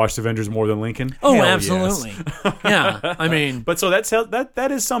 Have I watched Avengers more than Lincoln? Oh, Hell absolutely. Yes. Yeah, I mean, but so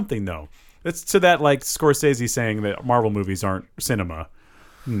that is something though. It's to that like Scorsese saying that Marvel movies aren't cinema.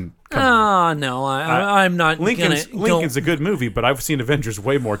 No, I'm not. Lincoln's a good movie, but I've seen Avengers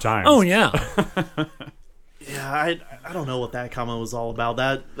way more times. Oh yeah. Yeah, I don't know what that comment was all about.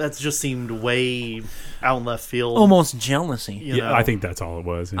 That just seemed way out in left field. Almost jealousy. Yeah, I think that's all it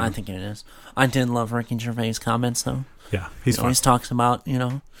was. I think it is. I did love Ricky Gervais' comments though. Yeah, he's fun. Always talks about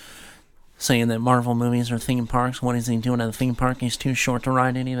saying that Marvel movies are theme parks. What is he doing at a theme park? He's too short to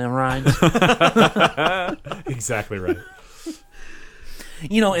ride any of the rides. Exactly right.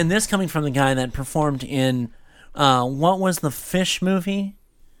 And this coming from the guy that performed in what was the fish movie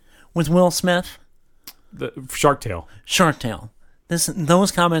with Will Smith? The Shark Tale. Shark Tale.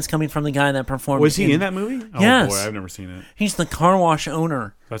 Those comments coming from the guy that performed. Was he in that movie? Oh Yes. boy, I've never seen it. He's the car wash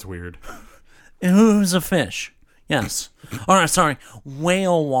owner. That's weird. Who's a fish? Yes. Sorry,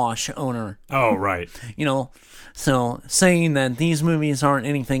 whale wash owner. Oh right. So saying that these movies aren't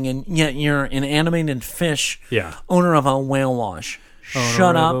anything, and yet you're an animated fish owner of a whale wash.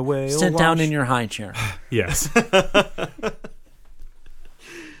 Shut up. Sit down in your high chair. Yes.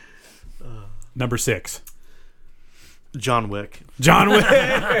 Number 6. John Wick. John Wick.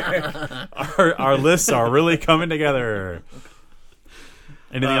 Our lists are really coming together.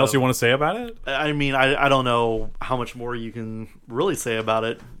 Anything else you want to say about it? I mean, I don't know how much more you can really say about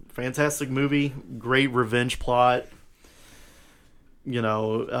it. Fantastic movie, great revenge plot.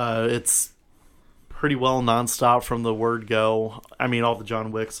 It's pretty well nonstop from the word go. I mean, all the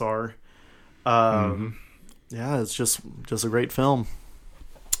John Wicks are. Yeah, it's just a great film.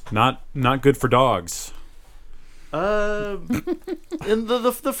 Not good for dogs. And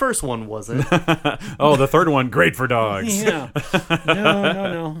the first one wasn't. Oh, the third one, great for dogs. Yeah.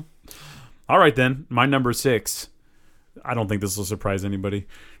 No. All right, then. My number 6. I don't think this will surprise anybody.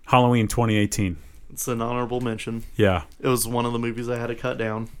 Halloween 2018. It's an honorable mention. Yeah. It was one of the movies I had to cut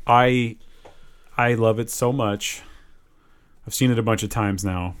down. I love it so much. I've seen it a bunch of times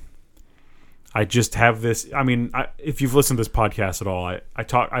now. I just have this. I mean, if you've listened to this podcast at all,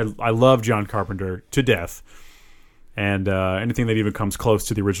 I love John Carpenter to death. And anything that even comes close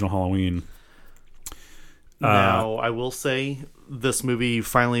to the original Halloween. Now, I will say this movie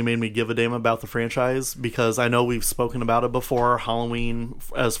finally made me give a damn about the franchise, because I know we've spoken about it before. Halloween,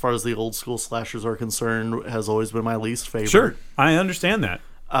 as far as the old school slashers are concerned, has always been my least favorite. Sure, I understand that.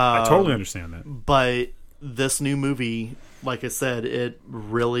 I totally understand that. But this new movie, like I said, it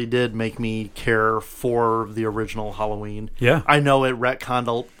really did make me care for the original Halloween. Yeah. I know it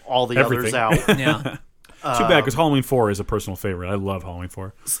retconned all the others out. Yeah. Too bad, because Halloween 4 is a personal favorite. I love Halloween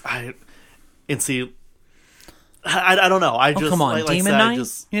 4. I don't know. I just come on, like Demon I Knight?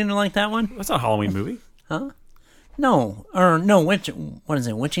 just, You didn't like that one? That's not a Halloween movie. No. What is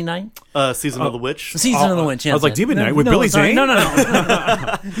it, Witchy Night? Season of the Witch. Season of the Witch, yes. I was like, Demon Night with Billy Zane? No. No,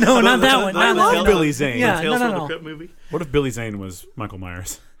 not that one. I Not love that one. Billy Zane. Yeah, Tales no. from the Crypt movie. What if Billy Zane was Michael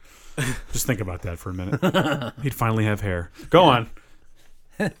Myers? Just think about that for a minute. He'd finally have hair. Go on.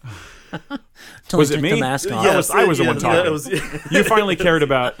 Was it me? The mask off. Yes, I was the one talking. it was- You finally cared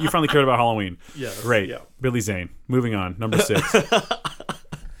about Halloween. Yes, Great. yeah. Billy Zane. Moving on. Number 6.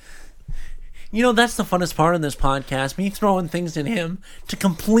 That's the funnest part of this podcast. Me throwing things at him to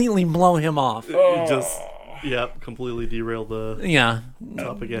completely blow him off. Completely derailed the Yeah.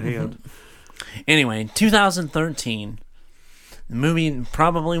 topic at hand. Anyway, 2013. The movie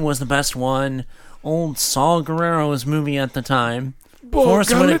probably was the best one. Old Saul Guerrero's movie at the time.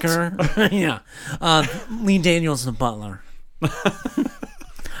 Forrest Whitaker. Yeah. Lee Daniels, the butler.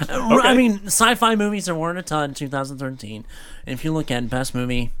 I mean, sci-fi movies there weren't a ton in 2013. And if you look at best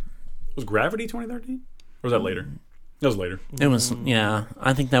movie... Was Gravity 2013? Or was that later? That was later. It was, yeah.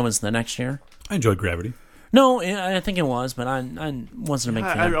 I think that was the next year. I enjoyed Gravity. No, I think it was, but I wasn't a big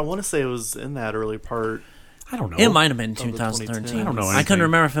fan. I want to say it was in that early part. I don't know. It might have been 2013. I don't know anything. I couldn't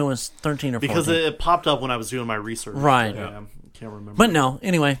remember if it was 13 or 14. Because it popped up when I was doing my research. Right. Yeah. Can't remember. But no,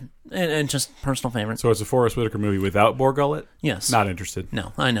 anyway, and just personal favorite. So it's a Forrest Whitaker movie without Boar Gullet? Yes. Not interested.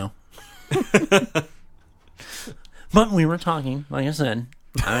 No, I know. But we were talking, like I said.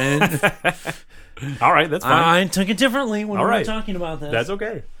 All right, that's fine. I took it differently when All we right. were talking about this. That's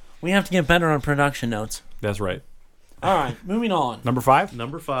okay. We have to get better on production notes. That's right. All right, moving on. Number 5?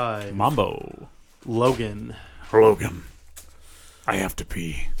 Number 5. Mambo. Logan. Logan. I have to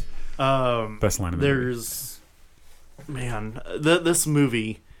pee. Best line of the movie. This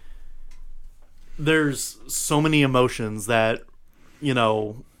movie, there's so many emotions that,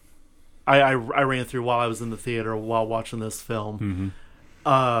 I ran through while I was in the theater while watching this film.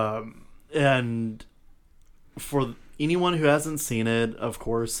 And for anyone who hasn't seen it, of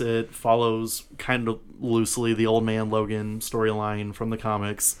course, it follows kind of loosely the Old Man Logan storyline from the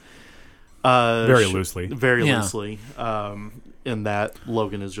comics. Very loosely. Very Yeah. loosely. In that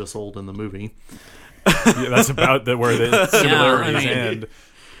Logan is just old in the movie. Yeah, that's about where the similarities end.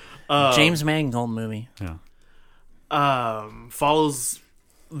 James Mangold movie. Yeah. Follows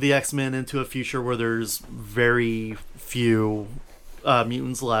the X-Men into a future where there's very few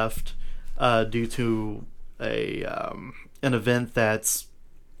mutants left due to an event that's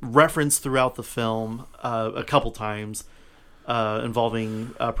referenced throughout the film a couple times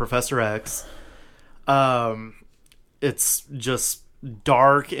involving Professor X. It's just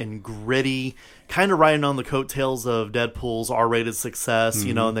dark and gritty, kind of riding on the coattails of Deadpool's R-rated success,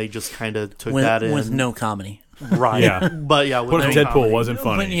 and they just kind of took that in. With no comedy. Right. Yeah. But yeah, with What if no Deadpool comedy. wasn't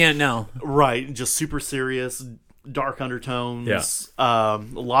funny? But yeah, no. Right. Just super serious, dark undertones. Yeah. A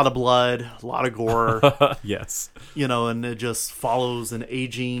lot of blood, a lot of gore, Yes. and it just follows an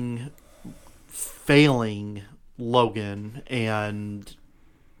aging, failing Logan and...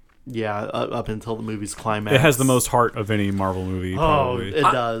 Yeah, up until the movie's climax. It has the most heart of any Marvel movie, probably. It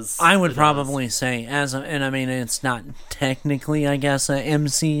does. I would probably say, and I mean, it's not technically, I guess, a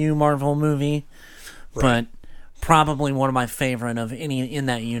MCU Marvel movie, but probably one of my favorite of any in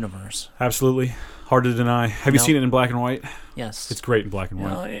that universe. Absolutely. Hard to deny. Have you seen it in black and white? Yes. It's great in black and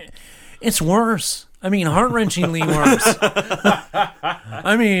white. It's worse. I mean, heart-wrenchingly worse.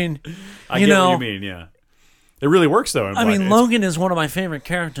 I mean, I get what you mean, yeah. It really works, though. I mean, Logan is one of my favorite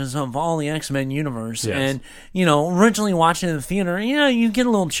characters of all the X-Men universe. Yes. And, originally watching it in the theater, you get a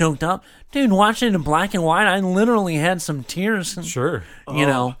little choked up. Dude, watching it in black and white, I literally had some tears. Sure.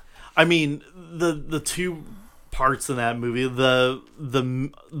 I mean, the two parts in that movie, the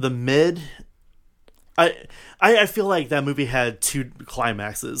mid... I feel like that movie had two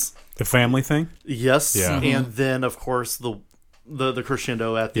climaxes. The family thing? Yes. Yeah. And then, of course, the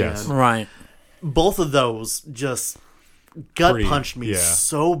crescendo at the end. Right. Both of those just punched me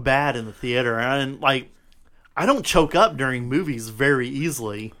so bad in the theater. And, I don't choke up during movies very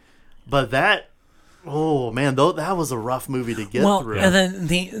easily. But that... Oh, man, that was a rough movie to get through. And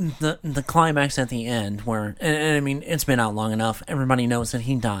then the climax at the end where... And I mean, it's been out long enough. Everybody knows that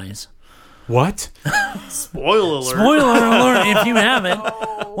he dies. What? Spoiler alert. Spoiler alert if you haven't.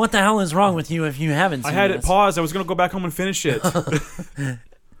 What the hell is wrong with you if you haven't seen I had this? it paused. I was going to go back home and finish it.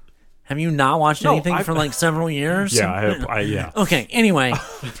 Have you not watched anything for several years? Yeah, I have. Yeah. Okay, anyway.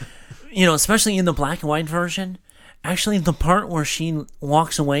 Especially in the black and white version, actually the part where she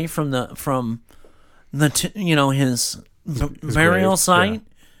walks away from his burial grave, site,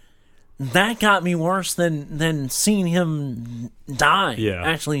 that got me worse than seeing him die. Yeah.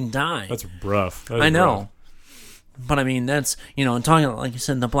 Actually die. That's rough. That is I know. rough. But I mean, that's, talking about, like you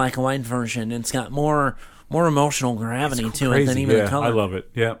said, the black and white version, it's got more emotional gravity to it than even the color. I love it.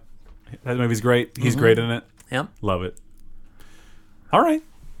 Yeah. That movie's great. He's great in it. Yep. Love it. All right.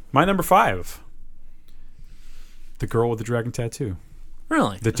 My number 5. The Girl with the Dragon Tattoo.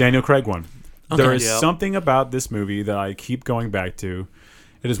 Really? The Daniel Craig one. Okay. There is something about this movie that I keep going back to.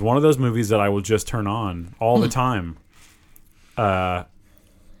 It is one of those movies that I will just turn on all the time. I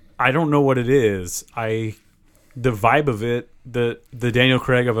don't know what it is. The vibe of it, the Daniel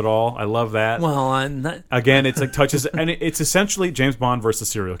Craig of it all, I love that. Well, Again, it's like touches, and it's essentially James Bond versus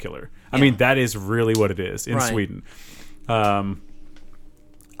serial killer. I mean, that is really what it is in Sweden.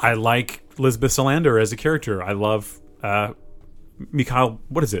 I like Lisbeth Salander as a character. I love Mikhail,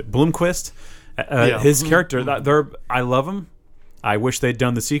 what is it, Blomkvist? His character. I love him. I wish they'd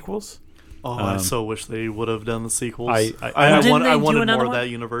done the sequels. Oh, I so wish they would have done the sequels. I wanted more of that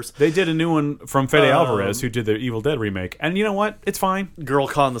universe. They did a new one from Fede Alvarez, who did the Evil Dead remake. And you know what? It's fine. Girl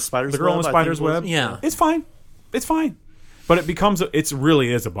Caught in the Spider's Web. The Girl in the Spider's Web. Yeah. It's fine. it's fine, but it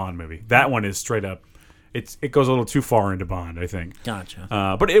really is a Bond movie. That one is straight up. It goes a little too far into Bond, I think. Gotcha.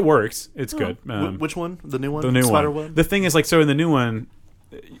 But it works. It's good. Which one? The new one? The new Spider one. Web? The thing is, like, so in the new one,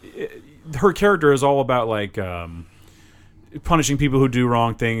 her character is all about like punishing people who do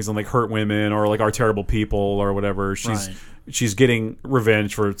wrong things and like hurt women or like are terrible people or whatever. She's getting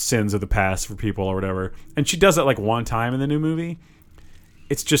revenge for sins of the past for people or whatever, and she does it like one time in the new movie.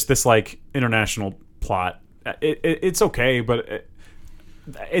 It's just this like international plot. It's okay, but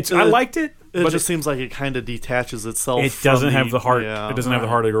I liked it. It but just seems like it kind of detaches itself. It doesn't have the heart. Yeah, it doesn't have the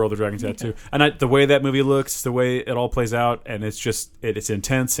heart of Girl with the Dragon Tattoo. And the way that movie looks, the way it all plays out, and it's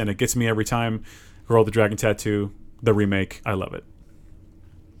intense, and it gets me every time. Girl with the Dragon Tattoo, the remake, I love it.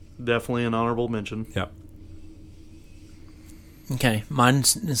 Definitely an honorable mention. Yeah. Okay,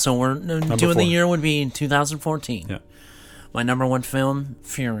 so we're doing the year would be 2014. Yeah. My number one film,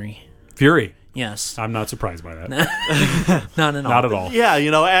 Fury. Fury. Yes. I'm not surprised by that. Not at all. Not at all. Yeah,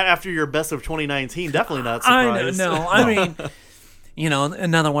 after your best of 2019, definitely not surprised. I mean,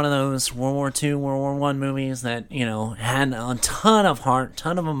 another one of those World War II, World War I movies that, had a ton of heart,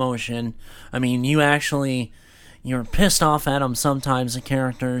 ton of emotion. I mean, you're pissed off at them sometimes, the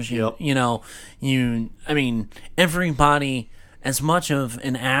characters. Everybody, as much of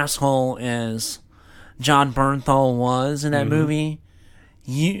an asshole as John Bernthal was in that movie,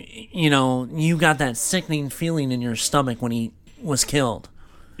 you got that sickening feeling in your stomach when he was killed.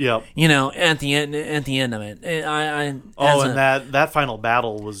 Yep. At the end of it. That final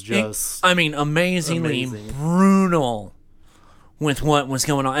battle was just amazingly brutal with what was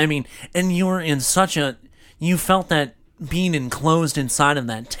going on. I mean, and you were in you felt that being enclosed inside of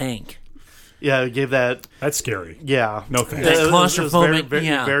that tank. Yeah, it gave that. That's scary. Yeah. No thanks. That claustrophobic. It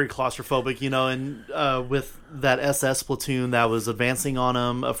was very claustrophobic, and with that SS platoon that was advancing on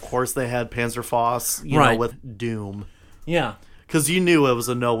them, of course they had Panzerfaust, with Doom. Yeah. Because you knew it was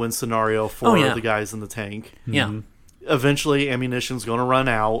a no-win scenario for the guys in the tank. Yeah. Eventually, ammunition's going to run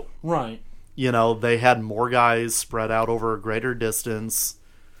out. Right. They had more guys spread out over a greater distance,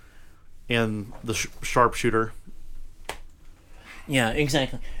 and the sharpshooter. Yeah,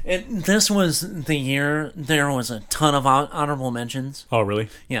 exactly. This was the year there was a ton of honorable mentions. Oh, really?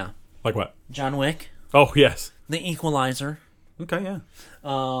 Yeah. Like what? John Wick. Oh, yes. The Equalizer. Okay, yeah.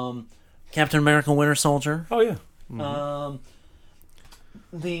 Captain America: Winter Soldier. Oh, yeah. Mm-hmm.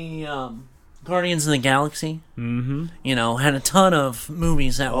 The Guardians of the Galaxy. Mm-hmm. Had a ton of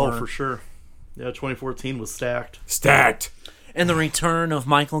movies that were... Oh, for sure. Yeah, 2014 was stacked. Stacked. And the return of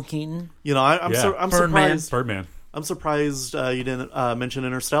Michael Keaton. I'm surprised. Birdman. I'm surprised you didn't mention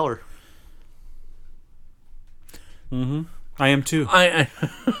Interstellar. Mm-hmm. I am too.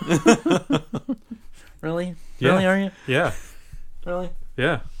 Really? Yeah. Really, are you? Yeah. Really?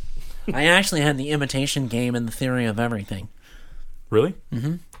 Yeah. I actually had the Imitation Game and the Theory of Everything. Really?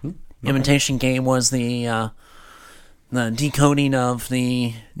 Mm-hmm. Okay. Imitation Game was the decoding of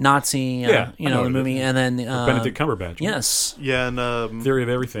the Nazi, the movie, and then Benedict Cumberbatch. Yes. Yeah, and Theory of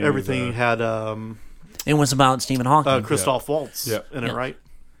Everything. Everything had. It was about Stephen Hawking. Christoph Waltz in it, right?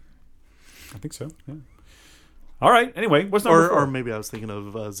 I think so. Yeah. All right. Anyway, what's number 4? Or maybe I was thinking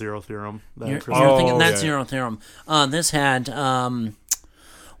of Zero Theorem. You're thinking that's Zero Theorem. This had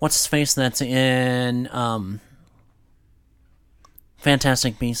what's his face that's in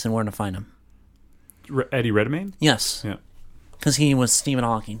Fantastic Beasts and Where to Find Them. Eddie Redmayne? Yes. Yeah. Because he was Stephen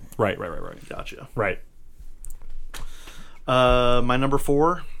Hawking. Right. Gotcha. Right. My number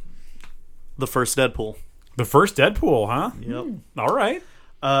 4, the first Deadpool. The first Deadpool, huh? Yep. All right.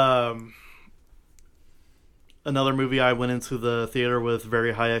 Another movie I went into the theater with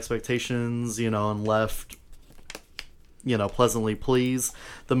very high expectations, and left, pleasantly pleased.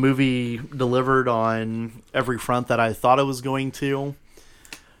 The movie delivered on every front that I thought it was going to.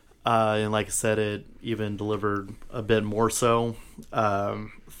 And like I said, it even delivered a bit more so.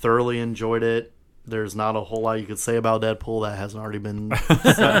 Thoroughly enjoyed it. There's not a whole lot you could say about Deadpool that hasn't already been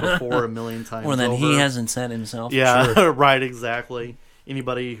said before a million times or that over. He hasn't said himself. Yeah, sure. Right, exactly.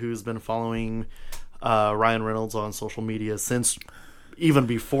 Anybody who's been following Ryan Reynolds on social media since even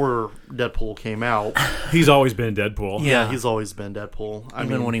before Deadpool came out. He's always been Deadpool. Yeah, he's always been Deadpool.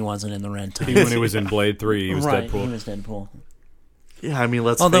 Even when he wasn't in the Red Tide. Even when he was in Blade 3, he was Deadpool. He was Deadpool. Yeah, I mean,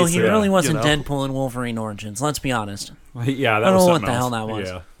 Although face he it, really wasn't Deadpool in Wolverine Origins, let's be honest. Yeah, that I don't was know what something the hell else. that was.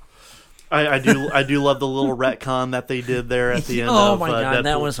 Yeah. I do love the little retcon that they did there at the end oh of my God, Deadpool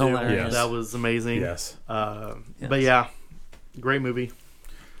that was 2. hilarious. That was amazing. Yes. Yes. But yeah, great movie.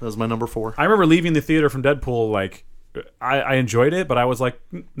 That was my number 4. I remember leaving the theater from Deadpool, like, I enjoyed it, but I was like,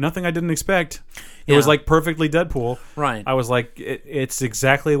 nothing I didn't expect. It was like perfectly Deadpool. Right. I was like, it's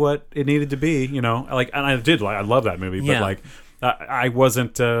exactly what it needed to be, you know. Like, and I love that movie, but like, I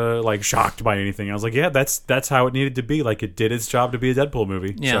wasn't like shocked by anything. I was like, yeah, that's how it needed to be. Like, it did its job to be a Deadpool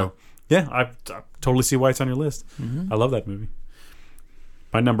movie. Yeah. So yeah, I totally see why it's on your list. I love that movie.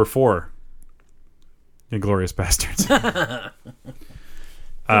 My number 4, Inglourious Bastards.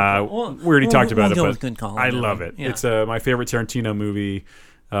 We already talked about it, but good call I love it. Yeah. It's my favorite Tarantino movie.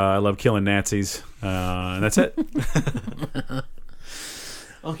 I love killing Nazis, and that's it.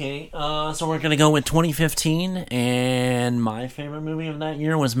 Okay, so we're gonna go with 2015, and my favorite movie of that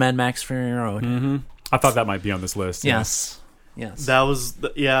year was Mad Max Fury Road. I thought that might be on this list. Yes. That was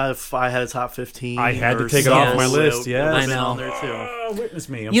if I had a top 15, I had to take it off my list. Yeah, I know. On there too. Witness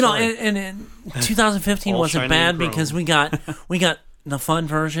me. I'm You know, sorry. and 2015 wasn't bad because we got the fun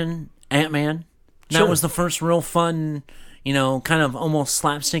version, Ant-Man. That Sure. was the first real fun, you know, kind of almost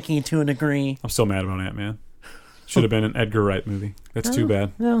slapsticky to a degree. I'm still mad about Ant-Man. Should have been an Edgar Wright movie. That's too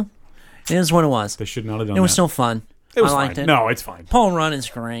bad. No, it is what it was. They should not have done It was that. still fun. It was I liked fine. it. No, it's fine. Paul Rudd is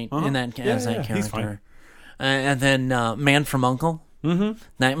great in that as that he's fine. character. And then Man from U.N.C.L.E. Mm-hmm.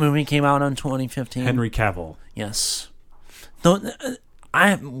 That movie came out in 2015. Henry Cavill. Yes. Though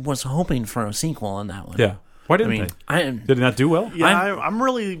I was hoping for a sequel on that one. Yeah. Why didn't they? Did it not do well? Yeah, I'm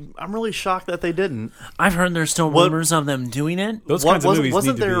really shocked that they didn't. I've heard there's still rumors of them doing it. Those kinds of movies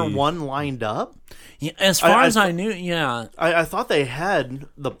wasn't need to there be... one lined up? Yeah, as far as I knew, yeah. I thought they had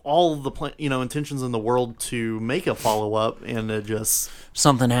all the intentions in the world to make a follow up, and it just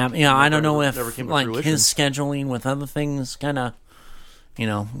Something happened. Yeah, I don't know if never came to like fruition. his scheduling with other things kind of,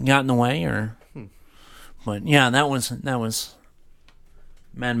 got in the way, or. But yeah, that was.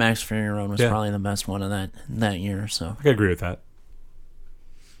 Mad Max Fury Road was probably the best one of that year. So I can agree with that.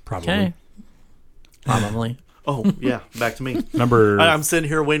 Probably. Okay. Probably. Oh yeah, back to me. I'm sitting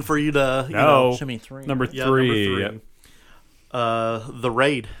here waiting for you to. Should be 3. Number Yeah, three. number 3. The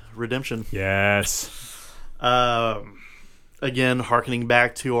Raid Redemption. Yes. Again, harkening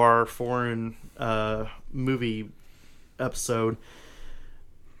back to our foreign movie episode.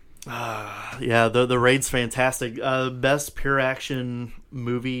 The Raid's fantastic. Best pure action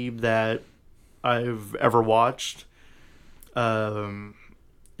movie that I've ever watched.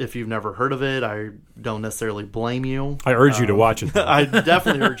 If you've never heard of it, I don't necessarily blame you. I urge you to watch it. I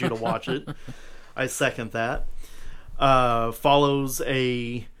definitely urge you to watch it. I second that. Follows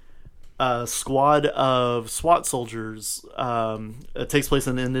a squad of SWAT soldiers. It takes place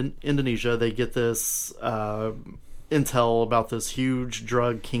in Indonesia. They get this intel about this huge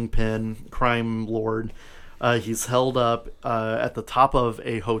drug kingpin, crime lord. He's held up at the top of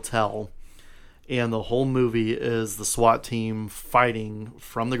a hotel. And the whole movie is the SWAT team fighting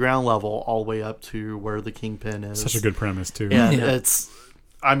from the ground level all the way up to where the kingpin is. Such a good premise, too.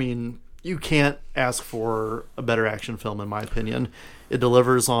 And you can't ask for a better action film, in my opinion. It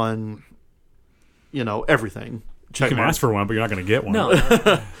delivers on, everything. You can ask for one, but you're not going to get one.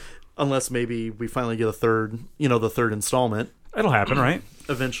 No. Unless maybe we finally get a third, the third installment. It'll happen, right?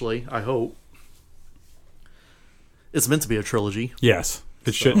 Eventually, I hope. It's meant to be a trilogy. Yes.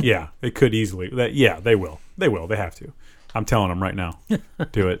 It should. Yeah, it could easily. They will. They will. They have to. I'm telling them right now.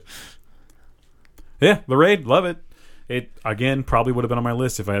 Do it. Yeah, The Raid. Love it. It, again, probably would have been on my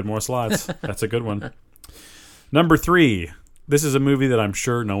list if I had more slots. That's a good one. Number 3. This is a movie that I'm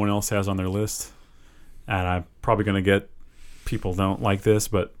sure no one else has on their list. And I'm probably going to get people don't like this.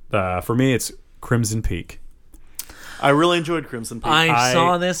 But for me, it's Crimson Peak. I really enjoyed Crimson Peak. I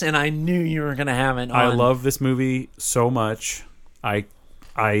saw this and I knew you were going to have it on. I love this movie so much.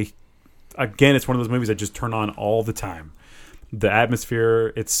 Again, it's one of those movies I just turn on all the time. The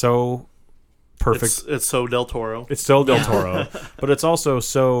atmosphere, it's so perfect. It's so Del Toro. It's so Del Toro, but it's also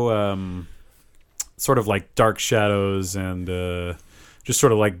so sort of like Dark Shadows and just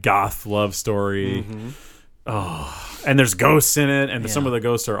sort of like goth love story. Mm-hmm. Oh, and there's ghosts in it, and some of the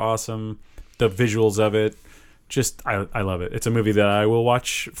ghosts are awesome. The visuals of it, just I love it. It's a movie that I will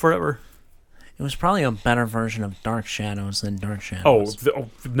watch forever. It was probably a better version of Dark Shadows than Dark Shadows.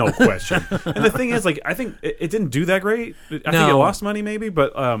 No question. And the thing is, like, I think it didn't do that great. I think it lost money, maybe,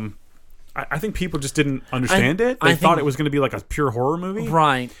 but I think people just didn't understand it. They thought it was going to be like a pure horror movie.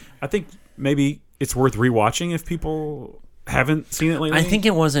 Right. I think maybe it's worth rewatching if people haven't seen it lately. I think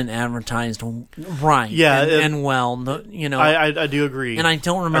it wasn't advertised right. Yeah, and well. I do agree. And I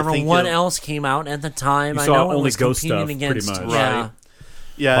don't remember what else came out at the time. You I saw know it only was ghost competing stuff, pretty against. much. Yeah. Right.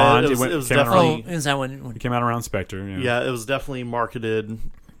 Yeah, Bond, it was came out definitely. Is that when it came out around Spectre? Yeah, it was definitely marketed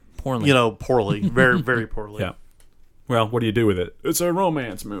poorly? Poorly, very very poorly. Yeah. Well, what do you do with it? It's a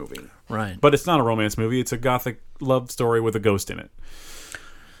romance movie. Right. But it's not a romance movie. It's a gothic love story with a ghost in it.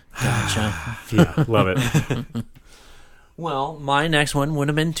 Gotcha. Yeah, love it. Well, my next one would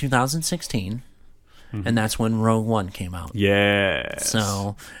have been 2016, and that's when Rogue One came out. Yes.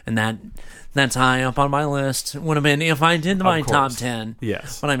 So, and that's high up on my list. Would have been if I did my top 10.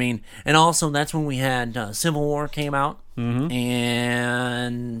 Yes. But I mean, and also that's when we had Civil War came out,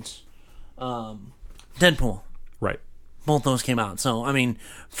 and Deadpool. Right. Both those came out. So, I mean,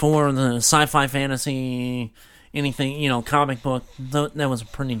 for the sci-fi fantasy, anything, comic book, that was a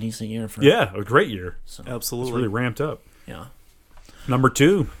pretty decent year for Yeah, a great year. So, Absolutely. It's really ramped up. yeah. Number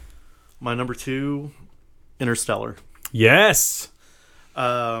 2. My number 2, Interstellar. Yes.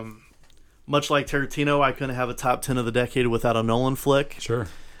 Much like Tarantino, I couldn't have a top 10 of the decade without a Nolan flick. Sure.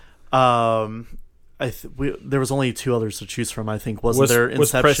 There was only 2 others to choose from, I think. Wasn't there?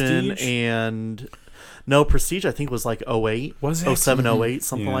 Inception Prestige? And... No, Prestige, I think, was like 08. Was it? 07, 08,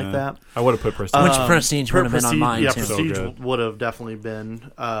 something like that. I would have put Prestige. Which Prestige would have been on mine, yeah, too. Prestige So would have definitely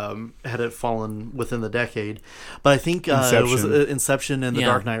been, had it fallen within the decade. But I think it was Inception and The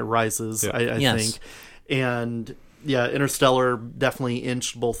Dark Knight Rises, I think. And, yeah, Interstellar definitely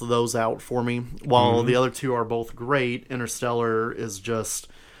inched both of those out for me. While the other 2 are both great, Interstellar is just...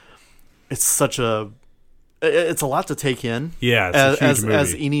 It's such a... It's a lot to take in. Yeah, it's a huge movie.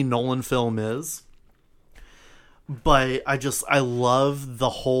 As any Nolan film is. But I love the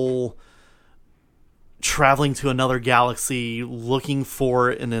whole traveling to another galaxy, looking for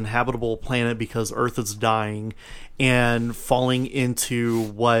an inhabitable planet because Earth is dying, and falling into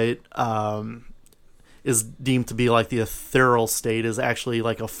what is deemed to be like the ethereal state is actually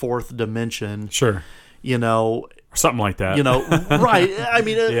like a 4th dimension. Sure. Something like that. Right. I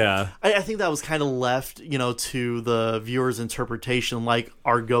mean, yeah. I think that was kind of left, to the viewer's interpretation, like,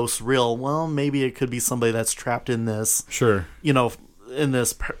 are ghosts real? Well, maybe it could be somebody that's trapped in this, Sure. in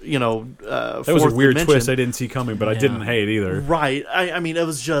this, that was a weird twist I didn't see coming, but I didn't hate either. Right. I mean, it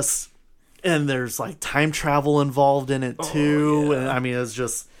was just, and there's like time travel involved in it too. Oh, yeah. And I mean, it's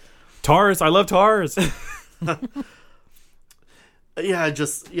just Tars. I love Tars.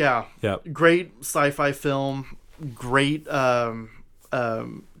 yeah. Yep. Great sci-fi film. Great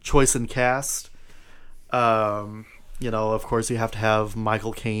choice in cast. Of course, you have to have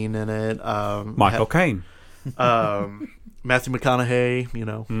Michael Caine in it. Michael Caine. Matthew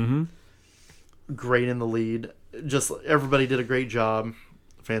McConaughey, great in the lead. Just everybody did a great job.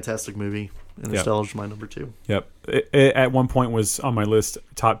 Fantastic movie. Interstellar is my number 2. Yep. It at one point was on my list,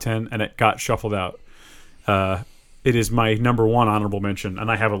 top 10, and it got shuffled out. It is my number 1 honorable mention,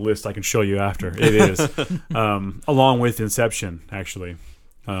 and I have a list I can show you after. It is. Along with Inception, actually.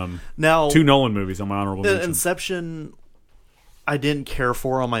 Now, 2 Nolan movies on my honorable mention. Inception, I didn't care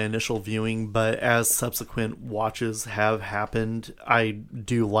for on my initial viewing, but as subsequent watches have happened, I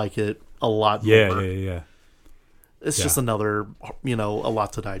do like it a lot more. Yeah. It's just another, a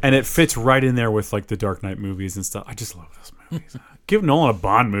lot to digest. And it fits right in there with like the Dark Knight movies and stuff. I just love those movies. Give Nolan a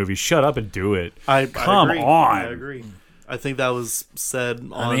Bond movie. Shut up and do it. Come on. I agree. I think that was said on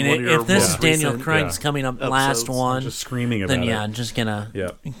one of your if this is most Daniel recent Craig's coming up episodes. last one, I'm just screaming about then it. I'm just gonna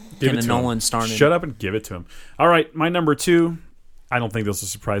Give get it a to Nolan him. started. Shut up and give it to him. All right, my number 2. I don't think this will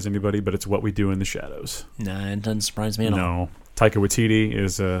surprise anybody, but it's What We Do in the Shadows. Nah, it doesn't surprise me at all. No, Taika Waititi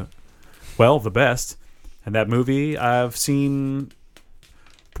is the best, and that movie I've seen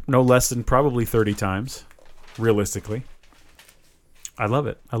no less than probably 30 times, realistically. I love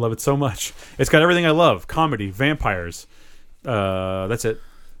it. I love it so much. It's got everything I love: comedy, vampires. That's it.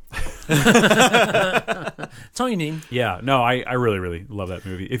 That's all you need. Yeah, no, I really, really love that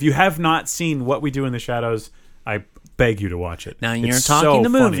movie. If you have not seen What We Do in the Shadows, I beg you to watch it. Now you're It's talking so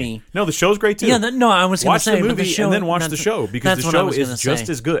the funny. movie. No, the show's great too. Yeah, I was going to Watch say the but movie show, and then watch the that's- show because that's the what I show was is gonna just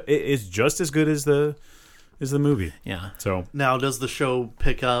say. as good. It is just as good as the movie. Yeah. So Now, does the show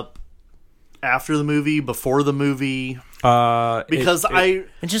pick up after the movie, before the movie? Because It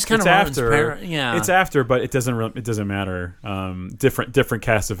just kind it's of runs after. yeah. It's after, but it doesn't matter. Different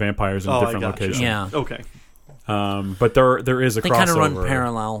casts of vampires in different gotcha. locations. Yeah. Okay. But there is a They crossover. kind of run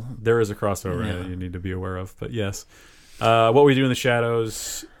parallel. There is a crossover Yeah. that you need to be aware of. But yes, What We Do in the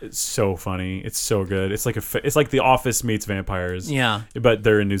Shadows. It's so funny. It's so good. It's like The Office meets vampires. Yeah. But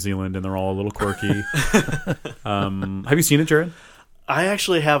they're in New Zealand and they're all a little quirky. Have you seen it, Jared? I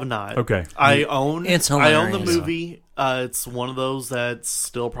actually have not. Okay. I own It's the hilarious. movie. It's one of those that's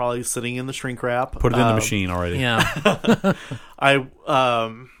still probably sitting in the shrink wrap. Put it in the machine already. Yeah. I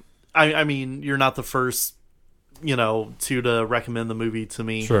mean, you're not the first, to recommend the movie to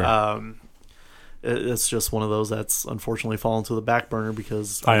me. Sure. it's just one of those that's unfortunately fallen to the back burner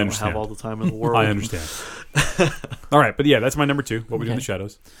because I don't have all the time in the world. I understand. All right, but yeah, that's my number 2. What we do in the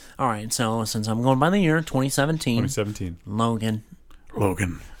shadows? All right, so since I'm going by the year 2017, Logan.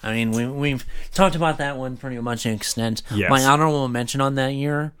 I mean, we've talked about that one pretty much to an extent. Yes. My honorable mention on that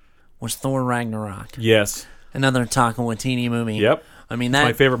year was Thor Ragnarok. Yes. Another Taika Waititi movie. Yep. I mean, that's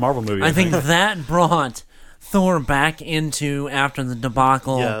my favorite Marvel movie. I think that brought Thor back into after the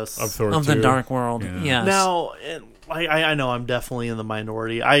debacle of the Dark World. Yeah. Yes. Now, I know I'm definitely in the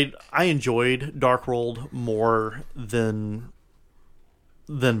minority. I enjoyed Dark World more than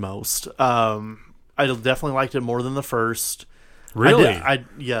most. I definitely liked it more than the first. Really?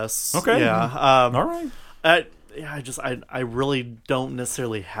 Yes. Okay. Yeah. All right. I really don't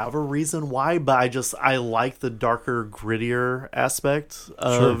necessarily have a reason why, but I like the darker, grittier aspect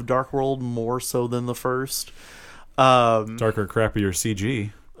of Dark World more so than the first. Darker, crappier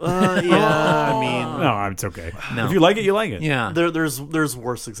CG. Yeah, I mean, no, it's okay. No. If you like it, you like it. Yeah. There's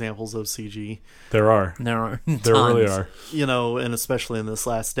worse examples of CG. There are. There really are. You know, and especially in this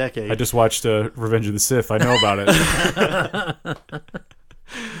last decade. I just watched Revenge of the Sith. I know about it.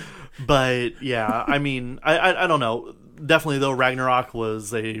 But yeah, I mean, I don't know. Definitely, though, Ragnarok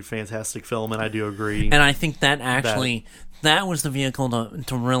was a fantastic film, and I do agree. And I think that actually that was the vehicle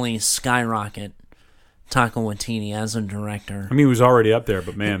to really skyrocket Taika Waititi as a director. I mean, he was already up there,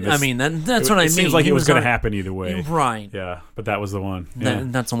 but man, that's what I mean. It seems like it was going to happen either way, right? Yeah, but that was the one. Yeah.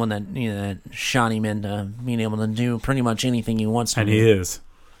 That's the one that shot him into being able to do pretty much anything he wants to. And do. he is.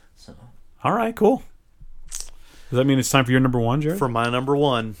 So. All right, cool. Does that mean it's time for your number 1, Jared? For my number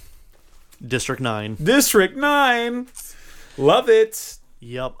 1, District 9. District 9. Love it.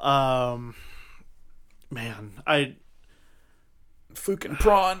 Yep. Man, Fucking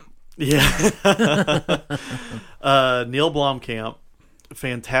prawn. Yeah. Neil Blomkamp,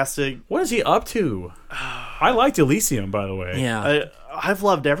 fantastic. What is he up to? I liked Elysium, by the way. Yeah. I've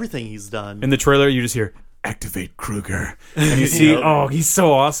loved everything he's done. In the trailer, you just hear, activate Kruger. And you see, he's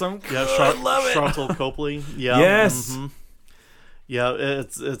so awesome. Yeah, Charlton Copley. Yeah. Yes. Mm-hmm. Yeah,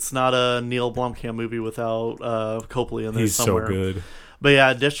 it's not a Neil Blomkamp movie without Copley in there somewhere. He's so good. But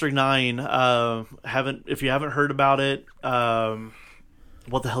yeah, District 9, if you haven't heard about it,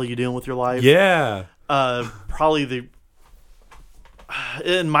 what the hell are you doing with your life? Yeah. Probably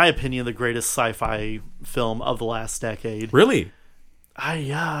in my opinion, the greatest sci-fi film of the last decade. Really? More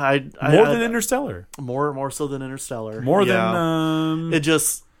than Interstellar. More so than Interstellar. More than it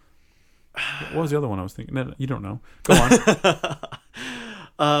just. What was the other one I was thinking? No, you don't know. Go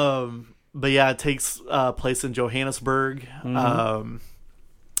on. But yeah, it takes place in Johannesburg. Mm-hmm.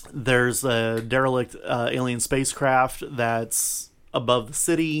 There's a derelict alien spacecraft that's above the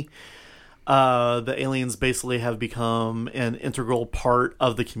city. The aliens basically have become an integral part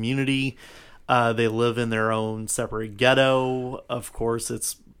of the community. They live in their own separate ghetto. Of course,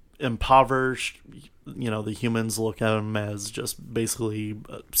 it's impoverished. You know, the humans look at them as just basically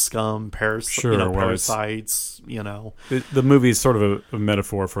scum, parasites. You know, the movie is sort of a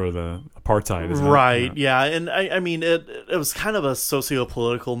metaphor for the apartheid, isn't it? Right? Yeah, and I mean, it was kind of a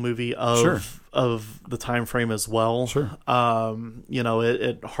socio-political movie of the time frame as well. Sure. You know,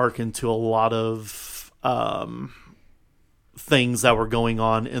 it harkened to a lot of things that were going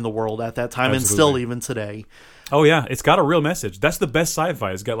on in the world at that time, and still even today. Oh yeah, it's got a real message. That's the best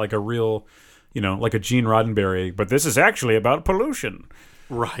sci-fi. It's got like a real, like a Gene Roddenberry, but this is actually about pollution.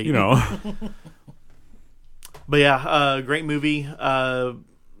 Right. But yeah, great movie.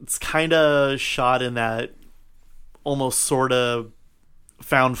 It's kind of shot in that almost sort of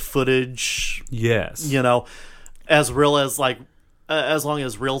found footage. Yes. As real as as long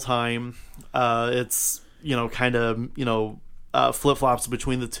as real time. It's kind of flip-flops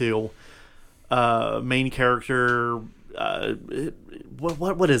between the two. Main character,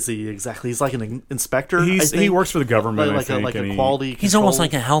 what is he exactly? He's like an inspector. He works for the government, like a quality. He's almost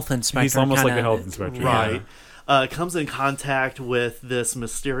like a health inspector. He's almost like a health inspector, right? Comes in contact with this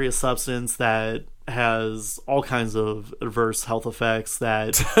mysterious substance that has all kinds of adverse health effects.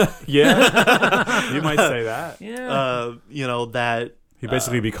 That you might say that. Yeah, that he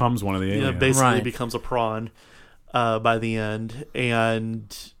basically becomes one of the aliens. Becomes a prawn by the end,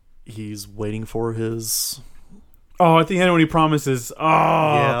 and he's waiting for his. Oh, at the end when he promises.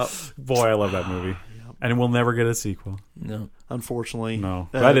 Oh, boy, I love that movie. And we'll never get a sequel. No, unfortunately, no.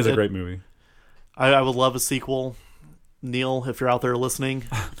 That is a great movie. I would love a sequel. Neil, if you're out there listening,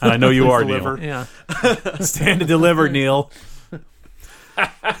 and I know you are, deliver. Neil. Yeah, stand to deliver, Neil.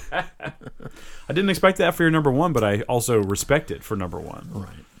 I didn't expect that for your number 1, but I also respect it for number 1. Right.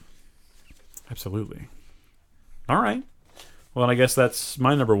 Absolutely. All right. Well, I guess that's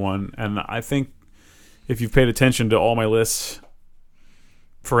my number 1, and I think if you've paid attention to all my lists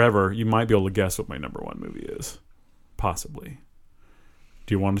forever, you might be able to guess what my number one movie is. Possibly.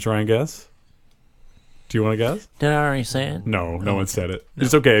 Do you want to try and guess? Do you want to guess? Did I already say it? No, no one said it. No.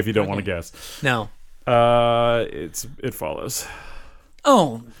 It's okay if you don't want to guess. No. It follows.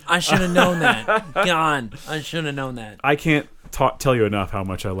 Oh, I should have known that. God, I should have known that. I can't tell you enough how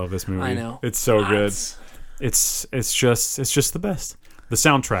much I love this movie. I know. It's so good. It's just the best. The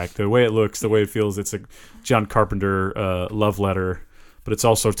soundtrack, the way it looks, the way it feels, it's a John Carpenter love letter, but it's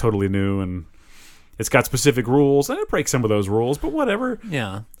also totally new, and it's got specific rules, and it breaks some of those rules, but whatever.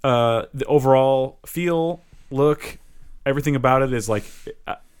 Yeah. The overall feel, look, everything about it is like...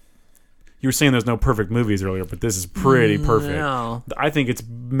 you were saying there's no perfect movies earlier, but this is pretty perfect. No. I think it's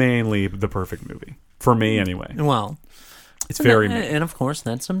mainly the perfect movie. For me, anyway. Well... It's very and of course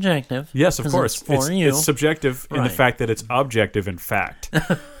that's subjective. Yes, of course. It's subjective in the Right. fact that it's objective in fact.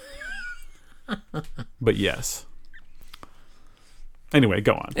 But yes. Anyway,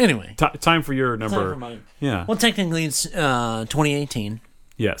 go on. Anyway, time for your number. Yeah. Well, technically it's 2018,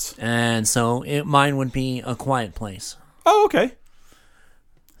 Yes. and so mine would be A Quiet Place. Oh, okay.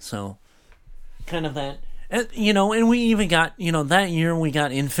 So, kind of that. And we even got, that year we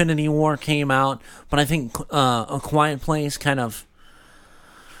got Infinity War came out, but I think A Quiet Place kind of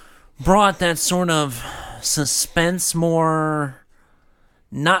brought that sort of suspense more,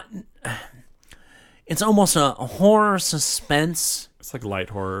 not, it's almost a horror suspense. It's like light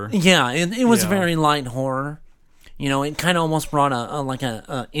horror. Yeah, it was very light horror. It kind of almost brought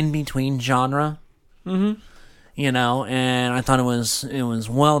a in-between genre. Mm-hmm. And I thought it was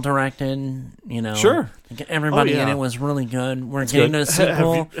well directed. Sure. Everybody in it was really good. We're getting a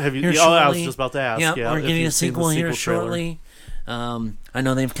sequel. Have you? Here Oh, I was shortly. just about to ask. Yeah, Yeah, we're if getting a you've seen the sequel here trailer. shortly. I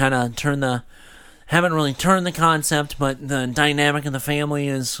know they've kind of haven't really turned the concept, but the dynamic of the family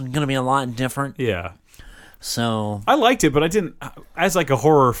is going to be a lot different. Yeah. So I liked it, but I didn't. As like a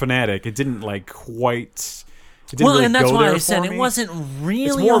horror fanatic, it didn't like quite. It didn't really and that's go why there I said for it me. wasn't really.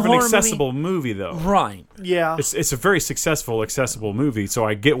 It's more a of an horror accessible movie, though. right? Yeah. It's a very successful, accessible movie, so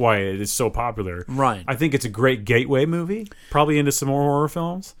I get why it is so popular. Right. I think it's a great gateway movie, probably into some more horror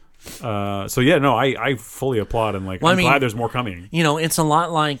films. So yeah, no, I fully applaud and I'm glad there's more coming. It's a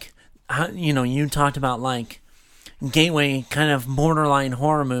lot like, you talked about like gateway kind of borderline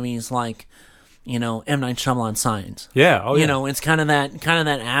horror movies like, M. Night Shyamalan Signs. Yeah. Oh yeah. It's kind of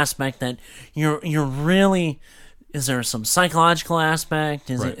that aspect that you're really. Is there some psychological aspect?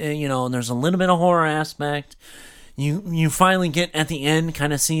 Is Right. it there's a little bit of horror aspect. You finally get at the end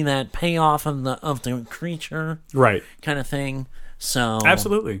kind of see that payoff of the creature Right. kind of thing. So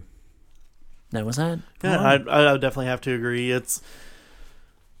Absolutely. that was that. Yeah, I definitely have to agree. It's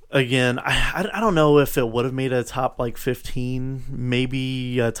again, I don't know if it would have made a top 15,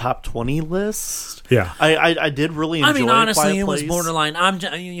 maybe a top 20 list. Yeah. I did really enjoy. I mean, honestly, Quiet it was Place. borderline.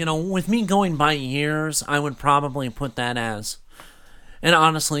 With me going by years, I would probably put that as. And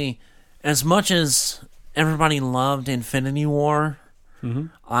honestly, as much as everybody loved Infinity War,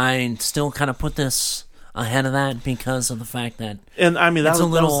 I still kind of put this ahead of that because of the fact that. And I mean,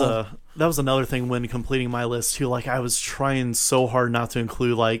 that was another thing when completing my list too. Like, I was trying so hard not to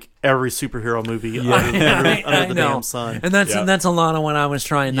include every superhero movie under the damn sun. And that's a lot of what I was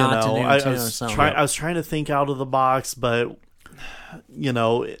trying not to do I was trying to think out of the box, but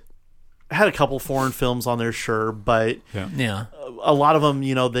it had a couple foreign films on there, sure, but yeah, a lot of them,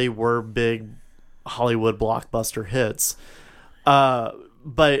 they were big Hollywood blockbuster hits.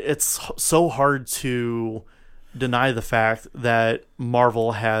 But it's so hard to deny the fact that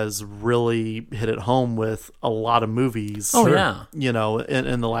Marvel has really hit it home with a lot of movies. Oh, yeah.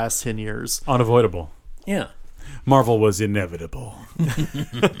 In the last 10 years. Unavoidable. Yeah. Marvel was inevitable.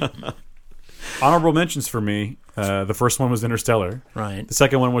 Honorable mentions for me. The first one was Interstellar. Right. The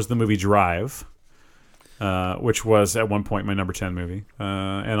second one was the movie Drive, which was at one point my number 10 movie.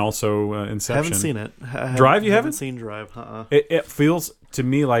 And also Inception. I haven't seen it. Drive, you haven't? seen Drive. It feels to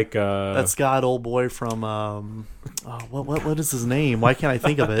me like... That's got old boy from... what is his name? Why can't I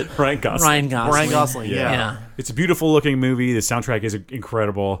think of it? Ryan Gosling. Ryan Gosling, yeah. It's a beautiful looking movie. The soundtrack is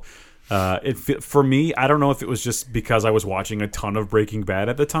incredible. For me, I don't know if it was just because I was watching a ton of Breaking Bad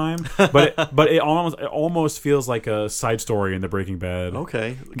at the time, but it almost feels like a side story in the Breaking Bad.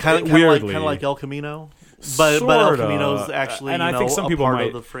 Okay, kind of like El Camino, but El Camino's actually and I think some people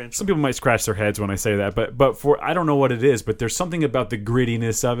of the franchise. Some people might scratch their heads when I say that, but for I don't know what it is, but there's something about the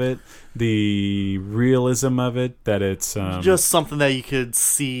grittiness of it, the realism of it, that it's just something that you could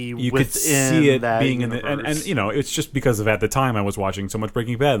see. You could see it that being universe. in the and it's just because of at the time I was watching so much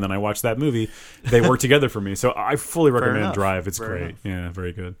Breaking Bad, and then I watched that movie. They work together for me, so I fully recommend enough. Drive. It's Fair great. enough. Yeah,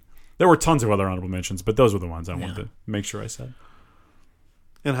 very good. There were tons of other honorable mentions, but those were the ones I wanted to make sure I said.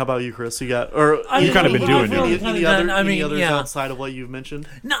 And how about you, Chris? You got you've kind of been doing it. Any others outside of what you've mentioned?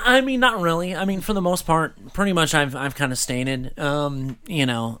 No, I mean not really. I mean for the most part, pretty much I've kind of stated. You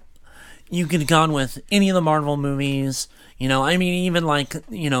know, you could have gone with any of the Marvel movies. You know, I mean even like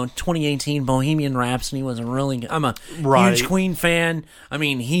 2018 Bohemian Rhapsody was a really. I'm a huge Queen fan. I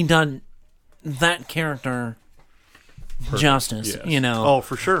mean he done that character justice. Yes. You know, oh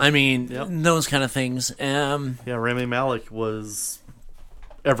for sure. I mean those kind of things. Rami Malek was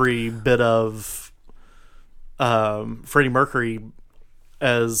every bit of Freddie Mercury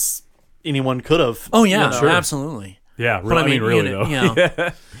as anyone could have. Oh yeah, sure. Absolutely. Yeah, but I mean really though.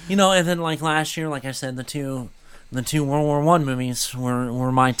 And then like last year, like I said, the two World War I movies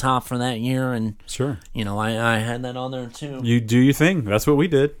were my top for that year, and sure, I had that on there too. You do your thing. That's what we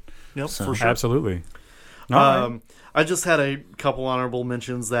did. Yep, for sure. Absolutely. I just had a couple honorable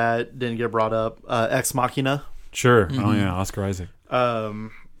mentions that didn't get brought up. Ex Machina. Sure. Mm-hmm. Oh yeah, Oscar Isaac.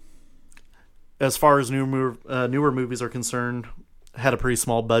 As far as newer movies are concerned, had a pretty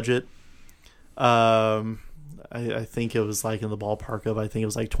small budget. I think it was like in the ballpark of it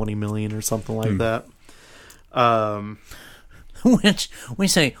was like $20 million or something like that. Which we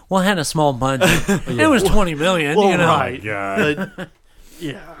say, well, had a small budget. It was $20 million. Well, right? Yeah, but,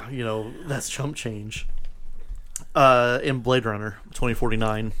 that's chump change. In Blade Runner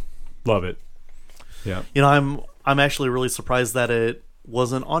 2049, love it. Yeah, I'm actually really surprised that it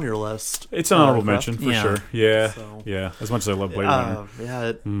wasn't on your list. It's an honorable mention for sure. Yeah, yeah. As much as I love Blade Runner,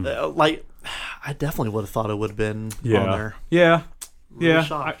 I definitely would have thought it would have been on there. Yeah, really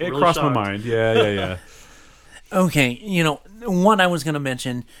it crossed my mind. Yeah. Okay, what I was going to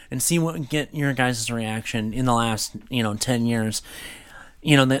mention and get your guys' reaction in the last 10 years.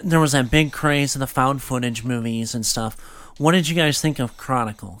 There was that big craze of the found footage movies and stuff. What did you guys think of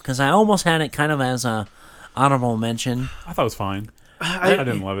Chronicle? Because I almost had it kind of as a honorable mention. I thought it was fine. I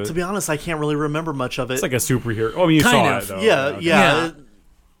didn't love it. To be honest, I can't really remember much of it. It's like a superhero. Oh, I mean, you saw it, though. Yeah.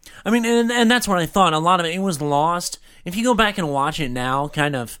 I mean, and that's what I thought. A lot of it was lost. If you go back and watch it now,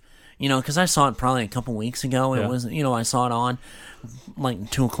 kind of, because I saw it probably a couple weeks ago. It was, I saw it on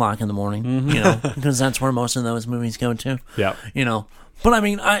like 2 o'clock in the morning, because that's where most of those movies go to. Yeah. But I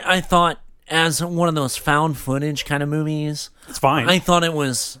mean, I thought as one of those found footage kind of movies, it's fine. I thought it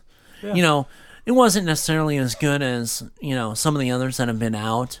was, it wasn't necessarily as good as, some of the others that have been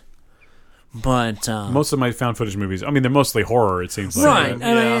out. But most of my found footage movies, I mean, they're mostly horror. It seems like, right?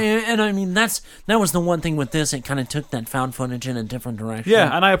 And I mean, that was the one thing with this. It kind of took that found footage in a different direction.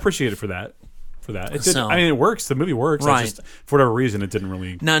 Yeah, and I appreciate it for that. It did, I mean, it works. The movie works. Right. Just, for whatever reason, it didn't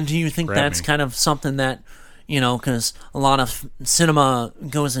really. Now, do you think that's kind of something that, because a lot of cinema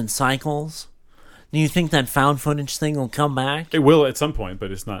goes in cycles? Do you think that found footage thing will come back? It will at some point,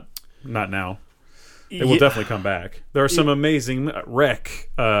 but it's not now. It will definitely come back. There are some amazing Rec.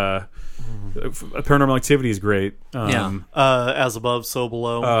 Paranormal Activity is great. As Above, So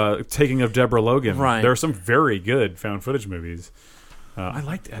Below. Taking of Deborah Logan. Right. There are some very good found footage movies. I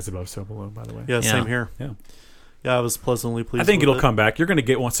liked As Above, So Below, by the way. Yeah, same here. Yeah, I was pleasantly pleased. I think it'll come back. You're going to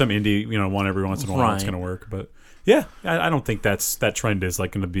get some indie, one every once in a while. It's going to work, but yeah, I don't think that trend is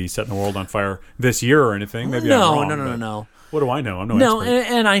like going to be setting the world on fire this year or anything. Maybe I'm wrong. No. What do I know? I'm no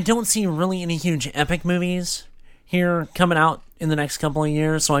expert. And I don't see really any huge epic movies here coming out in the next couple of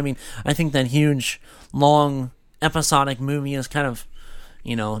years. So I mean, I think that huge, long episodic movie is kind of,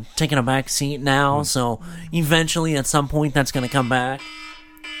 taking a back seat now. So eventually, at some point, that's going to come back.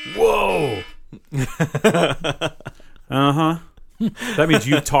 Whoa. That means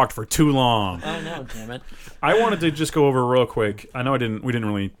you've talked for too long. I know, damn it. I wanted to just go over real quick. I know we didn't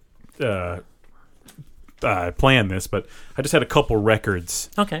really plan this, but I just had a couple records.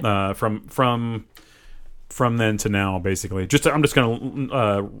 Okay. From then to now, basically. I'm just going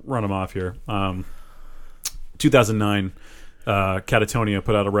to run them off here. 2009, Catatonia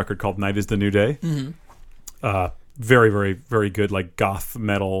put out a record called "Night Is the New Day." Mm-hmm. Very, very, very good, like goth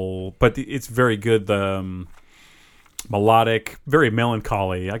metal, but it's very good. Melodic, very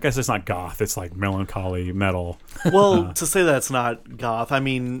melancholy. I guess it's not goth; it's like melancholy metal. Well, to say that it's not goth, I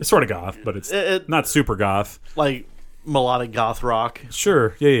mean, it's sort of goth, but it's not super goth. Like melodic goth rock.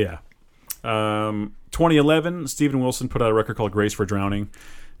 Sure, yeah. 2011, Steven Wilson put out a record called "Grace for Drowning."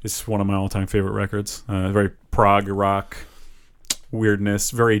 It's one of my all-time favorite records. Very prog rock weirdness,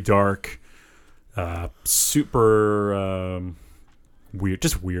 very dark. Super weird,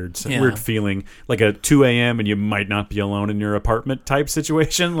 just weird feeling, like a 2 a.m. and you might not be alone in your apartment type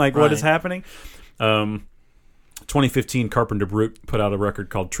situation, like what is happening. 2015, Carpenter Brute put out a record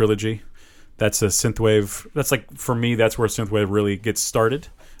called Trilogy. That's a synthwave. That's like, for me, that's where synthwave really gets started.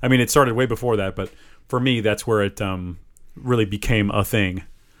 I mean, it started way before that, but for me, that's where it really became a thing.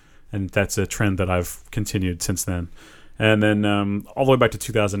 And that's a trend that I've continued since then. And then all the way back to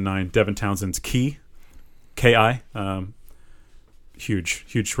 2009, Devin Townsend's Key, K-I.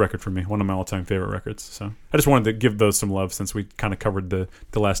 Huge record for me. One of my all-time favorite records. So I just wanted to give those some love since we kind of covered the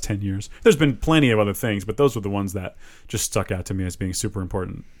last 10 years. There's been plenty of other things, but those were the ones that just stuck out to me as being super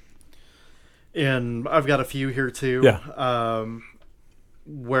important. And I've got a few here too. Yeah.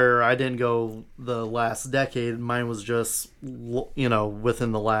 Where I didn't go the last decade. Mine was just,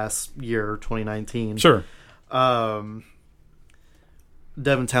 within the last year, 2019. Sure.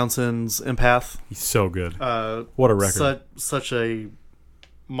 Devin Townsend's Empath. He's so good. What a record. Such a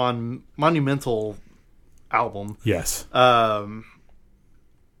monumental album. Yes. God,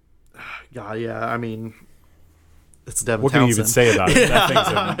 yeah. I mean, it's Devin what Townsend. What can you even say about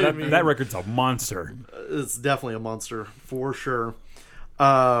it? That record's a monster. It's definitely a monster, for sure.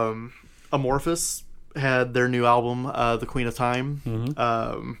 Amorphous had their new album, The Queen of Time.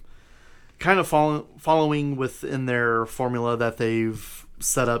 Mm-hmm. Kind of following within their formula that they've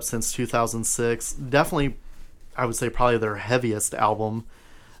set up since 2006. Definitely, I would say probably their heaviest album.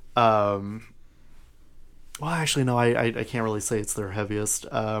 Well, actually, no, I can't really say it's their heaviest.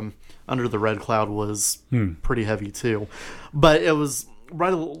 Under the Red Cloud was pretty heavy too. But it was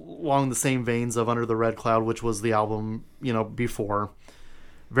right along the same veins of Under the Red Cloud, which was the album, before.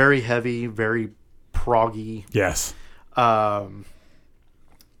 Very heavy, very proggy. Yes.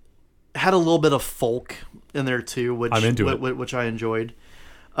 Had a little bit of folk in there too, which I'm into it. Which I enjoyed.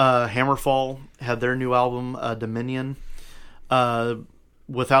 Hammerfall had their new album, Dominion.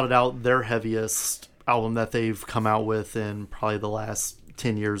 Without a doubt, their heaviest album that they've come out with in probably the last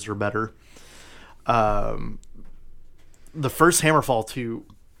 10 years or better. The first Hammerfall too,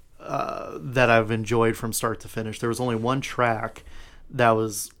 that I've enjoyed from start to finish. There was only one track that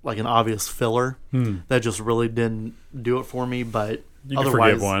was like an obvious filler that just really didn't do it for me, but you can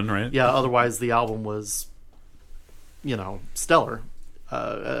forgive one, right? Yeah, otherwise the album was, stellar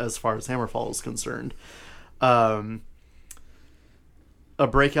as far as Hammerfall is concerned. A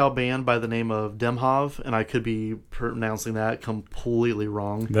breakout band by the name of Demhav, and I could be pronouncing that completely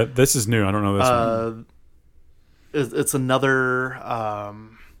wrong. This is new. I don't know this one. It's another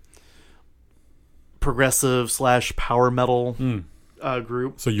progressive / power metal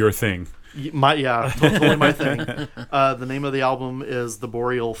group. So your thing. Totally my thing. The name of the album is The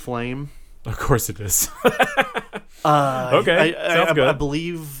Boreal Flame. Of course it is. Okay, sounds good. I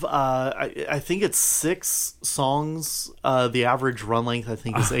believe I think it's 6 songs. The average run length I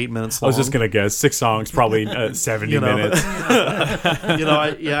think is 8 minutes long. I was just gonna guess 6 songs, probably 70 minutes.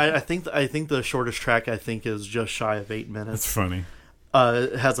 I think the shortest track I think is just shy of 8 minutes. That's funny.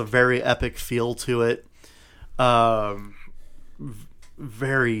 It has a very epic feel to it.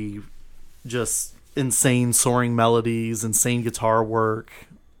 Very just insane soaring melodies, insane guitar work,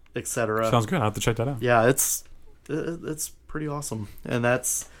 etc. Sounds good. I'll have to check that out. Yeah, it's pretty awesome, and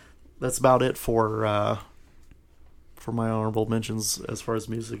that's about it for my honorable mentions as far as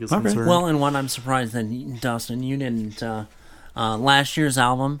music is concerned. Well, and what I'm surprised that Dustin, you didn't last year's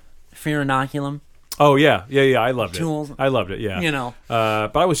album, Fear Inoculum. Oh yeah. I loved Tools. It. I loved it. Yeah.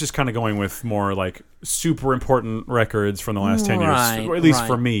 But I was just kind of going with more like super important records from the last 10 years, or at least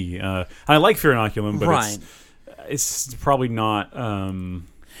for me. I like Fear Inoculum, but it's probably not.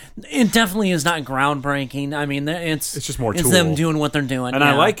 It definitely is not groundbreaking. I mean, it's just more Tool. It's them doing what they're doing, and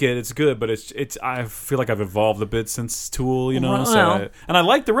I like it. It's good, but it's. I feel like I've evolved a bit since Tool, and I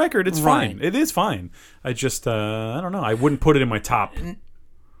like the record. It's fine. It is fine. I just I don't know. I wouldn't put it in my top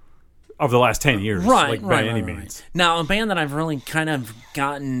of the last 10 years, by any means. Now, a band that I've really kind of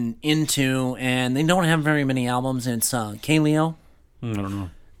gotten into, and they don't have very many albums. It's Kaleo. I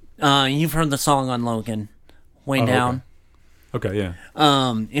don't know. You've heard the song on Logan, Way Down. Okay, yeah.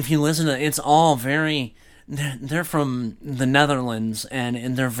 If you listen to it, it's all very. They're from the Netherlands,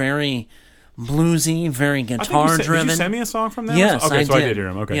 and they're very bluesy, very guitar driven. Did you send me a song from them? Yes, okay, I so did. I did hear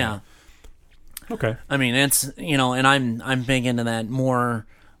them. Okay, yeah. Okay. I mean, it's and I'm big into that more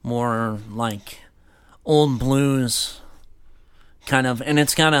like old blues kind of, and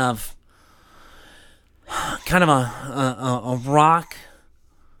it's kind of a rock,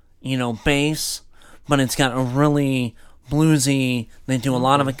 bass, but it's got a really bluesy. They do a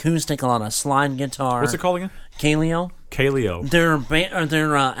lot of acoustic, a lot of slide guitar. What's it called again? Kaleo.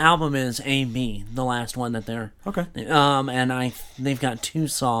 Their album is A.B., the last one that they're okay. And they've got 2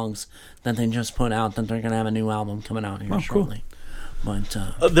 songs that they just put out that they're gonna have a new album coming out here shortly. Cool.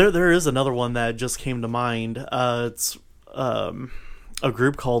 But there is another one that just came to mind. It's a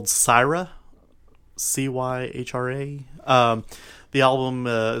group called Syra. CYHRA. The album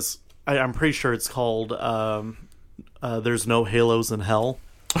is, I'm pretty sure it's called There's No Halos in Hell.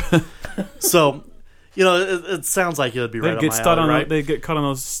 So, it sounds like it would be right up my alley, right? They get caught on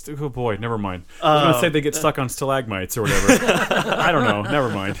those... Oh, boy, never mind. I was going to say they get stuck on stalagmites or whatever. I don't know. Never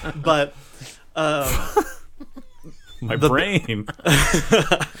mind. But... my brain.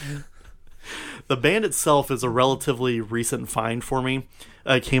 The band itself is a relatively recent find for me.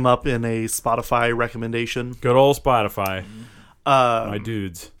 It came up in a Spotify recommendation. Good old Spotify. My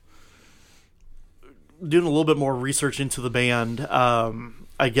dudes. Doing a little bit more research into the band,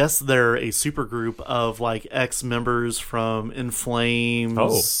 I guess they're a supergroup of like ex-members from In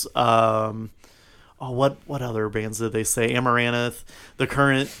Flames. What other bands did they say? Amaranth. The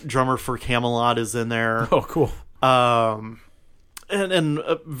current drummer for Camelot is in there. Oh, cool. And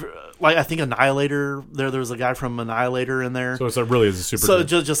like I think Annihilator. There's a guy from Annihilator in there. So it's really is a super. So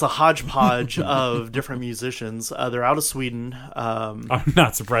just a hodgepodge of different musicians. They're out of Sweden. I'm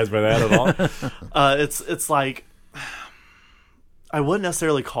not surprised by that at all. It's like I wouldn't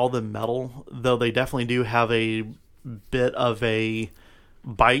necessarily call them metal, though they definitely do have a bit of a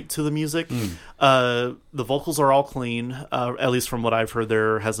bite to the music. The vocals are all clean, at least from what I've heard.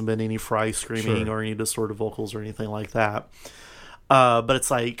 There hasn't been any fry screaming or any distorted vocals or anything like that. But it's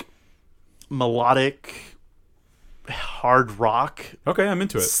like melodic hard rock. Okay, I'm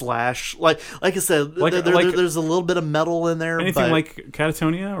into it. Slash, like I said, there's a little bit of metal in there. Anything like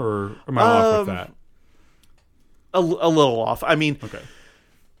Catatonia, or am I off with that? A little off. I mean,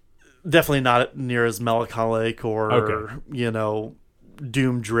 definitely not near as melancholic or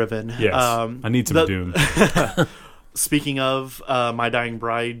doom driven. Yes, I need some doom. Speaking of, My Dying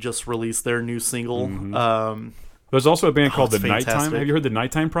Bride just released their new single. There's also a band called The fantastic. Nighttime. Have you heard the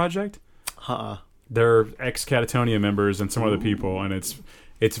Nighttime Project? They're ex-Catatonia members and some other people, and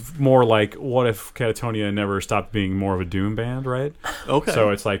it's more like, what if Catatonia never stopped being more of a doom band, right? Okay. So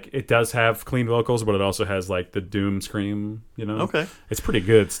it's like, it does have clean vocals, but it also has like the doom scream, Okay. It's pretty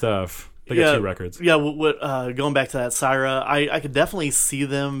good stuff. They got 2 records. Yeah, going back to that, Syra, I could definitely see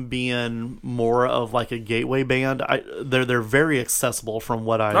them being more of like a gateway band. They're very accessible from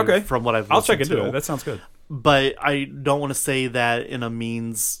what I've I'll check into it. That sounds good. But I don't want to say that in a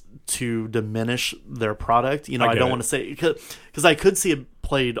means to diminish their product. I don't want to say, because I could see it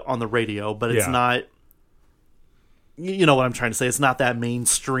played on the radio, but it's not. You know what I'm trying to say? It's not that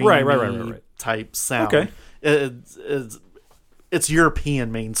mainstream right. type sound. Okay, it's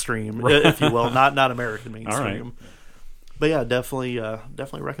European mainstream, if you will, not American mainstream. All right. But yeah, definitely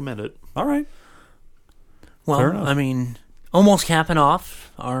recommend it. All right. Well, I mean, almost capping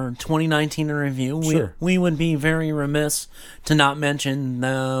off our 2019 review, we would be very remiss to not mention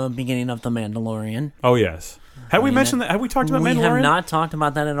the beginning of The Mandalorian. Oh, yes. Have we mentioned that? Have we talked about Mandalorian? We have not talked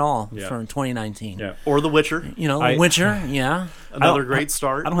about that at all for 2019. Yeah. Or The Witcher. Witcher, yeah. Another great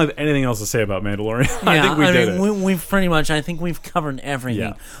start. I don't have anything else to say about Mandalorian. I think we did it. We've pretty much, I think we've covered everything.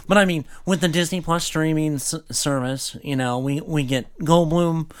 Yeah. But I mean, with the Disney Plus streaming service, we get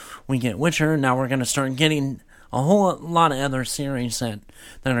Goldblum, we get Witcher, now we're going to start getting a whole lot of other series that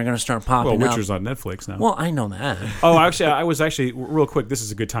are going to start popping up. Well, Witcher's on Netflix now. Well, I know that. Oh, actually, I was real quick, this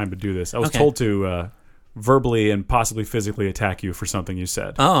is a good time to do this. I was told to verbally and possibly physically attack you for something you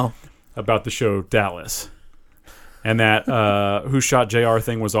said. Oh. About the show Dallas. And that Who Shot JR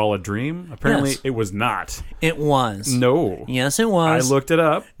thing was all a dream. Apparently, it was not. It was. No. Yes, it was. I looked it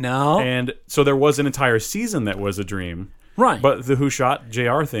up. No. And so there was an entire season that was a dream. Right. But the Who Shot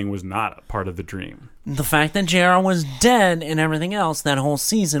JR thing was not a part of the dream. The fact that JR was dead and everything else, that whole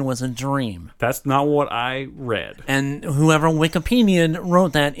season was a dream. That's not what I read. And whoever Wikipedia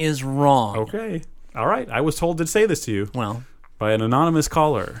wrote that is wrong. Okay. All right. I was told to say this to you. Well. By an anonymous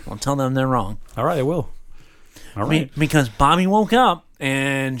caller. Well, tell them they're wrong. All right, I will. All right. Because Bobby woke up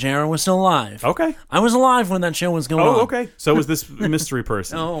and JR was still alive. Okay. I was alive when that show was going on. Oh, okay. So was this mystery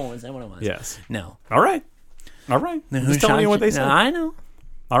person. Oh, is that what it was? Yes. No. All right. All right. Just telling you what they said. I know.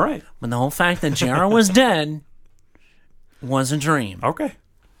 All right. But the whole fact that JR was dead was a dream. Okay.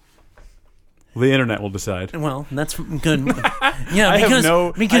 The internet will decide. Well, that's good.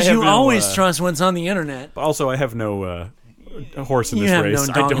 Yeah, because you always trust what's on the internet. Also, I have no horse in this race. You have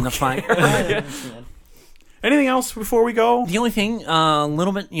no dog in the fight. Anything else before we go? The only thing, a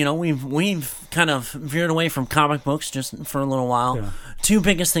little bit, we've kind of veered away from comic books just for a little while. Yeah. 2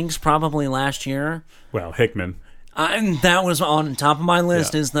 biggest things probably last year. Well, Hickman. And that was on top of my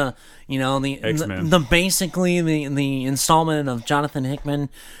list. Is the X-Men. basically the installment of Jonathan Hickman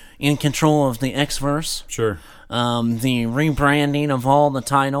in control of the X-verse. Sure. The rebranding of all the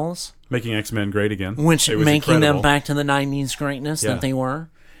titles, making X-Men great again, which making incredible. them back to the 90s greatness that they were.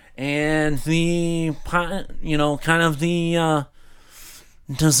 and the, kind of the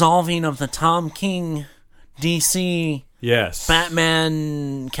dissolving of the Tom King DC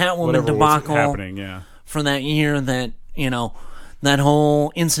Batman Catwoman whatever debacle was happening, for that year, that that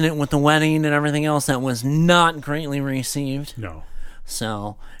whole incident with the wedding and everything else that was not greatly received. No.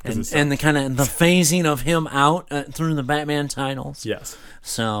 So and the kind of the phasing of him out through the Batman titles. Yes.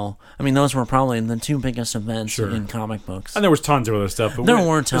 So I mean, those were probably the two biggest events in comic books. And there was tons of other stuff. But there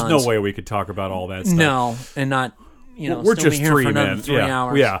were tons. There's no way we could talk about all that stuff. No, and not we're still just be here three for another men. 3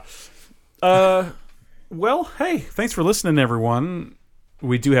 hours. Yeah. Well, hey, thanks for listening, everyone.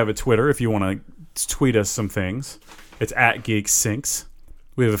 We do have a Twitter if you want to tweet us some things. It's @GeeksSinks.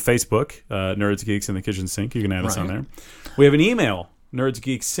 We have a Facebook, Nerds Geeks in the Kitchen Sink. You can add us on there. We have an email,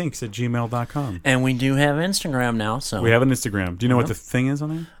 nerdsgeeksinks@gmail.com. And we do have Instagram now. So we have an Instagram. Do you know what the thing is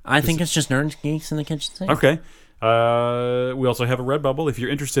on there? I think it's just Nerds Geeks in the Kitchen Sink. Okay. We also have a Redbubble. If you're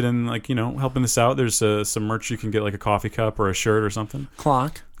interested in helping us out, there's some merch you can get, like a coffee cup or a shirt or something.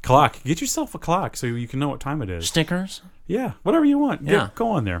 Clock. Get yourself a clock so you can know what time it is. Stickers. Yeah, whatever you want. Yeah.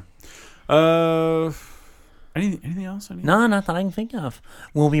 Go on there. Anything else? No, not that I can think of.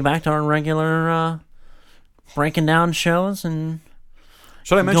 We'll be back to our regular breaking down shows and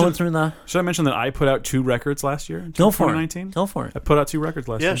should I mention that I put out 2 records last year? Go for 2019? it. Go for it. I put out 2 records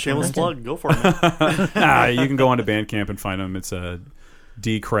last year. Yeah, shameless plug. Go for it. You can go onto Bandcamp and find them. It's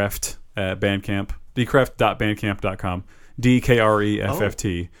Dkreft at Bandcamp. Dkreft.bandcamp.com.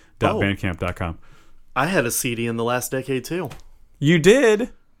 DKREFFT.bandcamp.com. I had a CD in the last decade too. You did?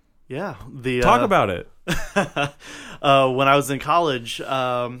 Yeah. Talk about it. When I was in college,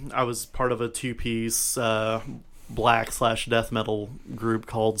 I was part of a 2-piece black/death metal group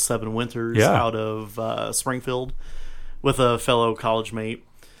called Seven Winters out of Springfield with a fellow college mate.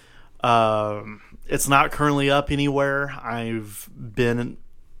 It's not currently up anywhere. I've been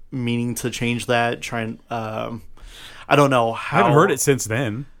meaning to change that. I don't know how. I haven't heard it since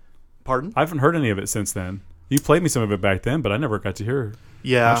then. Pardon? I haven't heard any of it since then. You played me some of it back then, but I never got to hear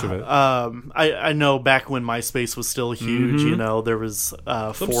much of it. I know back when MySpace was still huge, there was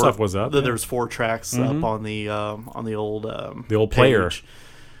some stuff was up. There was 4 tracks up on the old player. Page.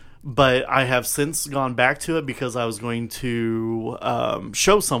 But I have since gone back to it because I was going to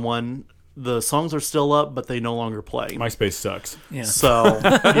show someone. The songs are still up, but they no longer play. MySpace sucks. Yeah. So,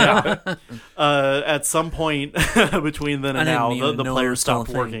 yeah. At some point between then and now, the player stopped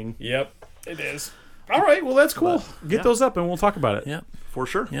working. Yep, it is. All right, well, that's cool. Get those up, and we'll talk about it. Yep. For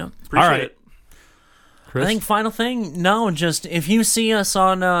sure. Yep. Appreciate it. Chris? I think final thing, just if you see us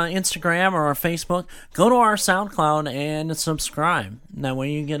on Instagram or our Facebook, go to our SoundCloud and subscribe. That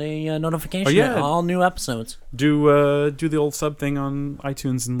way you get a notification of all new episodes. Do the old sub thing on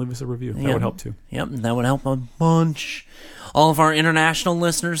iTunes and leave us a review. That would help too. Yep, that would help a bunch. All of our international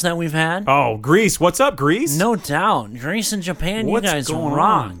listeners that we've had. Oh, Greece. What's up, Greece? No doubt. Greece and Japan, What's you guys going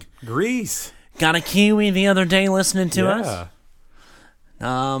rock. On? Greece. Got a Kiwi the other day listening to us.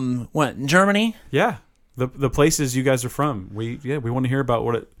 Germany? Yeah. The places you guys are from. We want to hear about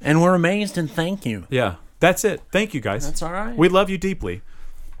what it... And we're amazed and thank you. Yeah. That's it. Thank you, guys. That's all right. We love you deeply.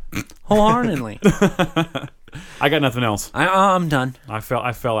 Wholeheartedly. I got nothing else. I'm done. I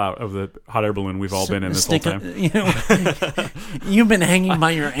fell out of the hot air balloon we've all been in this whole time. You've been hanging by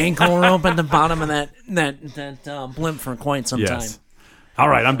your ankle rope at the bottom of that blimp for quite some time. All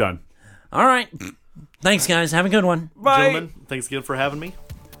right, I'm done. All right. Thanks, guys. Have a good one. Bye. Gentlemen, thanks again for having me.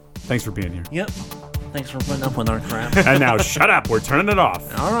 Thanks for being here. Yep. Thanks for putting up with our crap. And now shut up. We're turning it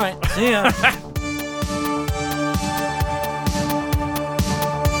off. All right. See ya.